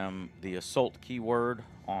give them the assault keyword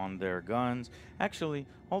on their guns. Actually,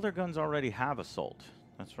 all their guns already have assault.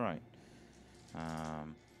 That's right.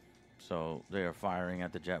 So they are firing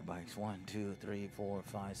at the jet bikes. 1, 2, 3, 4,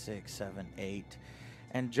 5, 6, 7, 8.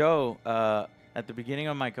 And Joe, at the beginning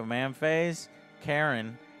of my command phase,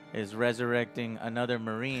 Karen is resurrecting another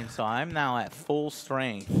Marine, so I'm now at full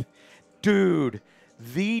strength. Dude,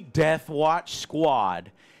 the Deathwatch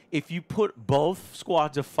squad, if you put both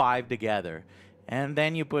squads of 5 together, and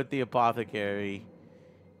then you put the Apothecary,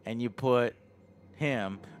 and you put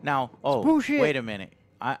him. Now, wait a minute.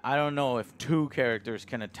 I don't know if 2 characters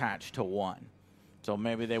can attach to 1, so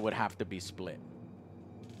maybe they would have to be split.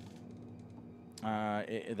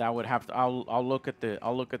 That would have to. I'll look at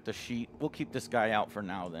the sheet. We'll keep this guy out for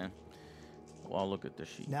now. Then, I'll look at the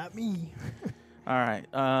sheet. Not me. All right.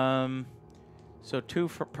 So 2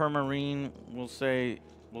 per Marine. We'll say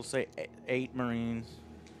 8 Marines.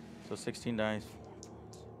 So 16 dice.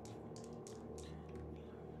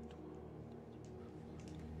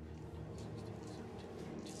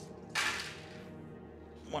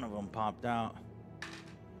 One of them popped out.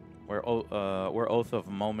 We're Oath of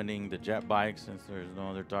Momenting the jet bike since there's no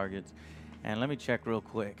other targets. And let me check real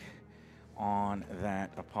quick on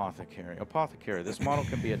that Apothecary. Apothecary, this model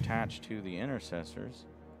can be attached to the Intercessors.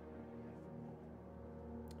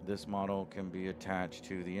 This model can be attached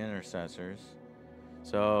to the Intercessors.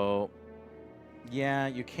 So, yeah,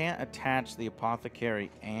 you can't attach the Apothecary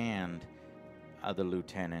and the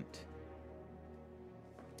Lieutenant.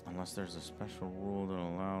 Unless there's a special rule that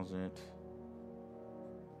allows it.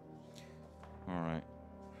 All right.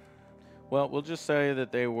 Well, we'll just say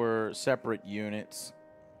that they were separate units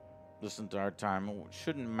this entire time. It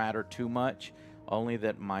shouldn't matter too much, only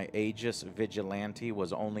that my Aegis Vigilante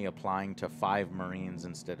was only applying to 5 Marines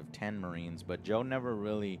instead of 10 Marines, but Joe never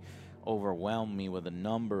really overwhelmed me with a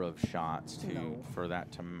number of shots for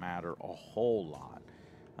that to matter a whole lot.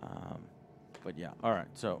 But yeah, all right.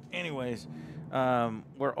 So anyways,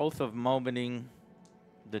 we're Oath of Momenting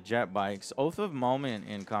the jet bikes. Oath of Moment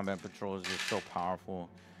in Combat Patrol is just so powerful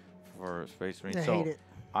for Space Marines. I hate it.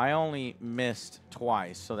 I only missed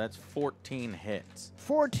twice, so that's 14 hits.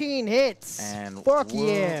 14 hits. And fuck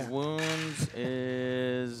yeah. Wounds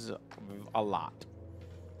is a lot.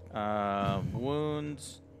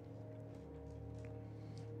 Wounds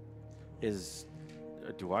is...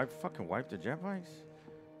 do I fucking wipe the jet bikes?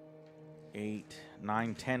 8,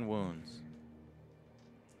 9, 10 wounds.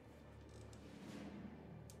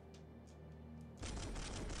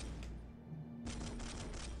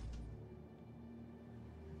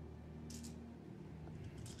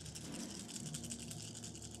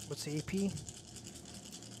 What's the AP?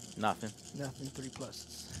 Nothing. Nothing. 3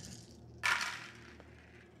 pluses.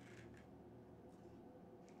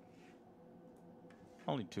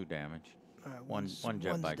 Only 2 damage. One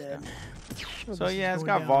jet one's bike's dead. down. Oh, So this is yeah, it's going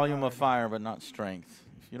got down volume of already. fire, but not strength.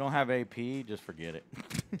 If you don't have AP, just forget it.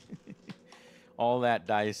 All that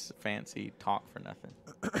dice fancy talk for nothing.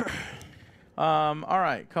 All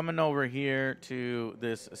right, coming over here to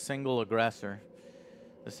this single aggressor.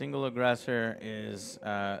 The single aggressor is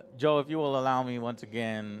Joe. If you will allow me once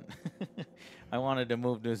again, I wanted to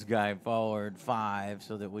move this guy forward 5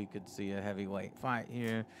 so that we could see a heavyweight fight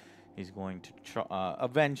here. He's going to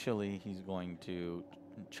eventually he's going to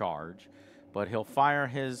charge, but he'll fire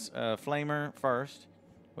his flamer first,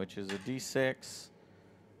 which is a D6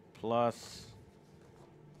 plus.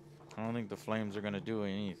 I don't think the flames are going to do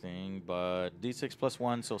anything, but D6 plus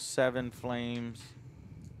 1, so 7 flames.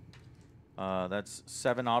 That's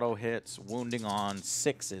 7 auto hits, wounding on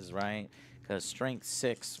 6s, right? Because strength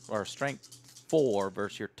 6 or strength 4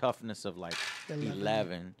 versus your toughness of like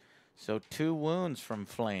 11. So 2 wounds from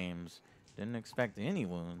flames. Didn't expect any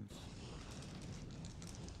wounds.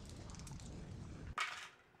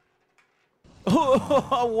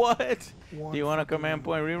 What? Do you want a command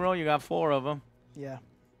point reroll? You got 4 of them. Yeah.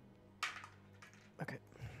 Okay.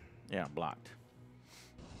 Yeah, blocked.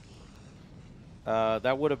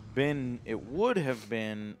 That would have been. It would have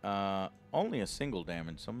been only a single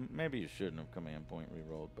damage, so maybe you shouldn't have command point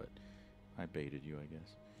rerolled, but I baited you, I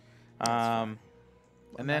guess.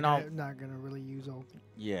 And then I'm not gonna really use all.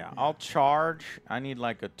 Yeah, I'll charge. I need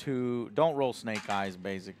like a 2. Don't roll snake eyes,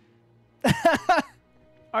 basic.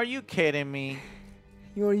 Are you kidding me?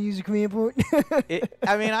 You want to use a command point?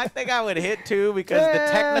 I mean, I think I would hit 2 because the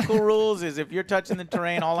technical rules is if you're touching the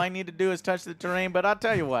terrain, all I need to do is touch the terrain. But I'll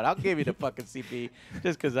tell you what, I'll give you the fucking CP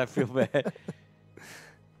just because I feel bad.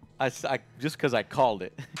 Just because I called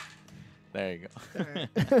it. There you go. Alright.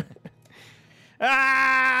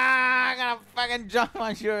 I gotta fucking jump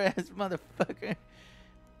on your ass, motherfucker.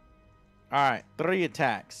 All right, 3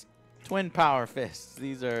 attacks. Twin power fists.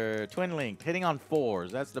 These are twin linked, hitting on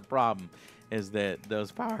 4s. That's the problem. Is that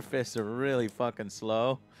those power fists are really fucking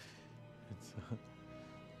slow.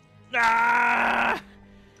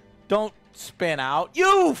 Don't spin out.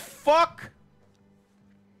 You fuck!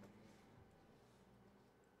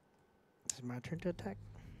 Is it my turn to attack?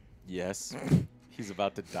 Yes. He's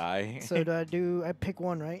about to die. So I pick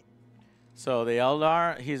one, right? So the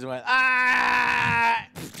Eldar, he's went, ah!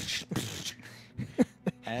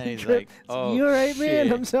 And he's like, oh, you alright, man?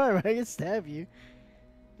 shit. I'm sorry, I can stab you.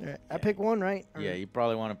 All right, I pick one, right? Or- Yeah, you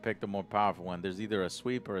probably want to pick the more powerful one. There's either a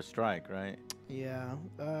sweep or a strike, right? Yeah.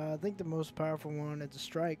 I think the most powerful one is a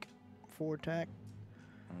strike, 4 attack.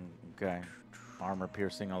 Okay. Armor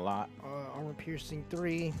piercing a lot. Armor piercing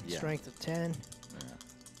 3, Yeah. strength of 10.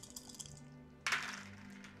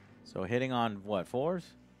 So hitting on what, 4s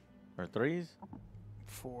or 3s?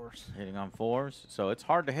 4s. Hitting on 4s. So it's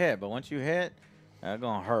hard to hit, but once you hit, that's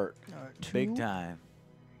gonna hurt big 2. time.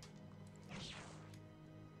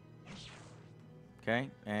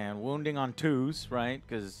 Okay, and wounding on 2s, right?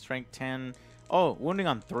 Because strength 10. Oh, wounding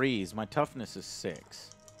on 3s. My toughness is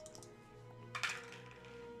 6.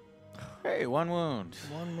 Hey, 1 wound.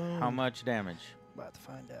 1 wound. How much damage? About to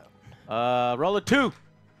find out. Roll a 2.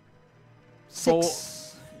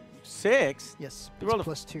 6. 6? Yes. You rolled It's a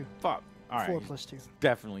plus 2. Fuck. All right. 4 plus 2.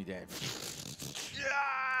 Definitely dead.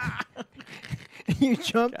 You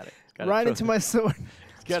jumped right into my sword.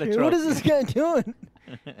 Got a Dude, what is trophy. this guy doing?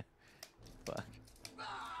 Fuck.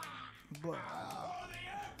 Blah.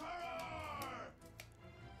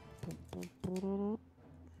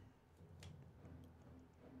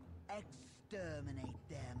 Exterminate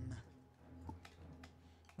them.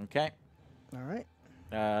 Okay. All right.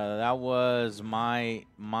 That was my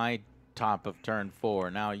top of turn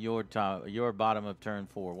 4. Now your bottom of turn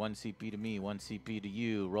 4. 1 CP to me, 1 CP to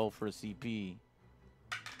you. Roll for a CP.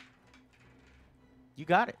 You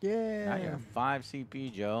got it. Yeah. Now you're 5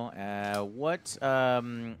 CP, Joe. What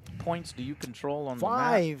points do you control on the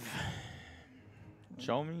 5. map?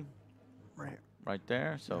 Show me. Right here. Right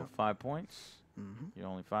there. So Yeah. 5 points. Mm-hmm. You're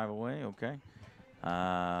only 5 away. Okay.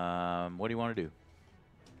 What do you want to do?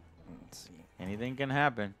 Let's see. Anything can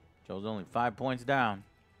happen. Joe's only 5 points down.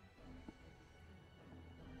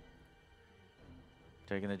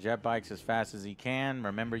 Taking the jet bikes as fast as he can.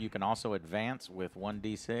 Remember, you can also advance with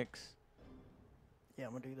 1d6. Yeah,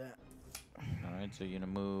 I'm going to do that. All right, so you're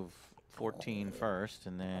going to move 14 first,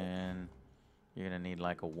 and then you're going to need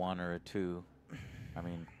like a 1 or a 2. I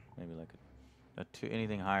mean, maybe like a 2.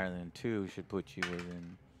 Anything higher than 2 should put you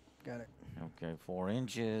within. Got it. Okay, 4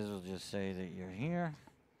 inches. We'll just say that you're here.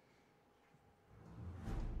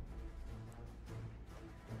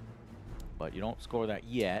 But you don't score that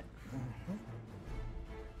yet. Mm-hmm.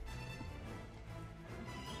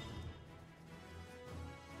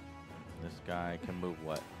 This guy can move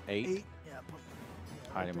what? 8? 8. Yeah.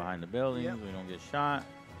 Hiding behind the buildings. Yep. We don't get shot.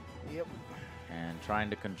 Yep. And trying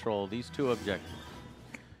to control these 2 objectives.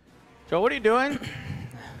 Joe, what are you doing?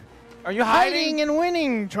 Are you hiding? And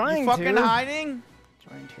winning. Trying You fucking to. hiding?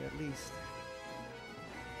 Trying to at least.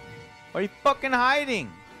 Are you fucking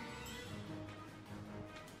hiding?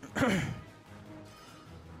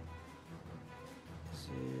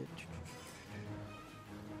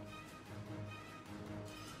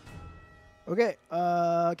 Okay,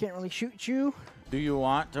 can't really shoot you. Do you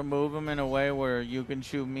want to move him in a way where you can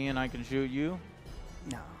shoot me and I can shoot you?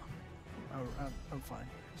 No, I'm fine.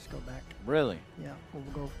 Just go back. Really? Yeah, we'll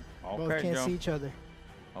go. Okay, Both can't Joe. see each other.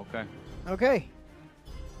 Okay. Okay.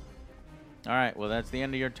 All right. Well, that's the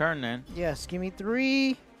end of your turn then. Yes, give me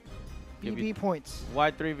 3 Give VP you- points.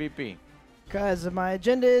 Why 3 VP? Because my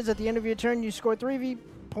agenda is at the end of your turn, you score 3 VP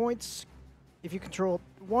points if you control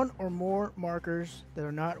 1 or more markers that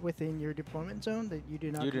are not within your deployment zone that you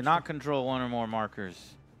do not. You do not control 1 or more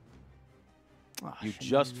markers. Oh, You shit,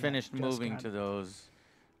 just yeah, finished just moving got to it.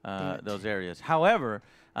 Damn it. those areas. However,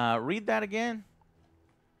 read that again.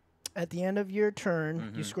 At the end of your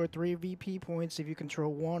turn, you Mhm. score 3 VP points if you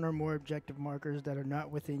control 1 or more objective markers that are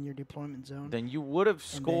not within your deployment zone. Then you would have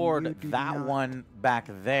then scored you do that not. one back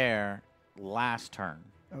there last turn.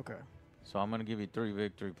 Okay. So I'm going to give you 3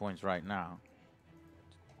 victory points right now.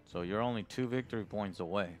 So you're only 2 victory points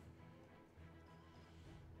away.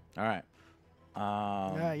 All right.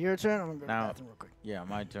 Your turn. I'm going to go to the now- bathroom real quick. Yeah,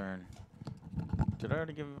 my turn. Did I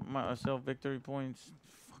already give myself victory points?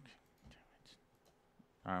 Fuck. Damn it.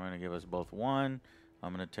 All right, I'm going to give us both 1.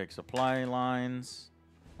 I'm going to take supply lines.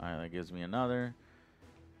 All right, that gives me another.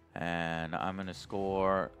 And I'm going to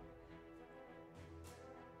score...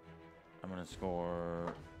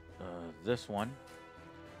 this one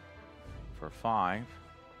for 5.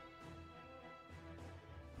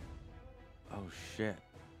 Oh, shit.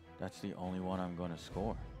 That's the only one I'm going to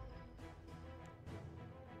score.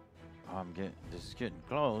 This is getting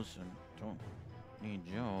close, and don't need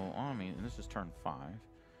Joe on me. And this is turn 5.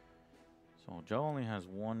 So Joe only has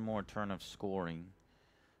 1 more turn of scoring.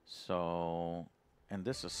 So, and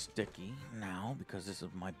this is sticky now because this is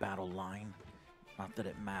my battle line. Not that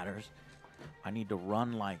it matters. I need to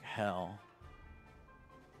run like hell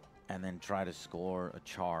and then try to score a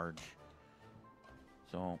charge.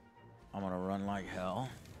 So I'm gonna run like hell.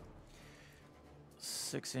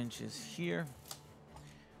 6 inches here.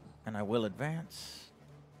 And I will advance.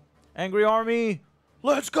 Angry Army,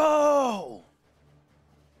 let's go!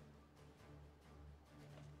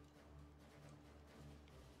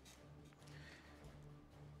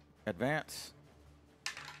 Advance.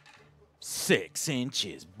 6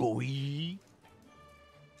 inches, boy.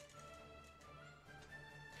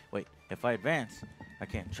 Wait, if I advance, I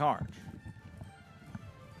can't charge.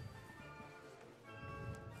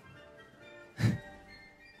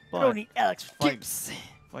 I don't need Alex Like- Gibbs.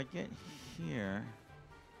 If I get here...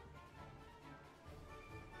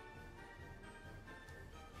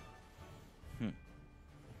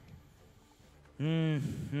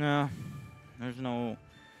 No. There's no...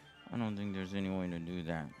 I don't think there's any way to do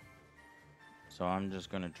that. So I'm just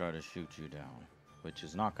going to try to shoot you down, which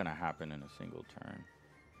is not going to happen in a single turn.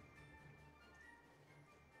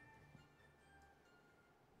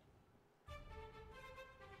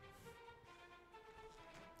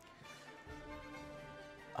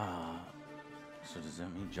 So does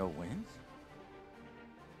that mean Joe wins?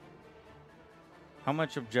 How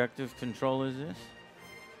much objective control is this?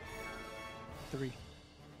 3.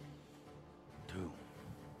 2.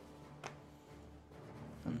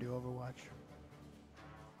 I'm gonna do Overwatch.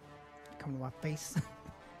 Come to my face.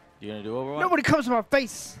 You gonna do Overwatch? Nobody comes to my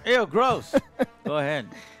face. Ew, gross. Go ahead.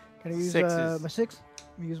 Can I use Sixes. my 6?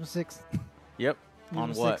 Let me use my 6. Yep. Use On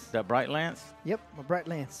my what? 6. That bright lance? Yep, my Bright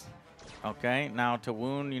Lance. Okay. Now to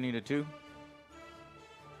wound, you need a 2.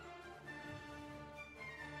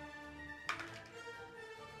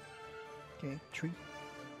 Okay, tree.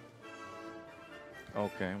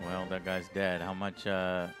 Okay. Well, that guy's dead. How much?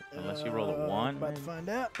 Unless you roll a 1. About to maybe? find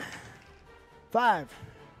out. 5.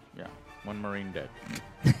 Yeah. 1 Marine dead.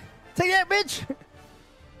 Take that, bitch.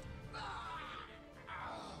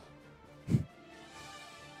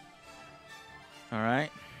 All right.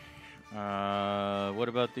 What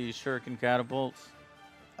about these shuriken catapults?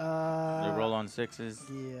 They roll on 6s.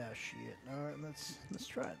 Yeah, shit. All right, let's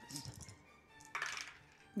try this.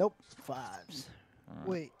 Nope, 5s. All right.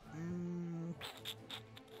 Wait.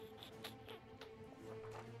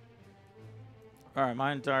 All right,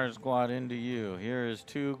 my entire squad into you. Here is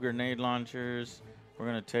 2 grenade launchers. We're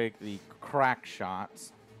gonna take the crack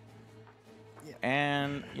shots. Yeah.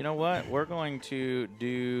 And you know what? We're going to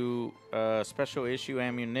do special issue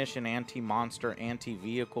ammunition, anti-monster,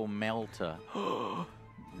 anti-vehicle melta.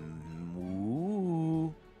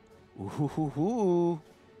 Ooh. Ooh.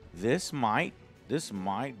 This might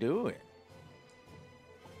do it.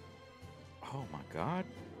 Oh my god.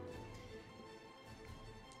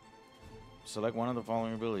 Select one of the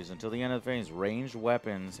following abilities. Until the end of the phase, ranged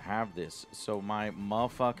weapons have this. So my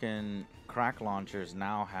motherfucking crack launchers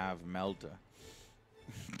now have Melta.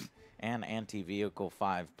 And anti-vehicle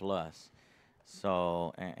 5+.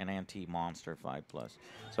 So, an anti-monster 5+.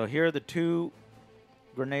 So here are the 2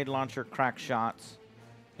 grenade launcher crack shots.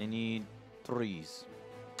 They need 3s.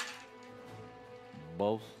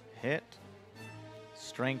 Both hit.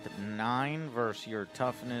 Strength 9 versus your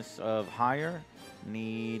toughness of higher.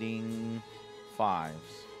 Needing 5s.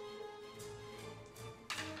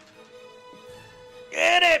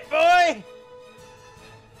 Get it, boy!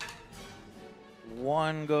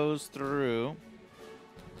 1 goes through.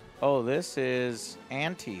 Oh, this is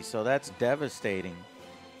anti, so that's devastating.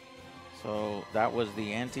 So that was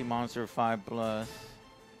the anti-monster 5+.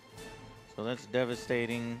 So that's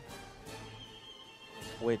devastating,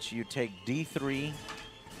 which you take D3.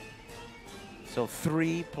 So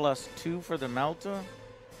 3 plus 2 for the Melta.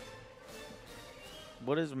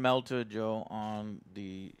 What is Melta, Joe, on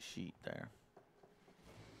the sheet there?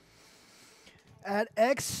 Add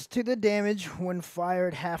X to the damage when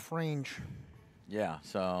fired half range. Yeah,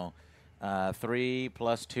 so 3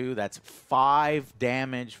 plus 2, that's 5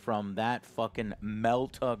 damage from that fucking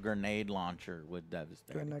Melta grenade launcher with Do I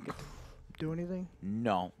Devastate. not get to do anything?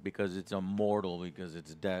 No, because it's immortal, because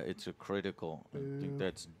it's a critical. I think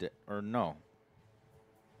that's or no.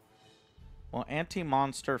 Well,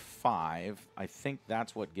 anti-monster 5, I think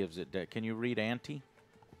that's what gives it. Can you read anti?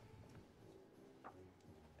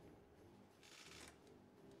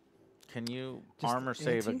 Can you Just armor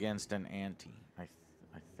save anti? against an anti?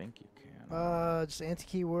 I think you can. Just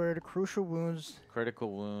anti-keyword, crucial wounds,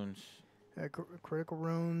 Critical wounds. critical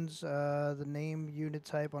runes, the name unit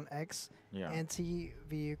type on X. Yeah.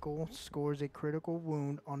 Anti-vehicle scores a critical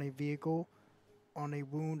wound on a vehicle on a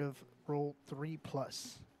wound of roll 3+.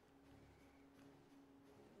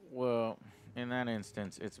 Well, in that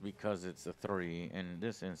instance, it's because it's a 3. In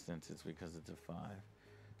this instance, it's because it's a 5.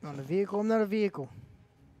 On a vehicle? I'm not a vehicle.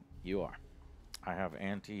 You are. I have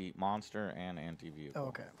anti-monster and anti-vehicle. Oh,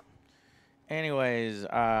 okay. Anyways,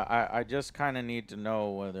 I just kind of need to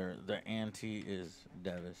know whether the anti is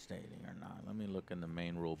devastating or not. Let me look in the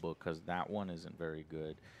main rule book, because that one isn't very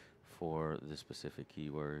good for the specific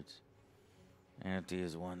keywords. Anti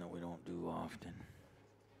is one that we don't do often.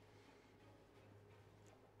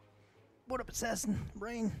 What up, assassin?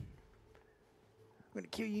 Rain. I'm gonna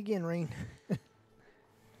kill you again, Rain.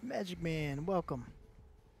 Magic Man, welcome.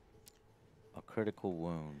 A critical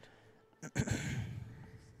wound.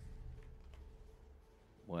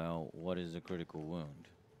 Well, what is a critical wound?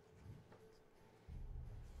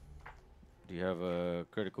 Do you have a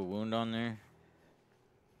critical wound on there?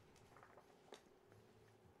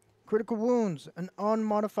 Critical wounds. An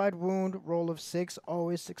unmodified wound, roll of 6,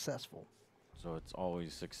 always successful. So it's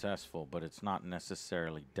always successful, but it's not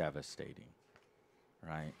necessarily devastating,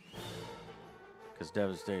 right? Because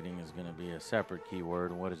devastating is going to be a separate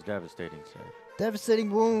keyword. What does devastating say? Devastating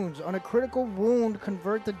wounds. On a critical wound,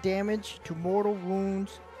 convert the damage to mortal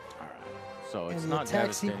wounds. All right. So And it's the not attack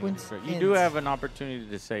devastating. sequence You do ends. have an opportunity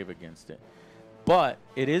to save against it. But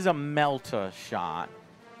it is a Melta shot.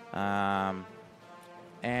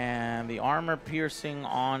 And the armor piercing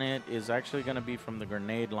on it is actually going to be from the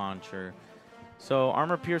grenade launcher. So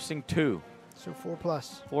armor piercing 2. So 4+.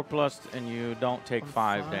 4+, and you don't take On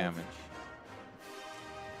 5 5. damage.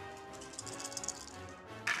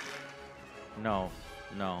 No.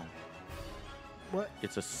 What?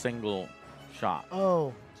 It's a single shot.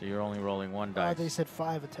 Oh. So you're only rolling 1 dice. They said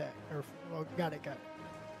 5 attack. Well, got it.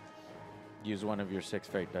 Use one of your 6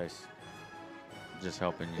 fate dice. Just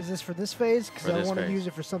helping you. Is this for this phase? Because For I this want to phase. use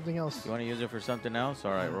it for something else. You want to use it for something else?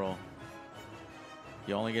 All right, Yeah. roll.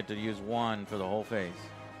 You only get to use 1 for the whole phase.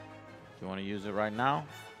 Do you want to use it right now?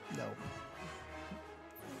 No.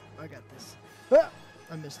 I got this. Ah,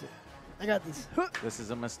 I missed it. I got this. This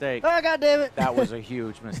is a mistake. Oh, God damn it. That was a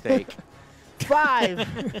huge mistake.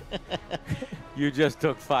 5. You just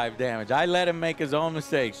took 5 damage. I let him make his own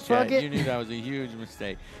mistakes, Fuck Chad. it. You knew that was a huge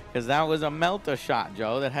mistake. Because that was a Melta shot,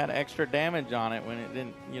 Joe, that had extra damage on it when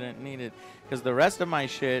you didn't need it. Because the rest of my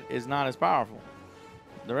shit is not as powerful.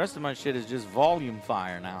 The rest of my shit is just volume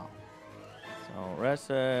fire now. So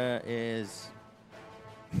Ressa is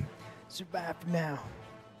Survive now.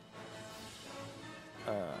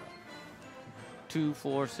 2,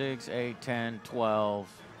 4, 6, 8, 10, 12.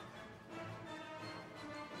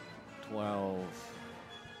 12,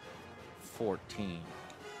 14.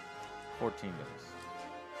 14 dice.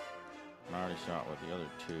 I already shot with the other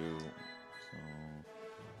 2, so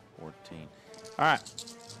 14. All right.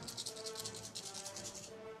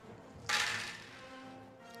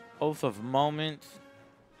 Oath of Moment.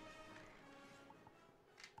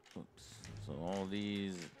 Oops. So all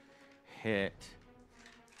these hit.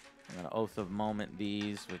 I'm going to Oath of Moment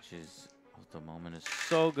these, which is... Oath of Moment is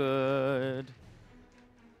so good.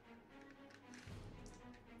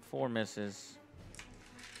 4 misses.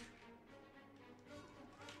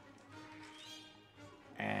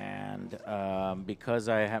 And because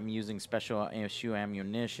I am using special issue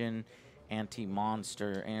ammunition,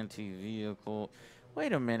 anti-monster, anti-vehicle...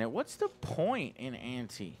 Wait a minute, what's the point in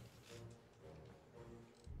anti?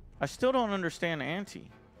 I still don't understand anti.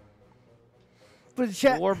 For the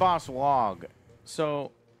chat. War Boss Log.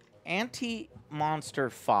 So, anti-monster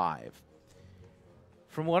 5.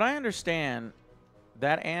 From what I understand,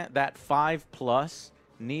 that 5 plus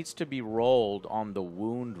needs to be rolled on the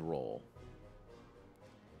wound roll.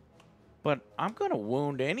 But I'm going to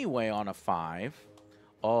wound anyway on a 5.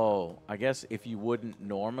 Oh, I guess if you wouldn't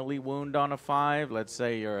normally wound on a 5, let's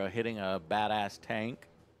say you're hitting a badass tank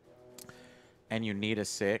and you need a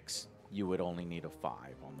 6, you would only need a 5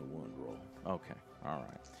 on the wound roll. Okay, all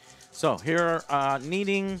right. So here,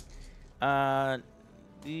 needing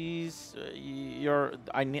these,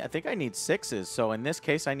 I think I need 6s. So in this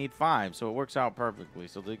case, I need 5. So it works out perfectly.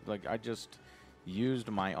 So like I just used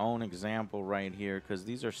my own example right here because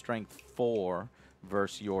these are strength 4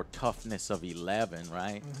 versus your toughness of 11,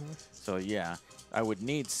 right? So yeah, I would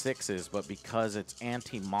need 6s, but because it's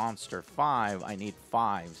anti-monster 5, I need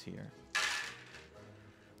 5s here.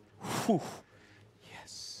 Whew.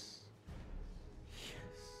 Yes.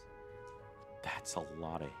 Yes. That's a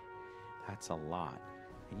lot. That's a lot.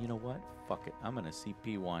 And you know what? Fuck it. I'm gonna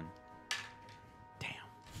CP1.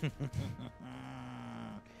 Damn.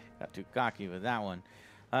 Got too cocky with that one.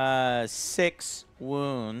 6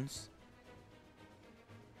 wounds.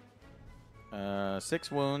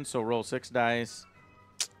 6 wounds, so roll 6 dice.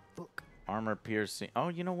 Book. Armor piercing. Oh,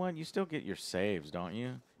 you know what? You still get your saves, don't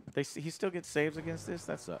you? He still gets saves against this?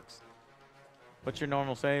 That sucks. What's your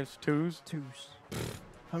normal saves? 2s? 2s.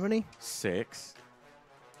 How many? 6.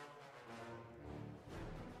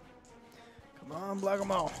 Come on, block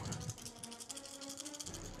them all.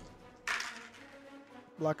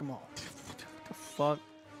 Block them all. What the fuck?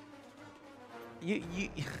 You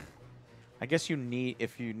I guess you need,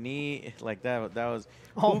 if you need, like that was,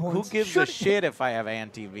 who gives a shit if I have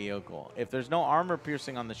anti-vehicle? If there's no armor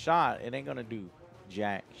piercing on the shot, it ain't gonna do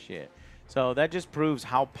jack shit. So that just proves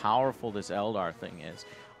how powerful this Eldar thing is.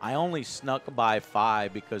 I only snuck by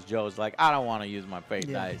 5 because Joe's like, I don't want to use my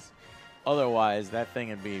fate dice. Otherwise, that thing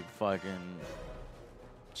would be fucking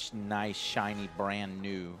nice, shiny, brand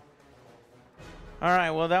new. All right,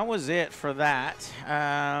 well, that was it for that.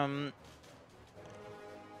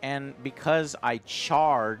 And because I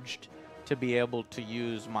charged to be able to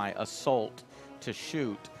use my assault to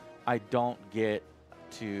shoot, I don't get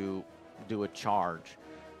to do a charge.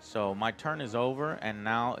 So my turn is over, and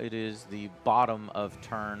now it is the bottom of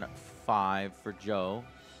turn 5 for Joe.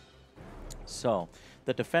 So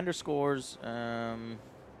the defender scores.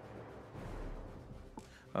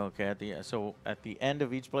 Okay, at the end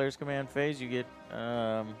of each player's command phase, you get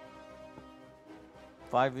 5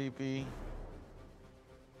 VP.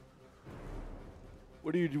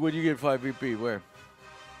 What do you get 5 VP? Where?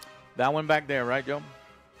 That one back there, right, Joe?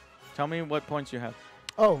 Tell me what points you have.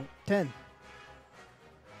 Oh, 10.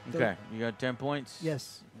 Okay, you got 10 points?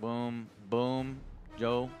 Yes. Boom, boom.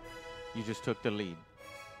 Joe, you just took the lead.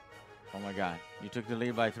 Oh my God. You took the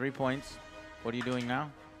lead by 3 points. What are you doing now?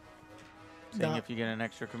 Seeing if you get an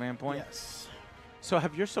extra command point? Yes. So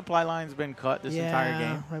have your supply lines been cut this entire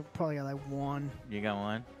game? I probably got like 1. You got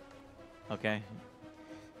 1? Okay.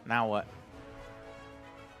 Now what?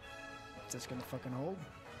 Just gonna fucking hold.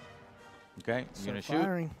 Okay, you're gonna shoot?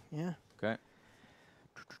 Firing. Yeah. Okay.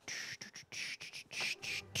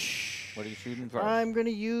 What are you shooting first? I'm gonna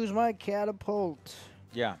use my catapult.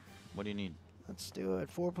 Yeah. What do you need? Let's do it.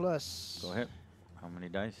 4+. Go ahead. How many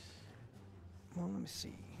dice? Well, let me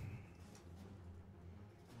see.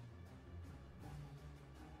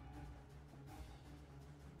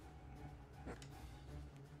 I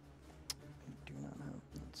do not have.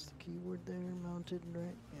 That's the keyword there. Mounted,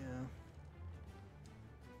 right? Yeah.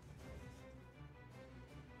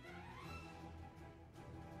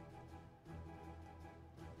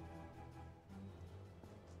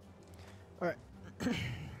 All right.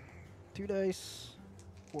 2 dice.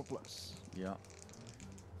 4+. Yeah.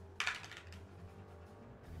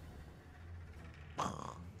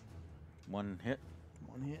 1 hit.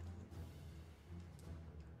 1 hit.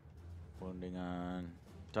 Wounding on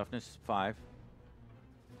toughness 5.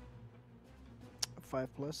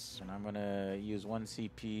 5+. And I'm gonna use 1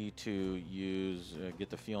 CP to use get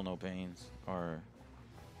the feel no pains, or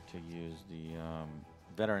to use the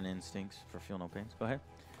veteran instincts for feel no pains. Go ahead.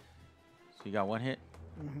 So you got 1 hit.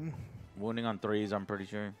 Wounding on 3s, I'm pretty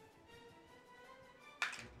sure.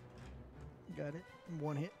 Got it.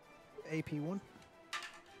 1 hit. AP 1.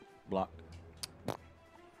 Blocked.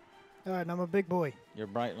 All right, I'm a big boy. Your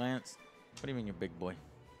bright lance. What do you mean you're big boy?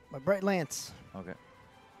 My bright lance. Okay.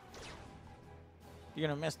 You're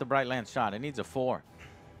gonna miss the bright lance shot. It needs a 4.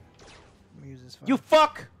 Let me use this. You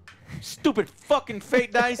fuck! Stupid fucking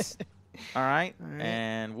fate dice. All right. All right.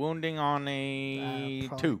 And wounding on a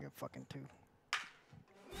 2. Fucking 2.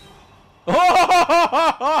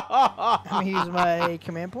 Oh! Let me use my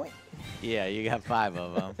command point. Yeah, you got 5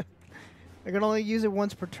 of them. I can only use it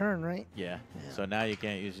once per turn, right? Yeah. Yeah. So now you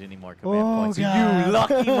can't use any more command Oh, points. God. You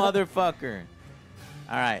lucky motherfucker.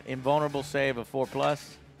 All right. Invulnerable save of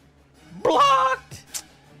 4+. Blocked!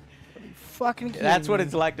 Fucking kidding That's what me.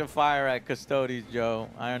 it's like to fire at Custodes, Joe.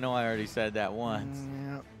 I know I already said that once.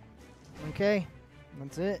 Yeah. Okay.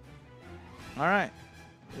 That's it. All right.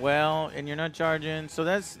 Well, and you're not charging. So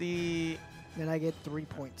that's the Then I get 3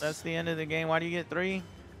 points. that's the end of the game. Why do you get 3?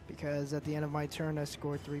 Because at the end of my turn, I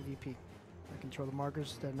scored 3 VP. I control the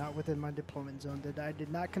markers that are not within my deployment zone that I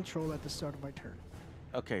did not control at the start of my turn.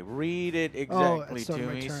 Okay, read it At exactly the start to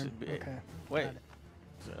of my me. turn. S- Okay. Wait. Got it.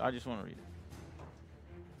 So I just want to read it.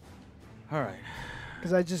 All right.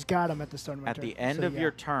 Because I just got them at the start of my At turn. the end So, of yeah.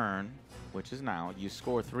 your turn, which is now, you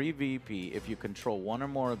score 3 VP if you control 1 or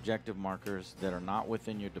more objective markers that are not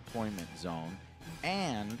within your deployment zone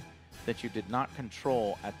and that you did not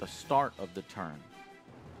control at the start of the turn.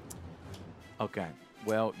 Okay.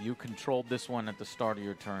 Well, you controlled this one at the start of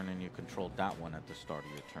your turn and you controlled that one at the start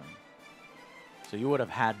of your turn. So you would have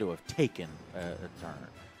had to have taken a turn,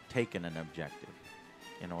 taken an objective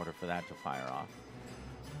in order for that to fire off.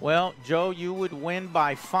 Well, Joe, you would win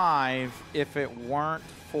by 5 if it weren't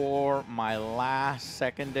for my last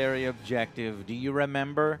secondary objective. Do you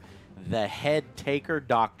remember the head taker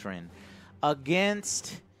doctrine?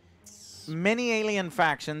 Against many alien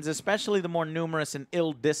factions, especially the more numerous and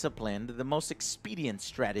ill-disciplined, the most expedient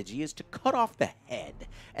strategy is to cut off the head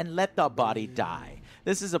and let the body die.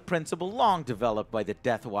 This is a principle long developed by the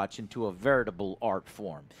Deathwatch into a veritable art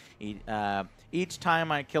form. Each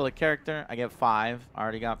time I kill a character, I get 5. I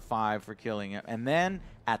already got 5 for killing it. And then,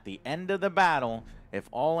 at the end of the battle, if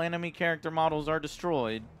all enemy character models are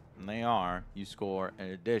destroyed, and they are, you score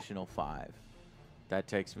an additional 5. That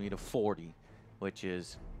takes me to 40, which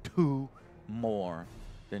is 2 more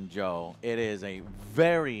than Joe. It is a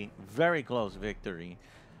very, very close victory.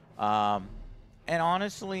 And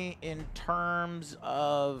honestly, in terms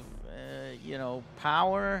of, you know,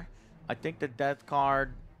 power, I think the death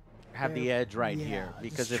card had the edge right here.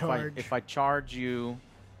 Because just if I charge you,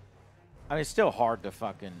 I mean, it's still hard to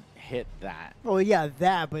fucking hit that. Well, yeah,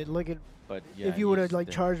 that, but look at But yeah, if you would have, used like,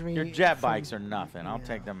 to- charged me Your jet from- bikes are nothing. I'll yeah.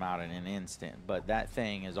 take them out in an instant. But that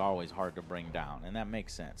thing is always hard to bring down. And that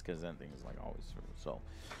makes sense because that thing is like always through. So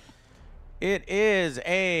it is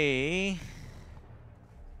a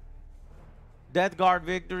Death Guard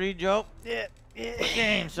victory, Joe. Yeah. Good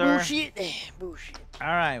game, sir. Bullshit. Bullshit. All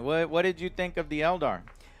right. What did you think of the Eldar?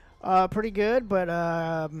 Pretty good, but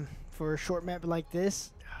for a short map like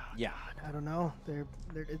this, Yeah. I don't know.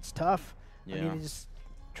 It's tough. I Yeah. need to just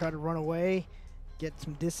try to run away, get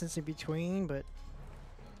some distance in between, but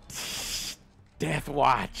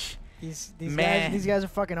Deathwatch. these Man. guys are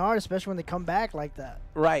fucking hard, especially when they come back like that.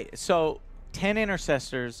 Right. So 10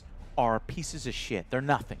 intercessors are pieces of shit. They're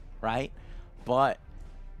nothing, right? But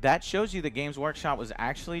that shows you the Games Workshop was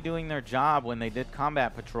actually doing their job when they did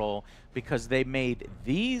Combat Patrol, because they made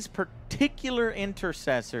these particular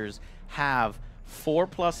intercessors have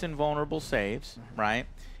 4+ invulnerable saves, right?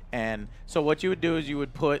 And so what you would do is you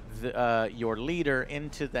would put your leader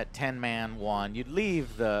into that 10-man one. You'd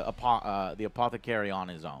leave the apothecary on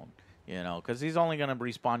his own, you know, because he's only going to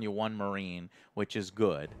respawn you 1 Marine, which is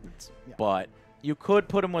good. Yeah. But you could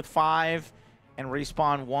put him with 5 and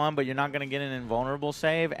respawn 1, but you're not going to get an invulnerable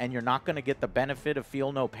save, and you're not going to get the benefit of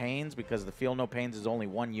Feel No Pains because the Feel No Pains is only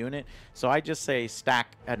 1 unit. So I just say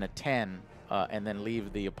stack an a 10 and then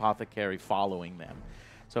leave the apothecary following them.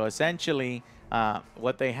 So essentially,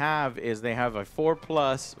 what they have is they have a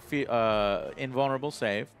 4+ invulnerable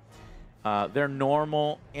save. Their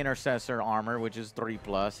normal intercessor armor, which is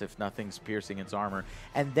 3+, if nothing's piercing its armor,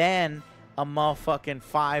 and then a motherfucking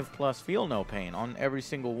 5+ Feel No Pain on every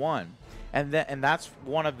single one. And that's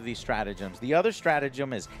one of the stratagems. The other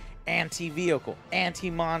stratagem is anti-vehicle,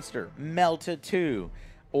 anti-monster, melta 2,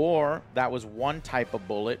 or that was one type of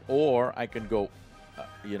bullet, or I can go,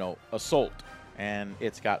 you know, assault, and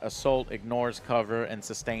it's got assault, ignores cover, and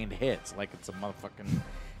sustained hits, like it's a motherfucking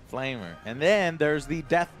flamer. And then there's the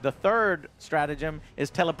third stratagem is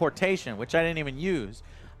teleportation, which I didn't even use.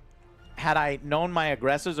 Had I known my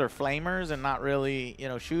aggressors are flamers and not really, you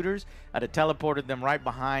know, shooters, I'd have teleported them right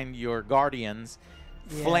behind your guardians,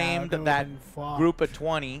 Yeah, flamed that would've that been fucked. group of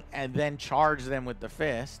 20, and then charged them with the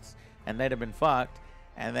fists, and they'd have been fucked.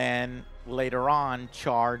 And then later on,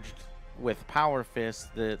 charged with power fists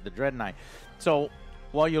the Dread Knight. So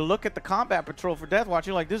while you look at the combat patrol for Deathwatch,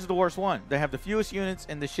 you're like, this is the worst one. They have the fewest units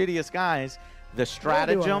and the shittiest guys. The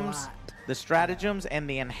stratagems and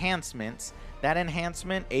the enhancements. That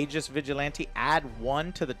enhancement, Aegis Vigilante, add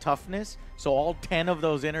 1 to the toughness. So all 10 of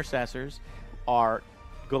those intercessors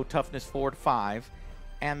go toughness 4 to 5,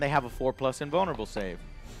 and they have a 4+ invulnerable save.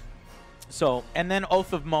 So, and then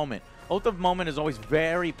Oath of Moment. Oath of Moment is always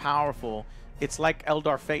very powerful. It's like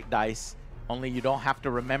Eldar Fate dice, only you don't have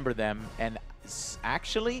to remember them. And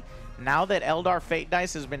actually, now that Eldar Fate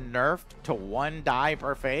dice has been nerfed to 1 die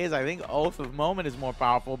per phase, I think Oath of Moment is more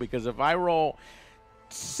powerful, because if I roll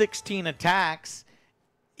 16 attacks,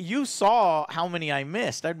 you saw how many I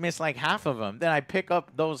missed. I'd miss like half of them. Then I pick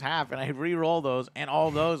up those half and I re-roll those, and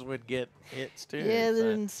all those would get hits too. Yeah, that So-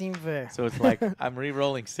 didn't seem fair. so it's like I'm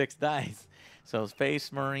re-rolling 6 dice. So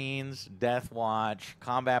Space Marines, Deathwatch,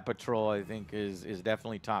 Combat Patrol, I think is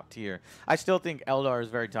definitely top tier. I still think Eldar is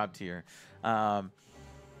very top tier.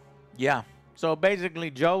 Yeah. So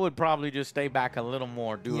basically, Joe would probably just stay back a little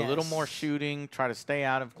more, do a little more Yes. shooting, try to stay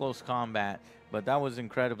out of close combat. But that was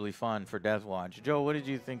incredibly fun for Deathwatch. Joe, what did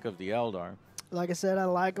you think of the Eldar? Like I said, I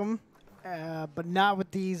like them, but not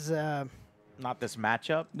with these. Not this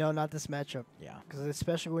matchup? No, not this matchup. Yeah. Because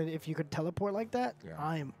especially if you could teleport like that, Yeah.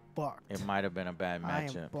 I am fucked. It might have been a bad I am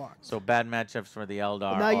matchup. fucked. So bad matchups for the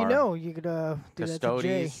Eldar Now are you know you could do that to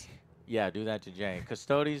Jay. Custodes. Yeah, do that to Jay.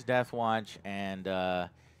 Custodes, Deathwatch, and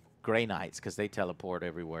Grey Knights, because they teleport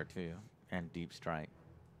everywhere too, and Deep Strike.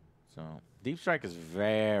 So Deep Strike is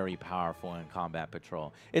very powerful in Combat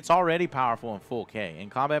Patrol. It's already powerful in full K.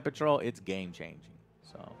 In Combat Patrol, it's game changing.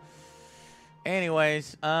 So,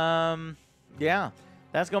 anyways, yeah,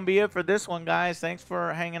 that's gonna be it for this one, guys. Thanks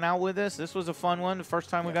for hanging out with us. This was a fun one. The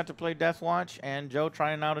first time we got to play Deathwatch, and Joe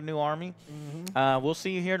trying out a new army. We'll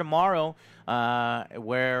see you here tomorrow,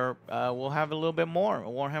 where we'll have a little bit more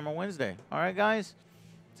Warhammer Wednesday. All right, guys.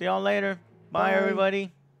 See y'all later. Bye. Bye.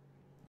 Everybody.